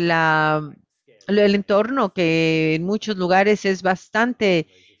el entorno que en muchos lugares es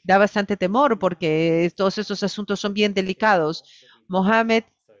da bastante temor porque todos estos asuntos son bien delicados. Mohamed,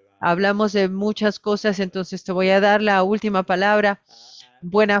 hablamos de muchas cosas, entonces te voy a dar la última palabra.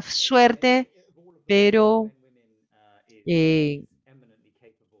 Buena suerte, pero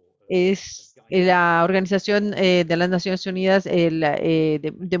es la Organización de las Naciones Unidas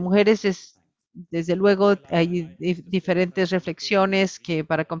de Mujeres es, desde luego, hay diferentes reflexiones que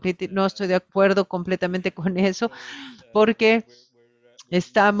para competir, no estoy de acuerdo completamente con eso, porque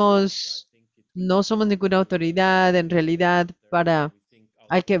no somos ninguna autoridad en realidad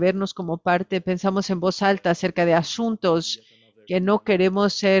hay que vernos como parte, pensamos en voz alta acerca de asuntos que no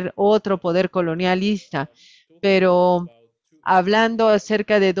queremos ser otro poder colonialista, pero hablando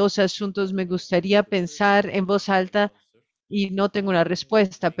acerca de dos asuntos, me gustaría pensar en voz alta y no tengo una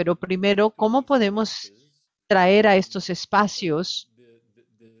respuesta, pero primero, ¿cómo podemos traer a estos espacios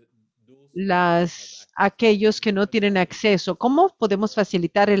aquellos que no tienen acceso? ¿Cómo podemos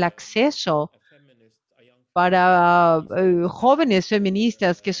facilitar el acceso para jóvenes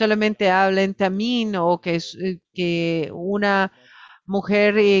feministas que solamente hablen tamín o que una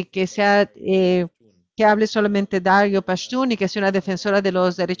mujer que hable solamente dario pashtun y que sea una defensora de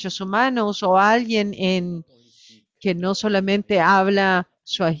los derechos humanos o alguien que no solamente habla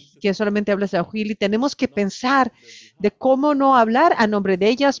Swahili? Tenemos que pensar de cómo no hablar a nombre de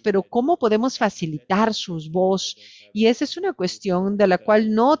ellas, pero cómo podemos facilitar sus voces. Y esa es una cuestión de la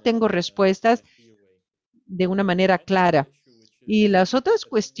cual no tengo respuestas de una manera clara. Y las otras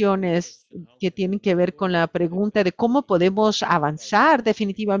cuestiones que tienen que ver con la pregunta de cómo podemos avanzar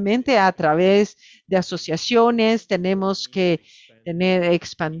definitivamente a través de asociaciones, tenemos que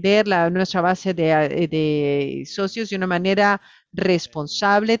expandir nuestra base de socios de una manera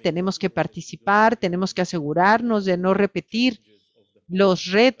responsable, tenemos que participar, tenemos que asegurarnos de no repetir los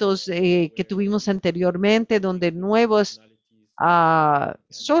retos que tuvimos anteriormente, donde nuevos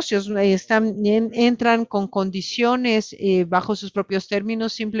socios entran con condiciones bajo sus propios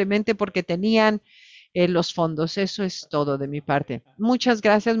términos simplemente porque tenían los fondos. Eso es todo de mi parte. Muchas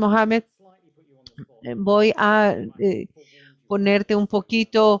gracias, Mohamed. Voy a ponerte un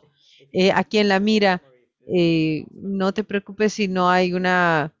poquito aquí en la mira. No te preocupes si no hay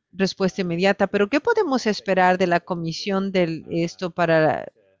una respuesta inmediata, pero ¿qué podemos esperar de la comisión de esto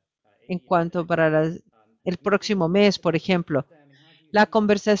para el próximo mes, por ejemplo? La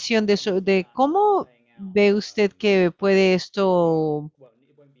conversación de cómo ve usted que puede esto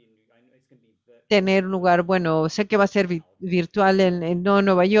tener lugar. Bueno, sé que va a ser virtual no en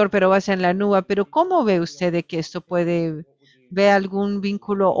Nueva York, pero va a ser en la nube, pero ¿cómo ve usted de que esto ve algún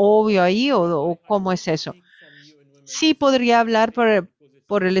vínculo obvio ahí o cómo es eso? Sí podría hablar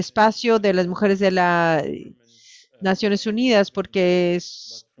por el espacio de las mujeres de las Naciones Unidas, porque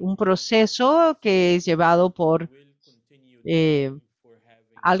es un proceso que es llevado por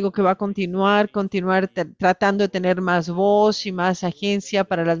algo que va a continuar tratando de tener más voz y más agencia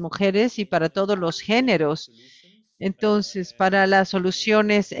para las mujeres y para todos los géneros. Entonces, para las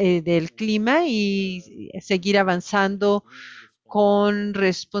soluciones del clima y seguir avanzando con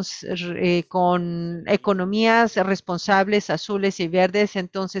economías responsables, azules y verdes,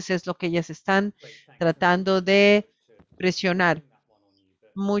 entonces es lo que ellas están tratando de presionar.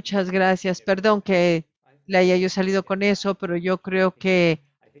 Muchas gracias. Perdón que le haya yo salido con eso, pero yo creo que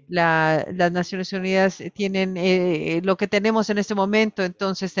las Naciones Unidas tienen lo que tenemos en este momento,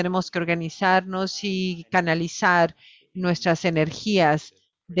 entonces tenemos que organizarnos y canalizar nuestras energías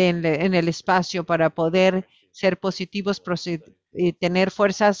en el espacio para poder ser positivos, tener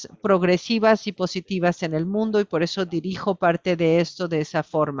fuerzas progresivas y positivas en el mundo, y por eso dirijo parte de esto de esa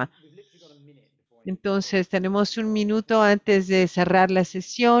forma. Entonces, tenemos un minuto antes de cerrar la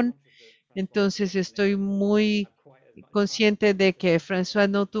sesión. Entonces, estoy muy consciente de que François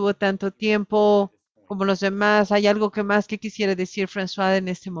no tuvo tanto tiempo como los demás. ¿Hay algo más que quisiera decir, François, en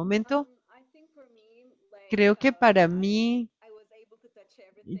este momento? Creo que para mí,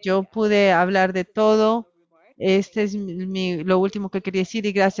 yo pude hablar de todo. Este es lo último que quería decir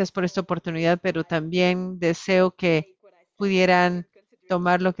y gracias por esta oportunidad, pero también deseo que pudieran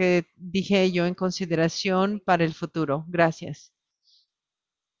tomar lo que dije yo en consideración para el futuro. Gracias.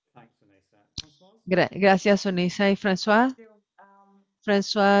 Gracias, Onisa y François.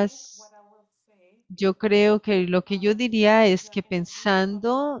 François, yo creo que lo que yo diría es que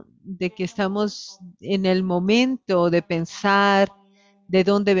pensando de que estamos en el momento de pensar de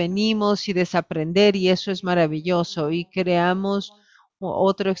dónde venimos y desaprender, y eso es maravilloso, y creamos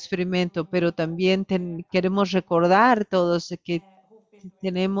otro experimento, pero también queremos recordar todos de que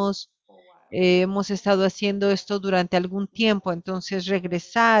tenemos, hemos estado haciendo esto durante algún tiempo, entonces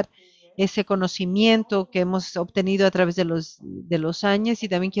regresar ese conocimiento que hemos obtenido a través de los años, y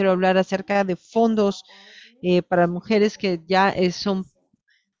también quiero hablar acerca de fondos para mujeres que ya son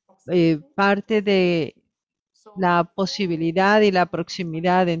parte de la posibilidad y la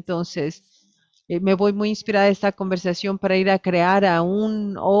proximidad. Entonces, me voy muy inspirada de esta conversación para ir a crear a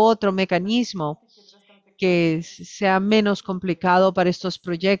un otro mecanismo que sea menos complicado para estos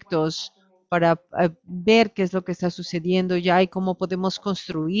proyectos, para ver qué es lo que está sucediendo ya y cómo podemos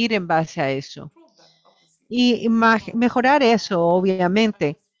construir en base a eso. Y mejorar eso,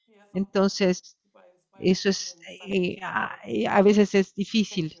 obviamente. Entonces, eso es, a veces es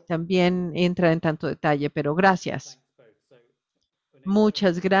difícil, también entra en tanto detalle, pero gracias.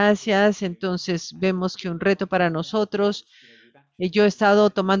 Muchas gracias. Entonces, vemos que un reto para nosotros. Yo he estado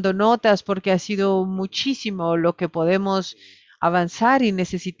tomando notas porque ha sido muchísimo lo que podemos avanzar y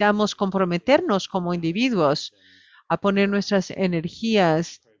necesitamos comprometernos como individuos a poner nuestras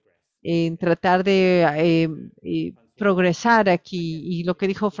energías en tratar de progresar aquí. Y lo que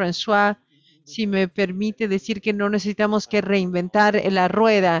dijo François, si me permite decir que no necesitamos que reinventar la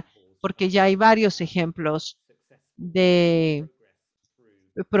rueda, porque ya hay varios ejemplos de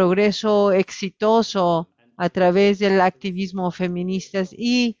progreso exitoso a través del activismo feminista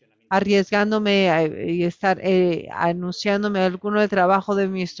y arriesgándome y estar anunciándome alguno del trabajo de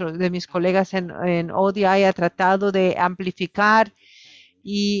mis colegas en ODI ha tratado de amplificar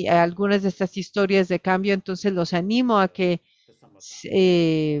y algunas de estas historias de cambio, entonces los animo a que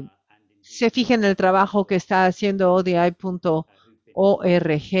se fijen en el trabajo que está haciendo ODI.org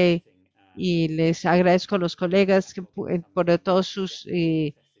y les agradezco a los colegas por todos sus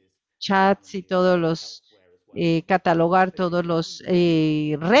chats y todos los catalogar todos los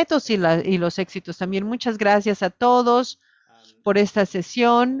retos y los éxitos. También muchas gracias a todos por esta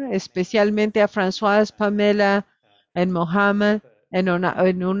sesión, especialmente a François, Pamela, en Mohammed,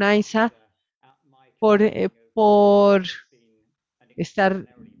 en Unaisa, por estar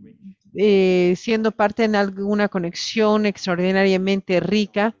siendo parte en alguna conexión extraordinariamente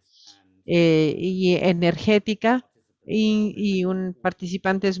rica y energética y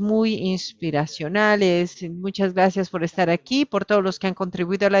participantes muy inspiracionales. Muchas gracias por estar aquí, por todos los que han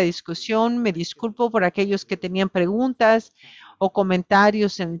contribuido a la discusión. Me disculpo por aquellos que tenían preguntas o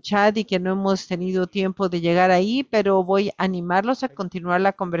comentarios en el chat y que no hemos tenido tiempo de llegar ahí, pero voy a animarlos a continuar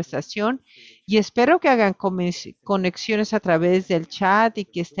la conversación y espero que hagan conexiones a través del chat y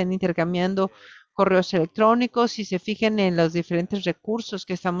que estén intercambiando correos electrónicos y se fijen en los diferentes recursos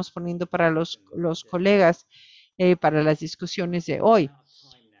que estamos poniendo para los colegas para las discusiones de hoy.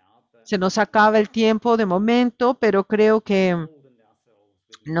 Se nos acaba el tiempo de momento, pero creo que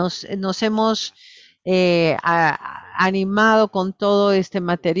nos hemos animado con todo este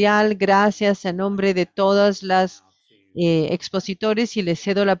material. Gracias en nombre de todas las expositores y les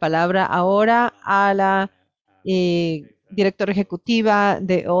cedo la palabra ahora a la directora ejecutiva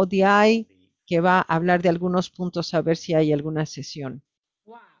de ODI que va a hablar de algunos puntos a ver si hay alguna sesión.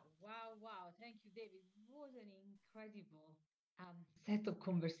 Set of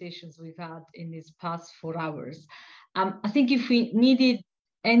conversations we've had in these past 4 hours. I think if we needed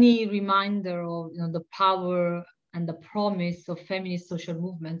any reminder of the power and the promise of feminist social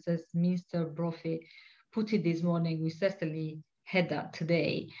movements, as Minister Brophy put it this morning, we certainly had that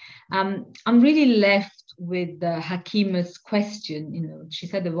today. I'm really left with Hakima's question. She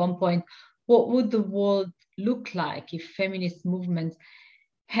said at one point, what would the world look like if feminist movements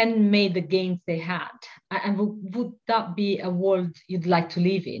hadn't made the gains they had? And would that be a world you'd like to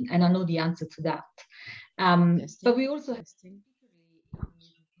live in? And I know the answer to that. But we also have, particularly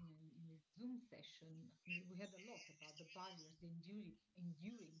in the Zoom session, we had a lot about the barriers, the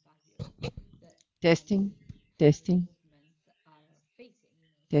enduring barriers. Testing. Facing,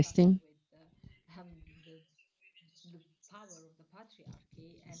 Testing. With the power of the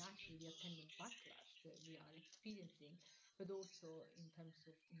patriarchy and actually the attendant backlash that we are experiencing, but also in terms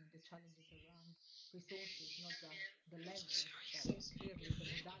of the challenges around resources, not just the levels, but clearly the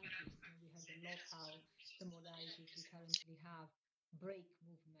modalities. We heard a lot how the modalities we currently have break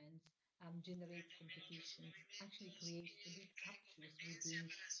movements, generate competitions, actually create elite captures within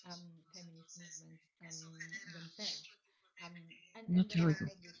feminist movements themselves. No And te there are oigo.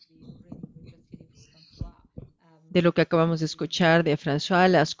 obviously already, we're just hearing from Francois, De lo que acabamos de escuchar de François,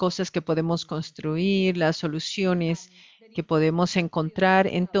 las cosas que podemos construir, las soluciones que podemos encontrar.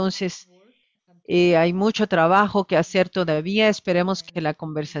 Entonces, hay mucho trabajo que hacer todavía. Esperemos que la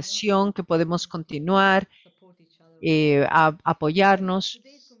conversación que podemos continuar, apoyarnos.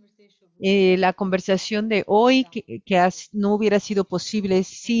 La conversación de hoy no hubiera sido posible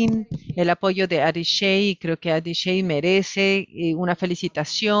sin el apoyo de Adishei, y creo que Adishei merece una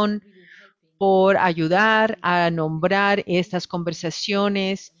felicitación por ayudar a nombrar estas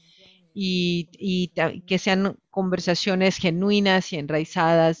conversaciones y que sean conversaciones genuinas y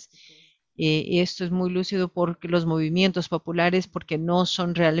enraizadas. Esto es muy lúcido porque los movimientos populares, porque no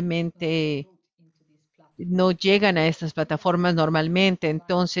son realmente, no llegan a estas plataformas normalmente.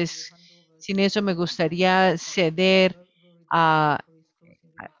 Entonces, sin eso me gustaría ceder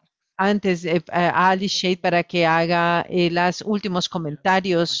antes a Ali Shade para que haga los últimos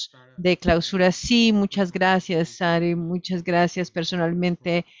comentarios de clausura. Sí, muchas gracias, Sari. Muchas gracias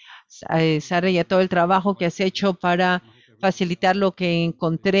personalmente, Sara, y a todo el trabajo que has hecho para facilitar lo que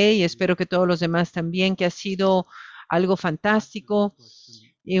encontré, y espero que todos los demás también, que ha sido algo fantástico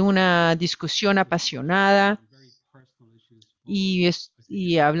y una discusión apasionada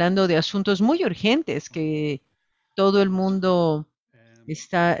y hablando de asuntos muy urgentes que todo el mundo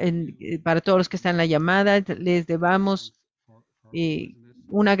está para todos los que están en la llamada, les debamos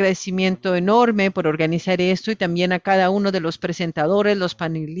un agradecimiento enorme por organizar esto y también a cada uno de los presentadores, los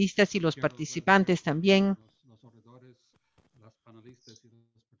panelistas y los participantes también. Los panelistas y los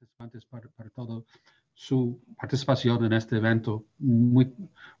participantes para todo su participación en este evento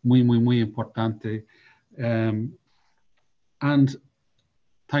muy importante. And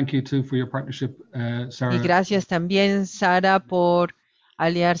thank you too for your partnership, Sarah. Y gracias también, Sara, por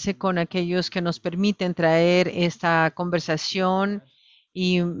aliarse con aquellos que nos permiten traer esta conversación,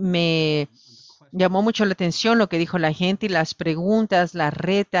 y me llamó mucho la atención lo que dijo la gente y las preguntas,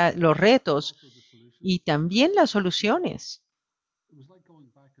 los retos y también las soluciones.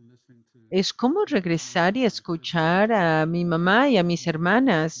 Es como regresar y escuchar a mi mamá y a mis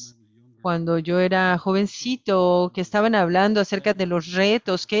hermanas cuando yo era jovencito, que estaban hablando acerca de los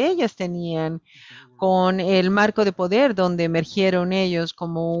retos que ellas tenían con el marco de poder donde emergieron ellos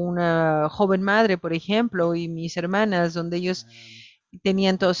como una joven madre, por ejemplo, y mis hermanas, donde ellos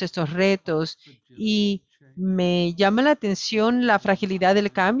tenían todos estos retos. Y me llama la atención la fragilidad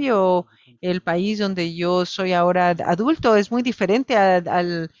del cambio. El país donde yo soy ahora adulto es muy diferente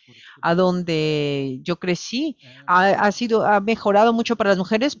a donde yo crecí. Ha mejorado mucho para las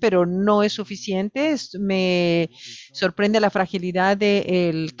mujeres, pero no es suficiente. Me sorprende la fragilidad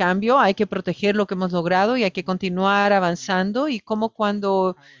del cambio. Hay que proteger lo que hemos logrado y hay que continuar avanzando. Y como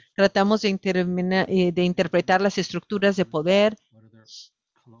cuando tratamos de interpretar las estructuras de poder,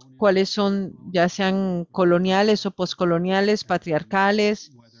 cuáles son, ya sean coloniales o poscoloniales,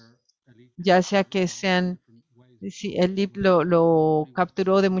 patriarcales, ya sea que sean, el LIP lo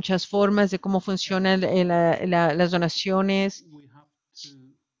capturó de muchas formas, de cómo funcionan las donaciones.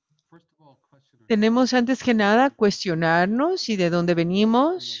 Tenemos antes que nada cuestionarnos y de dónde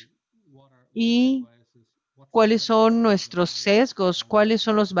venimos y cuáles son nuestros sesgos, cuáles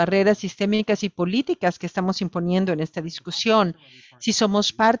son las barreras sistémicas y políticas que estamos imponiendo en esta discusión. Si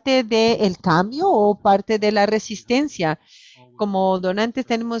somos parte del cambio o parte de la resistencia. Como donantes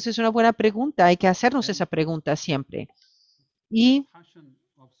es una buena pregunta, hay que hacernos esa pregunta siempre. Y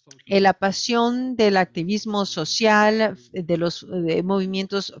la pasión del activismo social, de los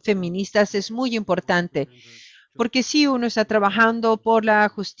movimientos feministas es muy importante, porque si uno está trabajando por la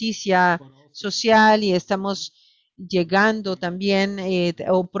justicia social y estamos llegando también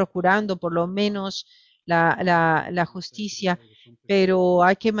o procurando por lo menos la justicia, pero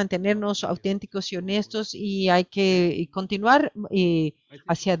hay que mantenernos auténticos y honestos y hay que continuar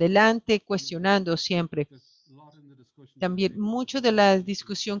hacia adelante cuestionando siempre. También mucho de la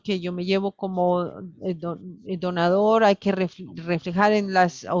discusión que yo me llevo como donador hay que reflejar en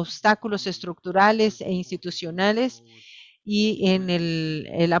los obstáculos estructurales e institucionales y en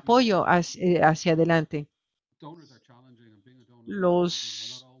el apoyo hacia adelante.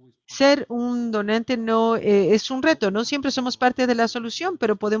 Ser un donante no es un reto, no siempre somos parte de la solución,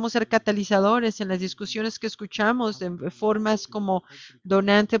 pero podemos ser catalizadores en las discusiones que escuchamos. De formas como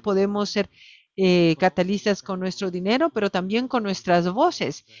donante podemos ser catalizas con nuestro dinero, pero también con nuestras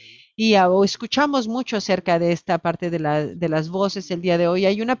voces. Y escuchamos mucho acerca de esta parte de las voces el día de hoy.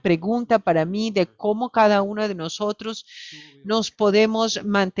 Hay una pregunta para mí de cómo cada uno de nosotros nos podemos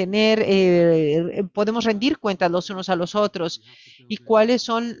mantener, podemos rendir cuentas los unos a los otros y cuáles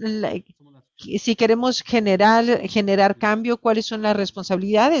son, si queremos generar cambio, cuáles son las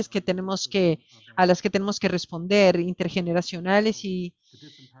responsabilidades que a las que tenemos que responder, intergeneracionales y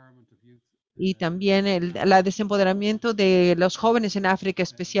también el desempoderamiento de los jóvenes en África,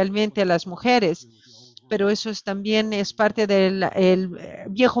 especialmente a las mujeres. Pero eso también es parte del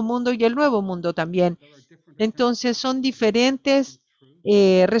viejo mundo y el nuevo mundo también. Entonces, son diferentes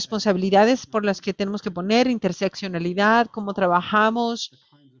responsabilidades por las que tenemos que poner, interseccionalidad, cómo trabajamos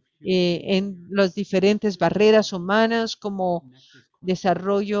en las diferentes barreras humanas, como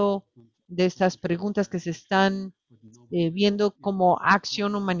desarrollo de estas preguntas que se están viendo como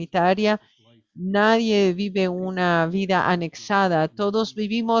acción humanitaria. Nadie vive una vida anexada, todos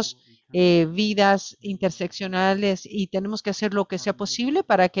vivimos vidas interseccionales y tenemos que hacer lo que sea posible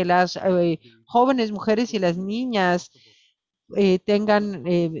para que las jóvenes mujeres y las niñas tengan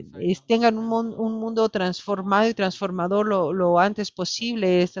un mundo transformado y transformador lo antes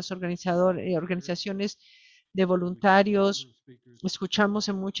posible. Estas organizaciones de voluntarios, escuchamos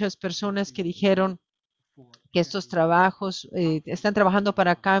en muchas personas que dijeron que estos trabajos están trabajando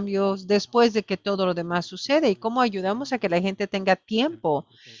para cambios después de que todo lo demás sucede y cómo ayudamos a que la gente tenga tiempo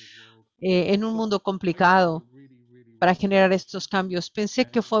en un mundo complicado para generar estos cambios. Pensé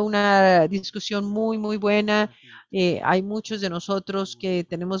que fue una discusión muy, muy buena. Hay muchos de nosotros que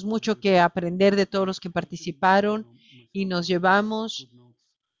tenemos mucho que aprender de todos los que participaron y nos llevamos.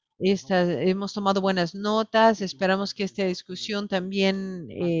 Hemos tomado buenas notas. Esperamos que esta discusión también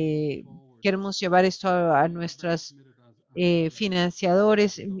queremos llevar esto a nuestros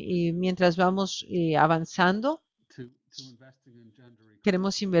financiadores mientras vamos avanzando.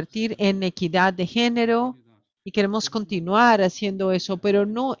 Queremos invertir en equidad de género y queremos continuar haciendo eso, pero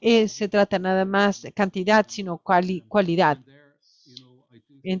no se trata nada más de cantidad, sino cualidad.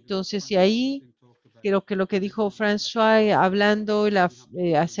 Entonces, y ahí creo que lo que dijo François hablando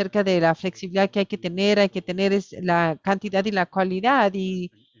acerca de la flexibilidad que hay que tener es la cantidad y la cualidad,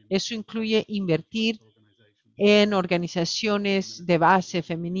 y eso incluye invertir en organizaciones de base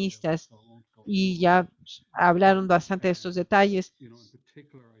feministas, y ya hablaron bastante de estos detalles,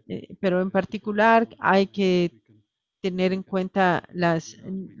 pero en particular hay que tener en cuenta las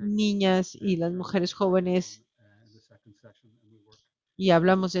niñas y las mujeres jóvenes. Y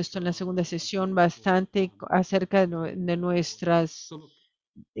hablamos de esto en la segunda sesión bastante acerca de nuestras,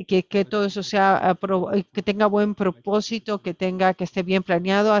 que todo eso sea, que tenga buen propósito, que esté bien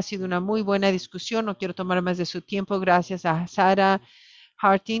planeado. Ha sido una muy buena discusión. No quiero tomar más de su tiempo. Gracias a Sara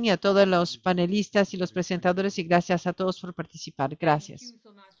Harting y a todos los panelistas y los presentadores, y gracias a todos por participar. Gracias.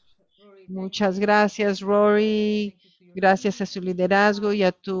 Muchas gracias, Rory. Gracias a su liderazgo y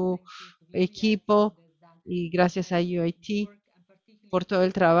a tu equipo, y gracias a UIT por todo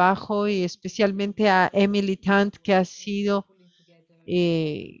el trabajo, y especialmente a Emily Tant, que ha sido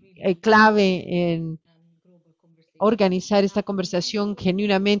clave en organizar esta conversación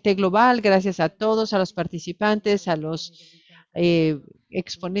genuinamente global. Gracias a todos, a los participantes, a los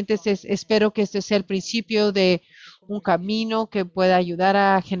exponentes. Espero que este sea el principio de un camino que pueda ayudar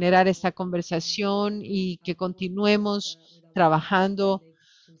a generar esta conversación y que continuemos trabajando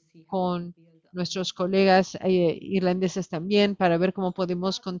con nuestros colegas irlandeses también para ver cómo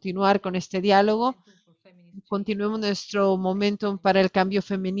podemos continuar con este diálogo. Continuemos nuestro momento para el cambio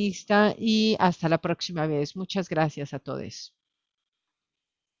feminista y hasta la próxima vez. Muchas gracias a todos.